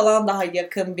Bale'a falan daha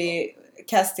yakın bir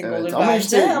casting olur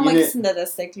bence ama ikisini de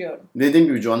destekliyorum. Dediğim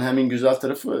gibi John Hamm'in güzel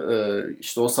tarafı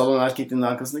işte o salon erkekliğinin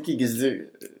arkasındaki gizli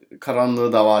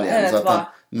karanlığı da var yani. Evet, zaten var.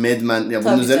 Mad Men ya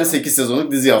bunun üzerine 8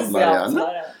 sezonluk dizi yaptılar yani.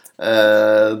 Evet.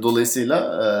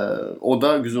 Dolayısıyla o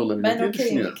da güzel olabilir diye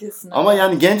düşünüyorum. Kesinlikle. Ama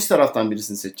yani genç taraftan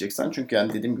birisini seçeceksen çünkü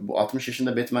yani dediğim gibi bu 60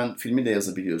 yaşında Batman filmi de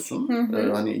yazabiliyorsun.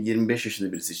 Hani 25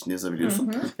 yaşında birisi için de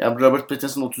yazabiliyorsun. Ya Robert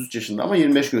Pattinson 33 yaşında ama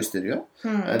 25 gösteriyor.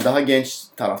 Daha genç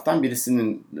taraftan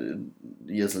birisinin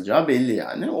yazılacağı belli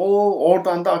yani.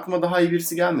 Oradan da aklıma daha iyi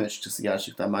birisi gelmiyor açıkçası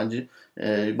gerçekten. Bence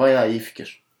bayağı iyi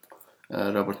fikir.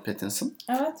 Robert Pattinson.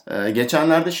 Evet.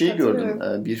 Geçenlerde gördüm.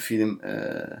 Bir film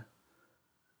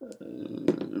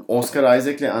Oscar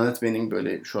Isaac ile Annette Bening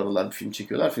böyle şu aralar bir film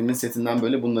çekiyorlar. Filmin setinden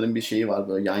böyle bunların bir şeyi var.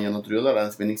 Böyle yan yana duruyorlar.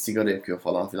 Annette Bening sigara yakıyor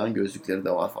falan filan. Gözlükleri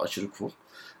de var. Aşırı cool.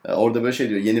 Orada böyle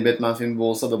diyor. Yeni Batman filmi bu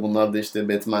olsa da bunlar da işte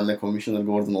Batman'le Commissioner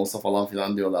Gordon olsa falan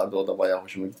filan diyorlardı. O da bayağı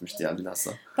hoşuma gitmişti yani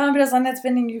bilhassa. Ben biraz Annette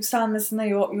Bening yükselmesine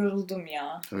yoruldum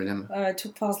ya. Öyle mi? Evet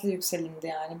çok fazla yükselindi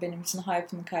yani. Benim için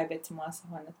hype'ını kaybetti maalesef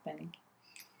Annette Bening.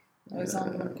 O yüzden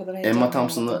bu kadar heyecanlıyım. Emma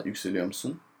Thompson'la yükseliyor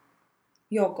musun?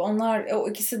 Yok onlar o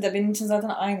ikisi de benim için zaten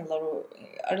aynılar. O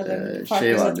aralarında fark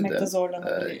gözetmekte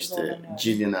zorlanıyorum. İşte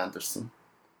Gillian Anderson.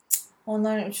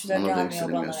 Onların üçü de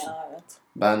gelmiyor bana ya.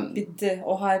 Evet. Bitti.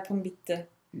 O hype'ım bitti.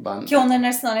 Ki onların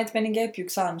arasında Annette Bening'e hep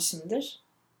yükselmişimdir.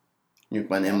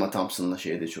 Yok ben Emma Thompson'la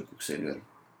de çok yükseliyorum.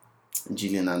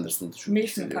 Gillian Anderson'da çok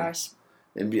yükseliyorum. Mi karşı?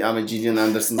 Ama Gillian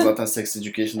Anderson zaten Sex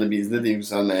Education'da bir izle de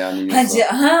yükselme yani.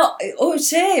 O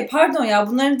pardon ya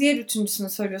bunların diğer üçüncüsünü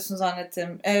söylüyorsun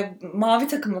zannettim. Mavi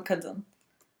takımlı kadın.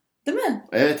 Değil mi?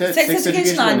 Evet. Sex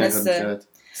Education annesi. Evet.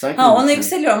 Ona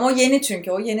yükseliyorum. O yeni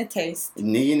çünkü. O yeni taste.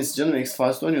 Ne yenisi canım?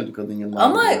 X-Files'da oynuyordu kadın yıllardır.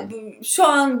 Ama şu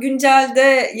an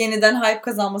güncelde yeniden hype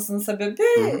kazanmasının sebebi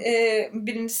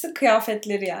birincisi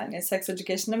kıyafetleri yani. Sex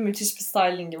Education'da müthiş bir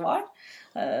stylingi var.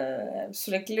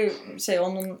 Sürekli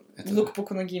onun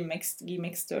lookbook'unu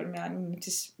giymek istiyorum yani.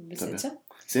 Müthiş bir seçim.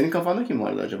 Senin kafanda kim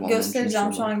vardı acaba?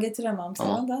 Göstereceğim. Şu an getiremem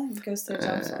sana da.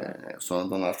 Göstereceğim sonra.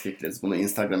 Sonradan artık ekleriz. Bunu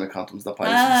Instagram account'umuzda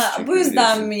paylaşırız. Bu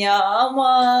yüzden mi ya?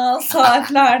 Ama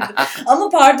saatlerdir. Ama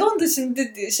pardon da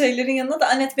şimdi şeylerin yanına da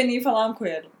Annette Bening'i falan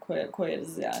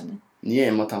koyarız yani. Niye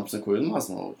Emma Thompson koyulmaz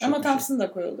mı? Emma Thompson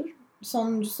da koyulur.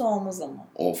 Sonuncusu olmaz ama.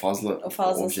 O fazla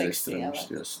objeleştirilmiş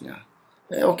diyorsun ya.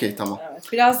 Okey tamam. Evet.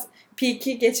 Biraz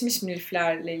peak'i geçmiş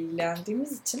milflerle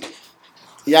ilgilendiğimiz için.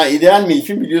 Ya ideal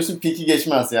milfim biliyorsun peak'i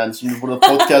geçmez yani. Şimdi burada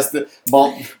podcast'ı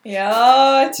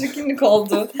ya çirkinlik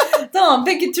oldu. Tamam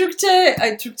peki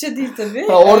Türkçe değil tabii.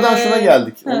 Oradan şuna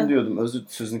geldik. Onu diyordum.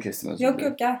 Sözünü kestim. Yok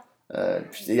gel.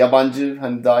 İşte yabancı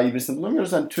daha iyi birisini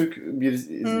bulamıyoruz. Türk bir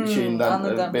şeyinden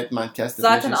anladım. Batman cast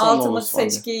zaten ultimate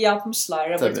seçkiyi yapmışlar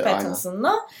Robert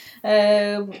Pattinson'la.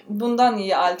 Bundan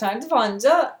iyi alternatif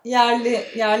anca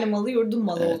yerli malı yurdun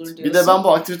malı olur diyorsun. Bir de ben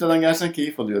bu aktiviteden gerçekten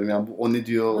keyif alıyorum. Yani bu o ne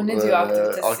diyor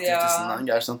aktivitesinden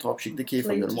gerçekten tuhaf şekilde keyif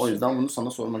alıyorum. O yüzden bunu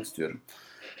sana sormak istiyorum.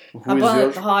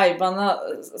 Hayır bana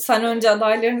sen önce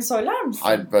adaylarını söyler misin?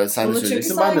 Hayır sen de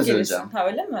söyleyeceksin ben de söyleyeceğim.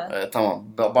 Öyle mi? Tamam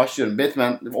başlıyorum.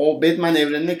 Batman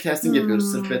evrenine casting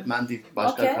yapıyoruz. Sırf Batman değil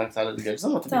başka karakterler de geliriz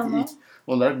ama tabii ki ilk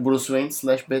olarak Bruce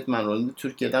Wayne / Batman rolünde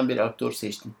Türkiye'den bir aktör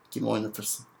seçtim. Kimi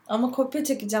oynatırsın? Ama kopya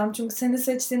çekeceğim çünkü senin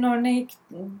seçtiğin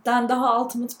örnekten daha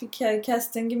ultimate bir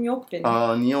castingim yok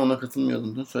benim. Niye ona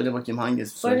katılmıyordun dün? Söyle bakayım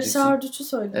hangisi söyleyeceksin? Barış Arduç'u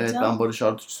söyleyeceğim. Evet ben Barış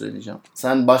Arduç'u söyleyeceğim.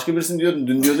 Sen başka birisini diyordun.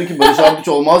 Dün diyordun ki Barış Arduç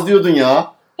olmaz diyordun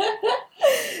ya.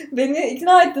 Beni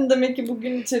ikna ettin demek ki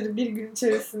bir gün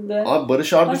içerisinde. Abi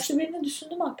Barış Arduç... Başka birini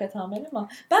düşündüm hakikaten ben ama.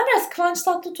 Ben biraz Kıvanç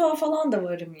Tatlıtuğ'a falan da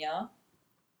varım ya.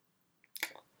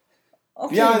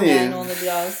 Yani onu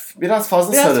biraz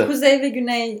fazla sarı. Biraz kuzey ve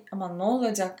güney. Aman ne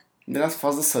olacak? Biraz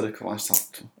fazla sarı Kıvanç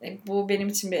Tatlıtuğ. Bu benim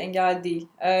için bir engel değil.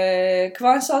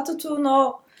 Kıvanç Tatlıtuğ'un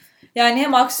o yani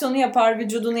hem aksiyonu yapar,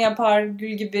 vücudunu yapar,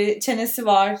 gül gibi çenesi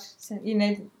var.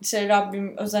 Yine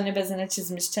Rabbim özene bezene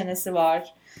çizmiş çenesi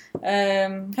var.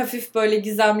 Hafif böyle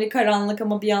gizemli, karanlık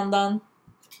ama bir yandan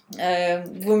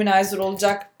womanizer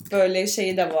olacak böyle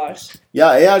şeyi de var.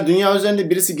 Ya eğer dünya üzerinde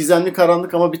birisi gizemli,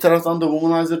 karanlık ama bir taraftan da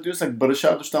womanizer diyorsak Barış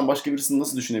Arduç'tan başka birisini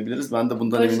nasıl düşünebiliriz? Ben de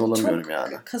bundan emin olamıyorum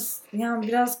yani. Yani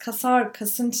biraz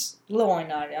kasınçlı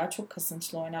oynar ya. Çok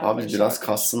kasınçlı oynar. Abi biraz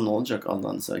kassın ne olacak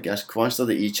Allah'ını seversen. Gerçi Kıvanç'ta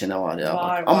da iyi çene var ya.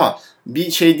 Var. Ama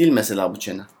bir şey değil mesela bu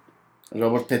çene.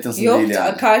 Robert Pattinson değil yani.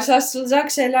 Yok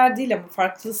karşılaştırılacak şeyler değil ama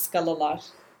farklı skalalar.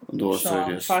 Doğru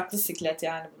söylüyorsun. Farklı siklet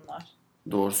yani bunlar.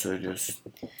 Doğru söylüyorsun.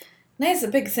 Neyse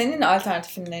peki senin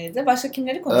alternatifin neydi? Başka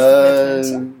kimleri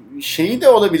konuştuk? Şeyi de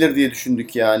olabilir diye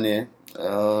düşündük yani.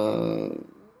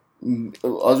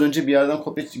 Az önce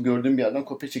gördüğüm bir yerden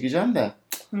kopya çekeceğim de.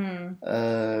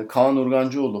 Kaan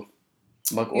Urgancıoğlu.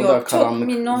 Bak o da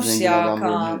karanlık zengin adam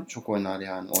rolünü çok oynar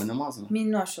yani. Oynamaz mı?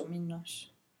 Minnoş.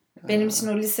 Benim için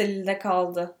o liselide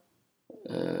kaldı.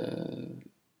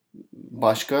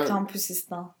 Başka?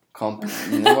 Kampüsistan.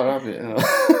 Ne var abi?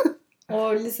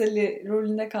 O liseli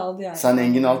rolünde kaldı yani. Sen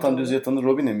Engin Altan Düz Yatan'ı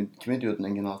Robin'e mi? Kime diyordun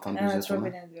Engin Altan Düz Yatan'ı? Evet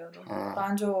Robin'e diyordum.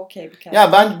 Bence o okey bir kere.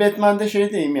 Ya ben Batman'de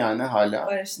şeydeyim yani hala.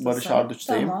 Barış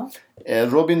Arduç'tayım. Tamam.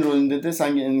 Robin rolünde de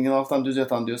sen Engin Altan Düz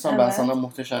Yatan diyorsan ben sana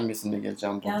muhteşem bir isimle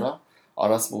geleceğim burada.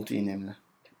 Aras Bulut İynemli.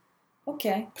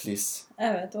 Okey. Please.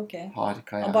 Evet okey.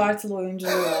 Harika yani. Abartılı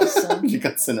oyunculuğu olsun.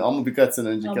 birkaç sene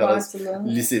önceki Abartılı. Aras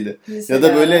liseli. Ya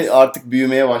da böyle artık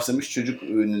büyümeye başlamış çocuk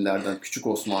ünlülerden. Küçük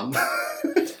Osman.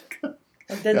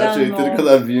 Gerçi yeteri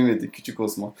kadar büyümedi Küçük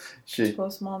Osman. Küçük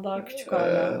Osman daha küçük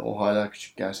hala. O hala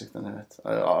küçük gerçekten evet.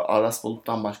 Aras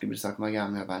Bulut'tan başka birisi aklıma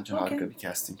gelmiyor bence. Harika bir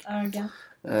casting. Ergen.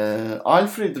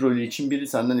 Alfred rolü için biri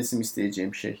senden isim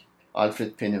isteyeceğim şey.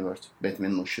 Alfred Pennyworth.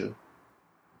 Batman'in ışığı.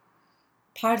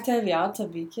 Pertev ya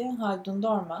tabii ki. Haldun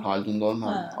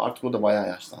Dorman. Artık o da bayağı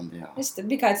yaşlandı ya. İşte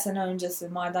birkaç sene öncesi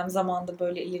madem zamanda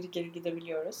böyle ileri geri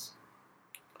gidebiliyoruz.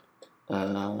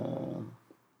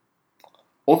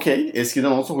 Okey.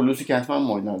 Eskiden olsa Hulusi Kentmen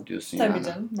mi oynar diyorsun Tabii yani.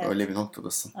 canım. Evet. Öyle bir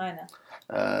noktadasın. Aynen.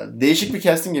 Değişik bir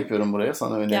casting yapıyorum buraya.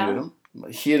 Sana öneriyorum.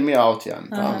 Hear me out yani.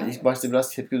 Tamam mı? İlk başta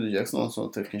biraz tepki duyacaksın. Ondan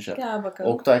sonra tepkin şey. Gel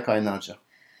bakalım. Oktay Kaynarca.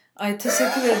 Ay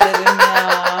teşekkür ederim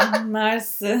ya.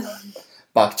 Mersi.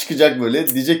 Bak çıkacak böyle.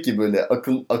 Diyecek ki böyle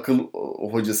akıl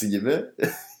hocası gibi.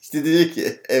 İşte diyecek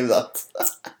ki evlat.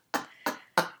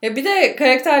 Ya bir de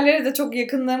karakterlere de çok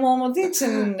yakınlığım olmadığı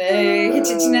için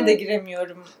hiç içine de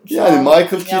giremiyorum. Yani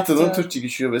Michael Keaton'ın Türkçe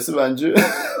şubesi bence.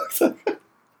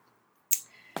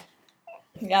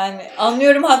 Yani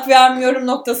anlıyorum hak vermiyorum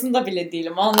noktasında bile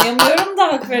değilim. Anlayamıyorum da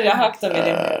hak da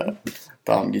veremiyorum.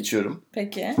 Tamam geçiyorum.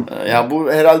 Peki. Ya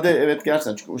bu herhalde evet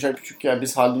gerçekten çünkü Uşak küçük ya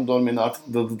biz Haldun Dormen'i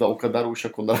artık dadı da o kadar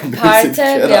Uşak olarak benzedik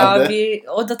herhalde.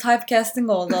 Ya o da typecasting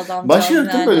oldu adam. Başka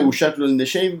yok değil mi böyle Uşak rolünde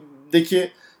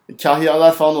şeydeki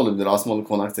kahyalar falan olabilir Asmalı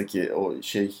Konak'taki o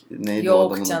şey neydi yok, o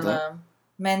adamın adı? Yok canım.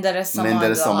 Menderes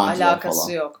Samancı alakası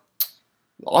falan. yok.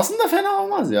 Aslında fena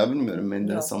olmaz ya bilmiyorum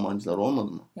Menderes Samancılar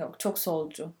olmadı mı? Yok çok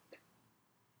solcu.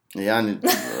 Yani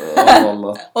Allah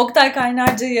Allah. Oktay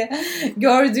Kaynarca'yı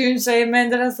gördüğün şey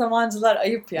Menderes Samancılar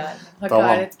ayıp yani.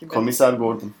 Hakaret gibi. Komiser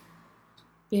Gordon.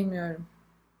 Bilmiyorum.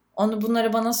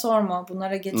 Bunları bana sorma.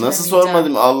 Bunlara getiremeyeceğim. Nasıl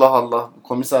sormadım? Allah Allah.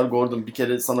 Komiser Gordon bir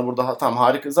kere sana burada tam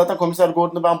harika. Zaten Komiser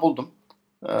Gordon'u ben buldum.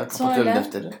 Kapatıyorum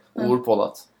defteri. Uğur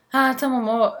Polat. Ha tamam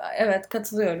o evet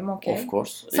katılıyorum okey. Of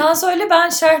course. Sen söyle ben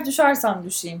şerh düşersem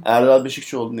düşeyim. Erdal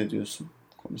Beşikçioğlu ne diyorsun?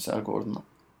 Komiser Gordon'a.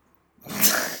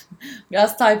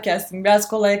 Biraz typecasting, biraz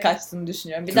kolaya kaçtığını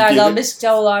düşünüyorum. Bir de Erdal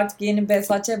Beşikçioğlu artık yeni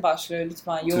BSC başlıyor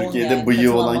lütfen. Yoğun Türkiye'de yani,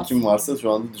 bıyığı olan kim varsa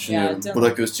şu anda düşünüyorum.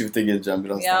 Burak Özçivit'e geleceğim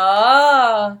birazdan.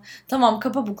 Ya tamam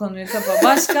kapa bu konuyu kapa.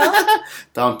 Başka?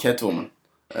 Tamam Catwoman.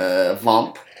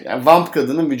 Vamp. Yani vamp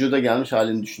kadının vücuda gelmiş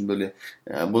halini düşün böyle.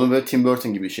 Bunu böyle Tim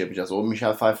Burton gibi şey yapacağız. O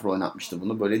Michelle Pfeiffer oynatmıştı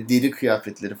bunu. Böyle deri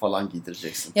kıyafetleri falan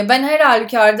giydireceksin. Ya ben her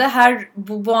halükarda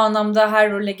bu anlamda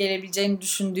her role gelebileceğini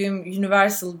düşündüğüm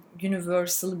universal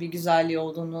bir güzelliği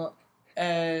olduğunu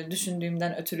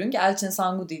düşündüğümden ötürü ki Elçin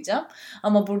Sangu diyeceğim.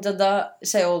 Ama burada da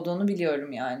şey olduğunu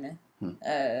biliyorum yani.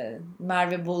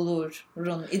 Merve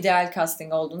Bolur'un ideal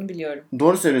casting olduğunu biliyorum.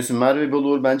 Doğru söylüyorsun. Merve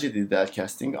Bolur bence de ideal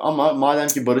casting. Ama madem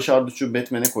ki Barış Arduç'u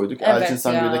Batman'e koyduk. Evet Elçin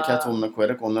Sangu'yu da Catwoman'a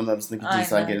koyarak onların arasındaki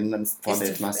cinsel gerilimden istifade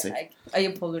etmezsek.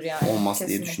 Ayıp olur yani. Olmaz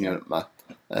kesinlikle diye düşünüyorum ben.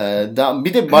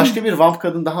 Bir de başka bir vamp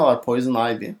kadın daha var. Poison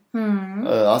Ivy.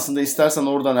 Aslında istersen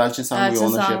oradan Elçin Sangu'yu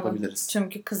ona şey yapabiliriz.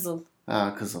 Çünkü kızıl.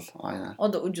 Ha kızıl aynen.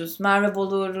 O da ucuz. Merve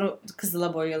Bolur'u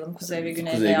kızıla boyayalım. Kuzey ve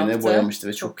Güney'de yaptı. Kuzey Güney boyamıştı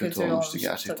ve çok kötü olmuştu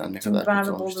gerçekten. Tabii. Ne kadar kötü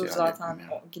Merve olmuştu. Bolur zaten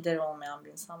gider olmayan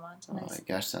bir insan bence.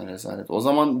 Gerçekten rezalet. O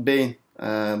zaman Bane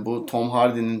bu Tom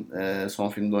Hardy'nin son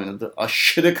filmde oynadığı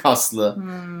aşırı kaslı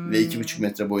ve 2,5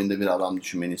 metre boyunda bir adam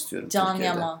düşünmeni istiyorum. Can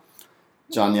Yaman.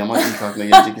 Can Yaman ilk aklına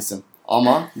gelecek isim.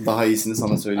 Ama daha iyisini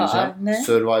sana söyleyeceğim.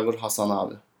 Survivor Hasan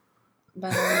abi. Ben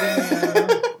onu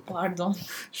bilmiyorum. Pardon.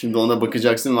 Şimdi ona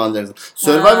bakacaksın ve anlayacaksın.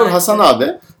 Survivor Hasan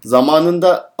abi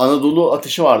zamanında Anadolu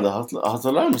ateşi vardı.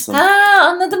 Hatırlar mısın?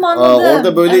 Anladım.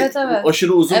 Orada böyle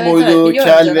aşırı uzun boylu,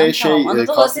 kel ve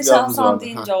Anadolu ateşi Hasan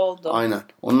deyince oldu. Aynen.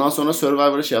 Ondan sonra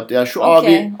Survivor'a şey yaptı. Ya şu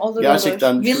abi olur,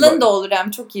 gerçekten... Olur. Villain da olur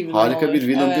hem çok iyi villain harika olur. Bir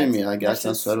villain değil mi ya?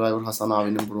 Gerçekten Survivor Hasan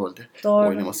abinin bu rolde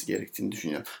oynaması gerektiğini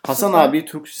düşünüyorum. Hasan abi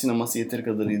Türk sineması yeteri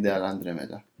kadar iyi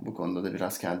değerlendiremedi. Bu konuda da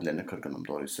biraz kendilerine kırgınım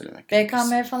doğruyu söylemek.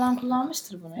 BKM falan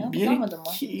kullanmıştır bunu ya. Kullanmadı mı?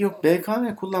 Yok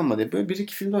BKM kullanmadı. Böyle bir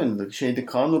iki filmde oynadı.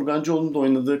 Kaan Urgancıoğlu'nun da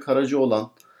oynadığı Karaca olan.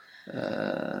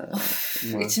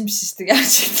 İçim şişti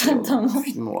gerçekten tamam.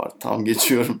 Filmi var. Tam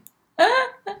geçiyorum.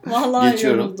 Vallahi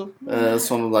yoruldum.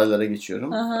 Son olaylara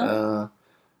geçiyorum.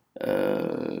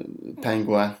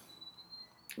 Penguen.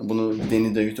 Bunu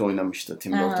Danny DeVito oynamıştı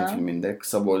Tim Burton filminde.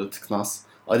 Kısa boylu tıknaz.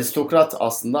 Aristokrat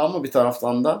aslında ama bir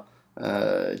taraftan da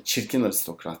çirkin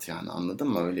aristokrat yani anladın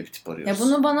mı? Öyle bir tip arıyoruz. Ya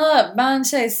bunu ben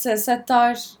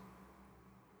Settar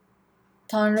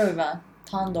Tanrıöven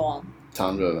Tandoğan.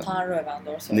 Tanrıöven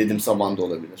doğru söylüyorsun. Nedim Saban da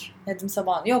olabilir. Nedim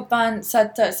Saban. Yok ben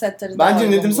Settar'ı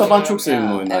bence Nedim Saban çok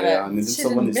sevimli oynar ya. Nedim şirin,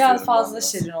 Saban'ı istiyorum. Biraz fazla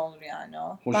şirin olur yani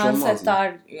o. Hoş ben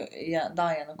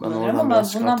Settar'dan yana kullanıyorum ama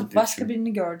bundan başka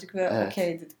birini gördük ve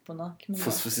okey dedik buna.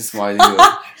 Fıs Fıs İsmail'i gördük.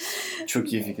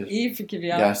 Çok iyi fikir. İyi fikir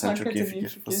ya. Gerçekten çok iyi fikir.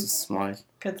 Fıs Fıs İsmail.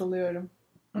 Katılıyorum.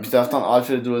 Bir taraftan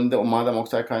Alfred rolünde madem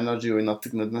Oktay Kaynarca'yı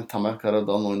oynattık neden Tamer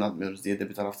Karadağ'ını oynatmıyoruz diye de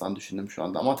bir taraftan düşündüm şu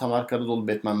anda. Ama Tamer Karadağ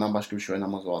Batman'den başka bir şey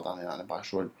oynamaz o adam yani.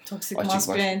 Başrol Toksik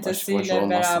maskulinitesiyle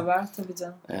beraber tabii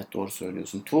canım. Evet doğru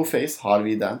söylüyorsun. Two-Face,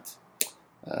 Harvey Dent.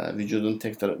 Vücudun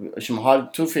tek tarafı. Şimdi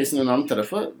Two-Face'in önemli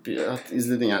tarafı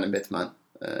izledin yani Batman.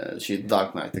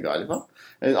 Dark Knight'ı galiba.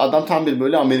 Adam tam bir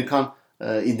böyle Amerikan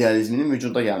idealizminin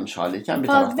vücuda gelmiş haliyken bir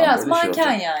taraftan biraz böyle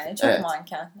manken yani. Çok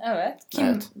manken. Evet.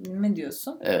 Kim mi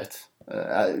diyorsun? Evet.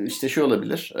 İşte şey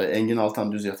olabilir. Engin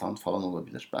Altan Düz Yatan falan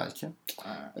olabilir belki.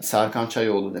 Serkan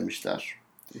Çayoğlu demişler.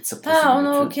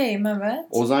 Ona okeyim, evet.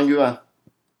 Ozan Güven.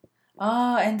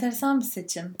 Enteresan bir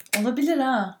seçim. Olabilir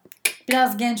ha.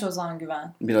 Biraz genç Ozan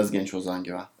Güven. Biraz genç Ozan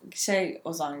Güven.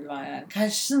 Ozan Güven yani.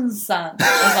 Kaçsın sen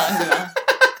Ozan Güven.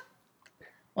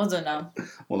 O dönem.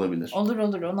 Olabilir. Olur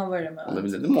ona varım. Evet.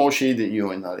 Olabilir değil mi? O şeyi de iyi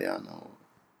oynar yani.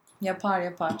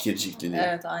 Yapar. İkircikliliği.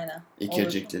 Evet, aynen.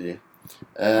 İkircikliliği.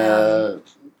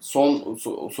 Son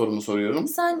sorumu soruyorum.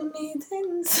 Sen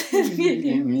miydin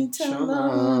sevgilimi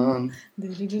çalan?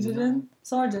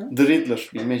 Sor canım. The Riddler,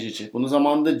 bilmececi. Bunu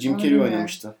zamanında Jim Carrey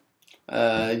oynamıştı.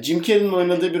 Jim Carrey'nin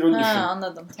oynadığı bir rol düşün.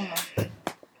 Anladım, tamam.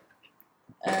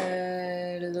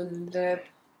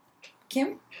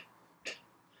 Kim?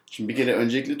 Şimdi bir kere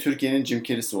öncelikle Türkiye'nin Jim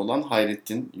Carrey'si olan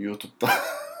Hayrettin YouTube'da.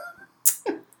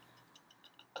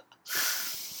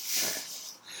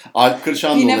 Alp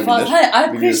Kırşan da olabilir.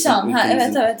 Alp Kırşan.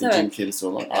 Evet. Jim Carrey'si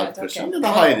olan Alp Kırşan ya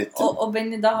da Hayrettin. O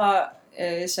beni daha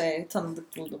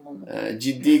tanıdık buldum onu.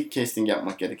 Ciddi casting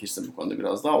yapmak gerekirse bu konuda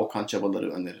biraz daha Okan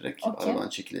Çabalar'ı önererek aradan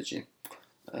çekileceğim.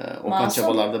 Okan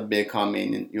Çabalar'da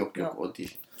BKM'nin yok o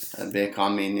değil.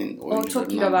 BKM'nin oyuncularından. O çok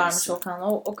kilo vermiş Okan.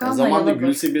 Okan zamanında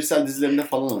Gülse Birsel dizilerinde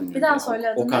falan oynuyor. Bir daha söyle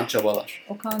adını. Okan Çabalar.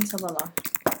 Çok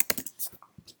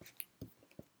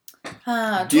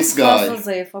fazla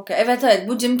zayıf. Okay. Evet.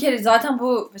 Bu Jim Carrey zaten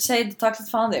bu taklit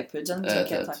falan da yapıyor canım. Jim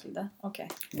Carrey taklidi. Okay.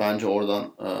 Bence oradan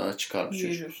çıkarmış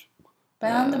çocuk.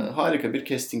 Beğendim. Harika bir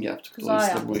casting yaptık.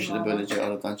 Dolayısıyla bu işi de böylece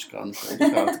aradan çıkarmış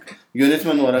olduk artık.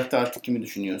 Yönetmen olarak da artık kimi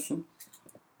düşünüyorsun?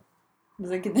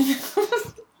 Zeki Demir.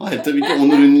 Hayır, tabii ki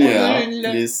Onur Ünlü ya. Onur Ünlü.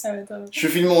 Evet. Şu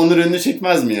filmi Onur Ünlü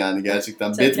çekmez mi yani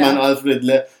gerçekten? Batman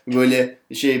Alfred'le böyle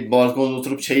balkonda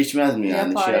oturup çay içmez mi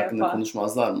yani? Hakkında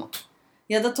konuşmazlar mı?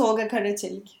 Ya da Tolga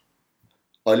Karaçelik.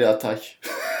 Ali Atay.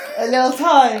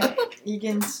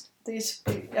 İlginç. Değişik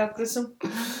bir yaklaşım.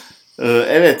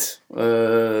 Evet.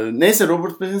 Neyse,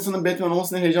 Robert Pattinson'ın Batman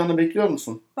olmasını heyecanla bekliyor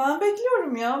musun? Ben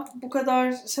bekliyorum ya. Bu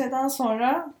kadar şeyden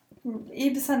sonra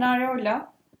iyi bir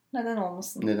senaryoyla neden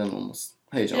olmasın?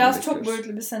 Heyecanla biraz bekliyoruz. çok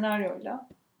boyutlu bir senaryoyla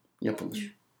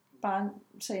yapılır. Ben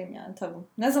yani tabii.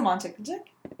 Ne zaman çekilecek?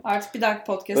 Artık bir dahaki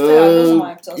podcast'ta o zaman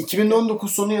yapacağız.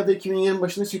 2019 sonu ya da 2020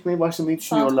 başında çekmeyi başlamayı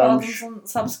düşünüyorlarmış. Pattinson'un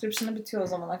subscription'ı bitiyor o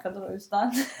zamana kadar, o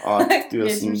yüzden. Artık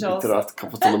diyorsun bitir artık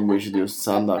kapatalım bu işi diyorsun.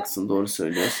 Sen de haklısın, doğru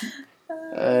söylüyorsun.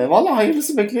 Valla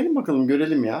hayırlısı, bekleyelim bakalım,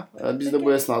 görelim ya. Biz de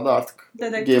bu esnada artık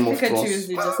Game of Thrones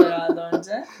izleyeceğiz herhalde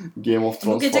önce. Game of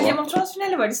Thrones bu gece falan. Game of Thrones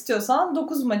finali var, istiyorsan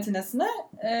 9 matinesine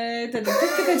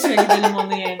Dedektif Pikachu'ya gidelim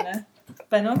onun yerine.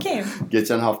 Ben okeyim.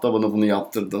 Geçen hafta bana bunu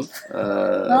yaptırdın.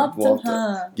 Ne yaptın? Bu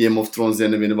hafta Game of Thrones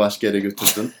yerine beni başka yere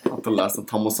götürdün. Hatırlarsın,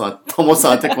 tam o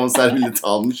saate konser bileti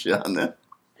almış yani.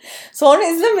 Sonra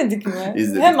izlemedik mi?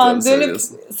 İzledik. Hemen dönüp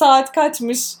saat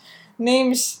kaçmış,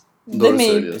 neymiş doğru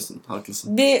söylüyorsun.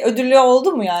 Haklısın. Bir ödülü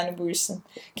oldu mu yani bu işin?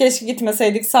 Keşke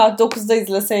gitmeseydik, saat 9'da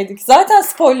izleseydik. Zaten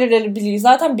spoilerleri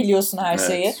zaten biliyorsun her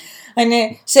şeyi.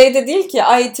 Hani de değil ki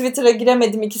Twitter'a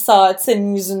giremedim 2 saat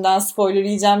senin yüzünden spoiler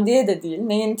yiyeceğim diye de değil.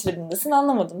 Neyin tribindesin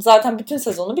anlamadım. Zaten bütün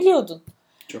sezonu biliyordun.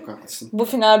 Çok haklısın. Bu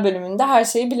final bölümünde her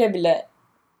şeyi bile bile.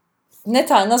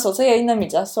 Nasıl olsa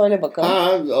yayınlamayacağız. Söyle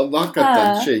bakalım.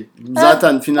 Hakikaten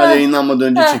zaten final yayınlanmadan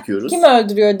önce çekiyoruz. Kim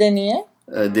öldürüyor Dany'i?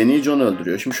 Dany'i Jon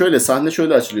öldürüyor. Şimdi sahne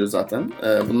şöyle açılıyor zaten.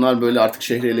 Bunlar böyle artık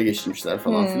şehri ele geçirmişler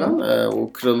falan filan.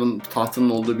 O kralın tahtının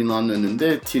olduğu binanın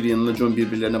önünde Tyrion'la Jon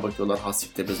birbirlerine bakıyorlar.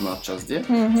 Hassikte biz ne yapacağız diye.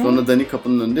 Sonra Dany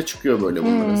kapının önünde çıkıyor böyle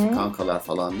bunları kankalar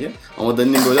falan diye. Ama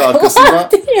Dany'nin böyle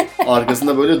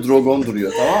arkasında böyle Drogon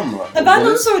duruyor, tamam mı? Ben de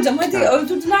onu soracağım. Hadi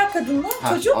öldürdüler kadını.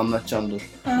 Çocuk. Anlatacağım dur.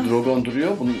 Drogon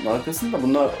duruyor bunun arkasında.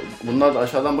 Bunlar da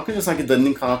aşağıdan bakınca sanki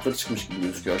Dany'nin kanatları çıkmış gibi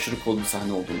gözüküyor. Aşırı cool bir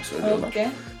sahne olduğunu söylüyorlar. Okay.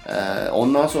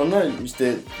 Ondan sonra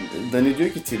Dany diyor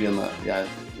ki Tyrion'a, yani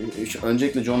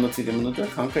öncelikle Jon'la Tyrion'a diyor,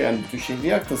 kanka yani bütün şehri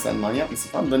yaktın sen, manyak mısın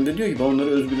falan. Dany de diyor ki ben onları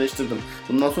özgürleştirdim.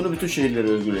 Bundan sonra bütün şehirleri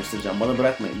özgürleştireceğim. Bana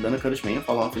bırakmayın, bana karışmayın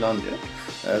falan filan diyor.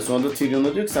 Sonra da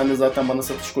Tyrion'a diyor ki sen de zaten bana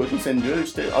satış koydun, seni diyor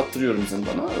attırıyorum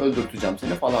zindana, öldürteceğim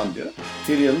seni falan diyor.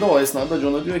 Tyrion da o esnada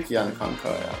Jon'a diyor ki yani kanka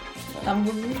ya. Ben bu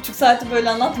 1,5 saati böyle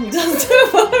anlatmayacağız diyor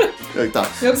bu arada. Yok, tamam.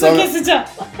 Yoksa keseceğim.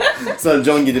 Sonra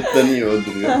Jon gidip Dany'yi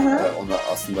öldürüyor. Ona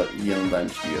aslında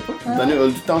yanındaymış gibi yapıp. Dany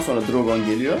öldükten sonra Drogon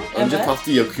geliyor. Önce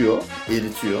tahtı yakıyor,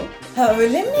 eritiyor.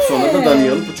 Öyle mi? Sonra da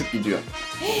Dany'yi alıp uçup gidiyor.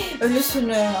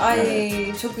 Ölüsünü. Ay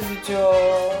çok üzücü.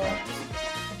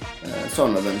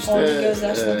 Sonradan işte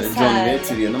John ve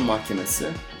Tyrion'un mahkemesi.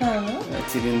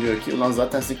 Tyrion diyor ki ulan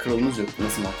zaten sizin kralınız yok.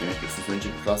 Nasıl mahkeme yapıyorsunuz? Önce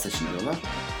bir kral seçin diyorlar.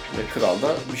 Ve kral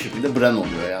da bir şekilde Bran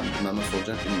oluyor yani. Bunlar nasıl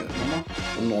olacak bilmiyorum ama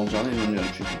bunun olacağına inanıyorum.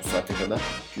 Çünkü bu saate kadar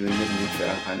güvenilir bilgi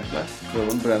veren kaynaklar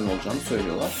kralın Bran olacağını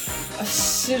söylüyorlar.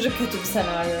 Aşırı kötü bir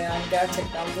senaryo yani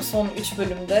gerçekten. Bu son 3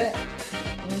 bölümde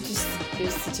müthiş bir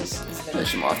sıçış izledim.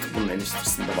 Şimdi artık bunun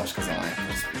eleştirisini de başka zaman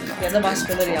yaparız. Ya da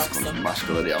başkaları yapsın.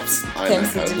 Başkaları yapsın.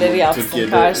 Temsilcileri yapsın.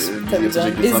 Tabii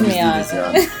canım. Biz mi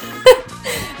yani?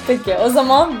 Peki o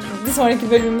zaman bir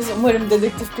sonraki bölümümüz umarım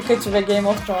Dedektif Pikachu ve Game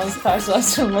of Thrones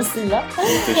karşılaştırmasıyla.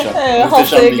 Muhteşem.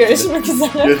 Haftaya görüşmek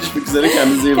üzere. Görüşmek üzere.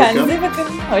 Kendinize iyi bakın. Kendinize iyi bakın.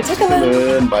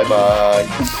 Hoşçakalın. Bye bye.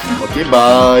 Okay,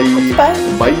 bye.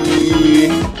 Bye.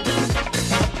 Bye.